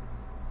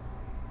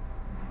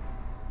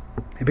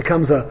 It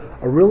becomes a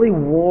really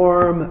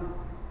warm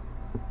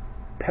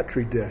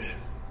Petri dish.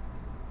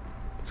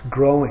 It's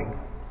growing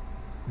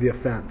the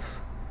offense.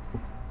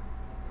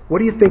 What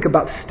do you think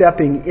about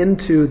stepping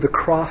into the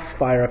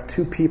crossfire of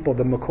two people,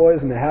 the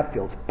McCoys and the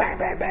Hatfields? Bang,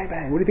 bang, bang,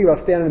 bang. What do you think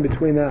about standing in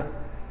between that?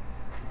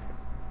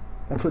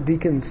 That's what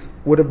deacons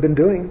would have been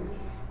doing.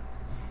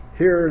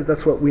 Here,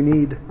 that's what we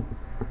need.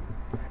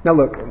 Now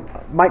look,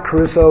 Mike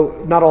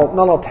Caruso, not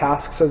all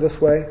tasks are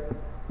this way.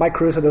 Mike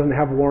Caruso doesn't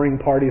have warring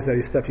parties that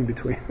he's stepping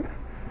between.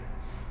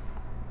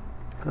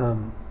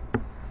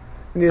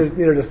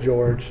 Neither does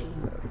George.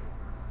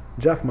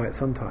 Jeff might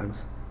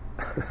sometimes.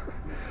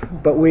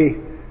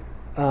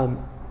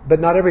 But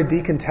not every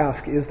deacon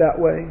task is that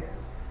way.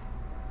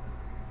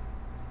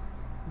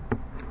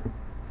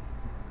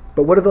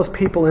 But what do those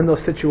people in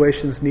those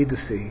situations need to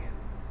see?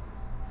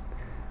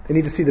 They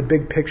need to see the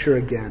big picture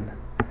again.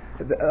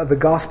 the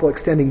gospel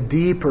extending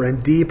deeper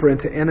and deeper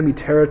into enemy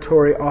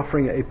territory,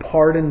 offering a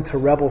pardon to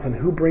rebels. And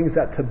who brings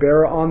that to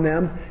bear on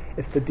them?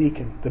 It's the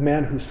deacon, the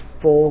man who's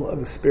full of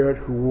the Spirit,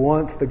 who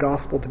wants the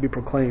gospel to be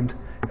proclaimed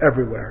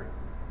everywhere.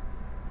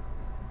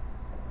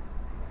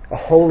 A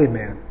holy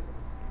man,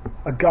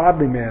 a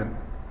godly man,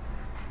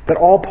 that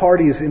all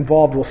parties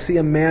involved will see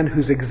a man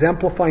who's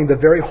exemplifying the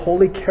very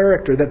holy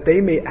character that they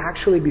may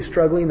actually be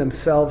struggling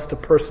themselves to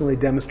personally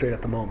demonstrate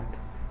at the moment.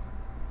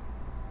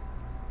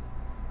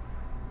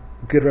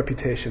 Good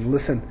reputation.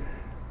 Listen,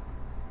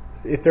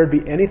 if there'd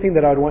be anything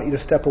that I would want you to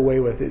step away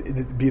with,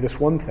 it'd be this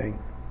one thing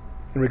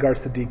in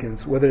regards to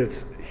deacons, whether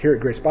it's here at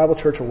Grace Bible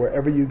Church or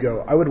wherever you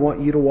go. I would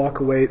want you to walk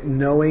away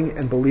knowing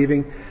and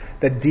believing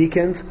that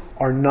deacons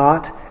are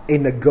not a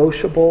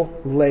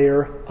negotiable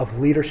layer of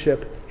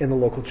leadership in the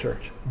local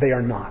church. They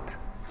are not.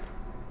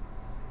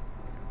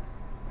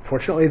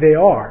 Fortunately, they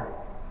are.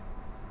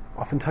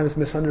 Oftentimes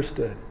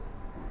misunderstood.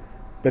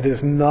 But it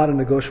is not a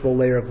negotiable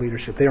layer of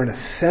leadership. They are an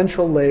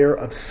essential layer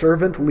of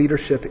servant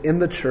leadership in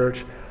the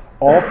church,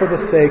 all for the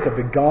sake of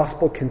the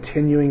gospel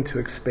continuing to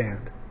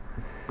expand.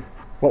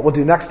 What we'll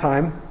do next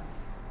time,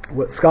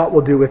 what Scott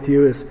will do with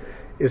you is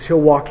he'll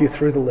walk you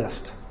through the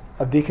list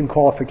of deacon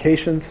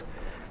qualifications,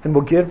 and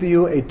we'll give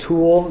you a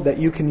tool that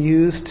you can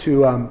use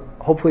to,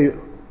 hopefully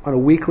on a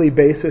weekly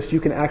basis,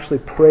 you can actually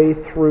pray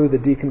through the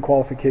deacon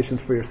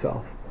qualifications for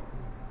yourself.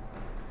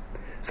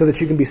 So that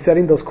you can be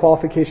setting those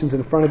qualifications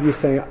in front of you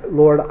saying,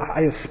 Lord,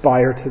 I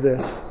aspire to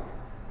this.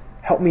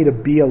 Help me to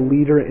be a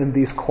leader in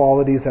these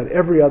qualities that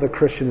every other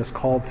Christian is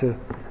called to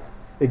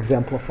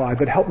exemplify,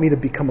 but help me to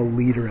become a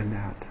leader in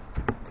that.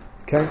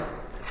 Okay?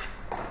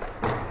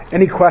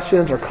 Any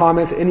questions or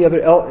comments? Any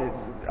other?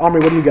 Omri,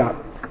 what do you got?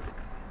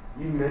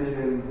 You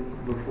mentioned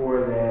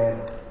before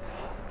that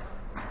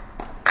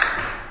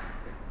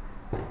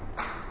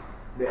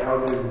the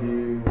elders'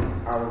 view,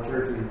 our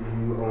church's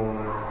view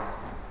on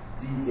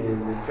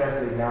deacons,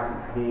 especially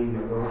not being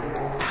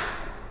negotiable,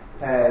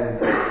 has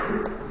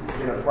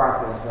been a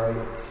process, right?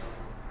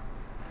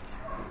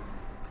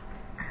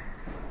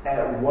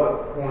 At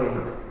what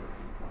point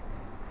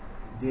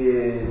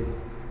did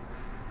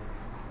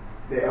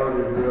the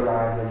elders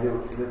realize that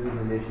this was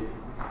an issue?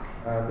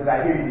 Because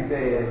I hear you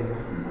saying,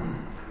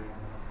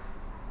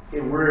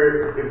 if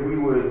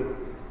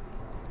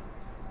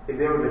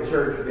there was a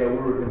church that we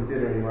were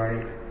considering,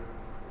 right,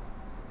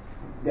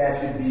 that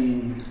should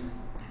be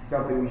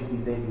something we should be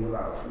thinking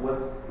about.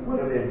 What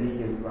are their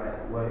deacons like?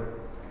 What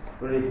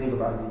do they think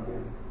about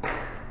deacons?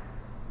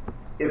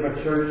 If a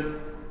church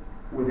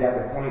was at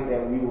the point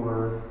that we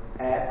were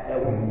at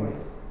one point,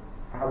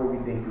 how would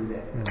we think through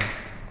that?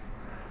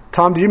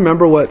 Tom, do you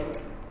remember what?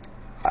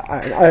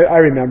 I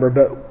remember,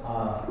 but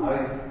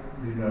I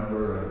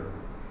remember.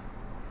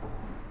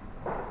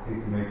 It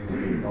can make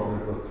the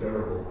elders look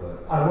terrible, but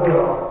I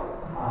will.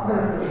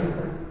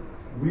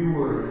 We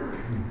were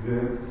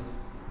convinced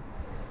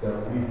that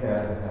we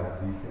had to have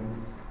deacons.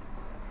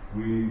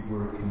 We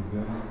were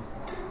convinced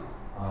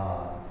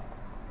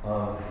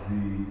of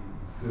the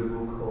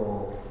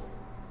biblical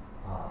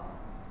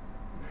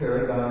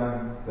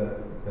paradigm that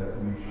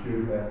we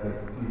should have, that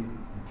the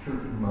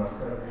church must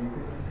have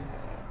deacons.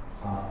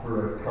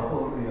 For a couple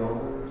of the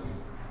elders,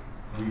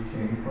 we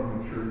came from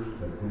a church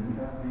that didn't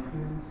have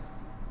deacons.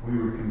 We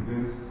were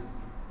convinced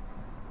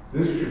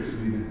this church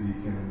needed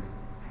deacons,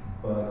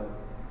 but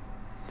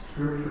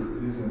Scripture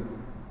isn't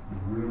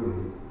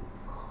really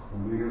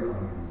clear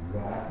on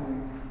exactly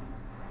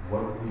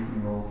what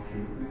deacon roles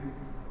should be.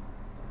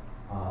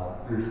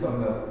 There's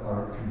some that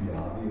can be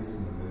obvious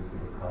in the midst of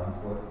a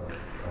conflict, like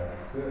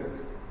Acts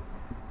 6.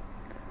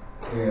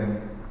 And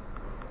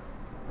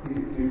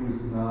it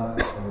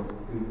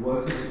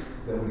wasn't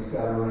that we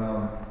sat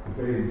around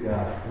debating,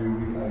 gosh, we were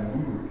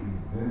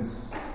convinced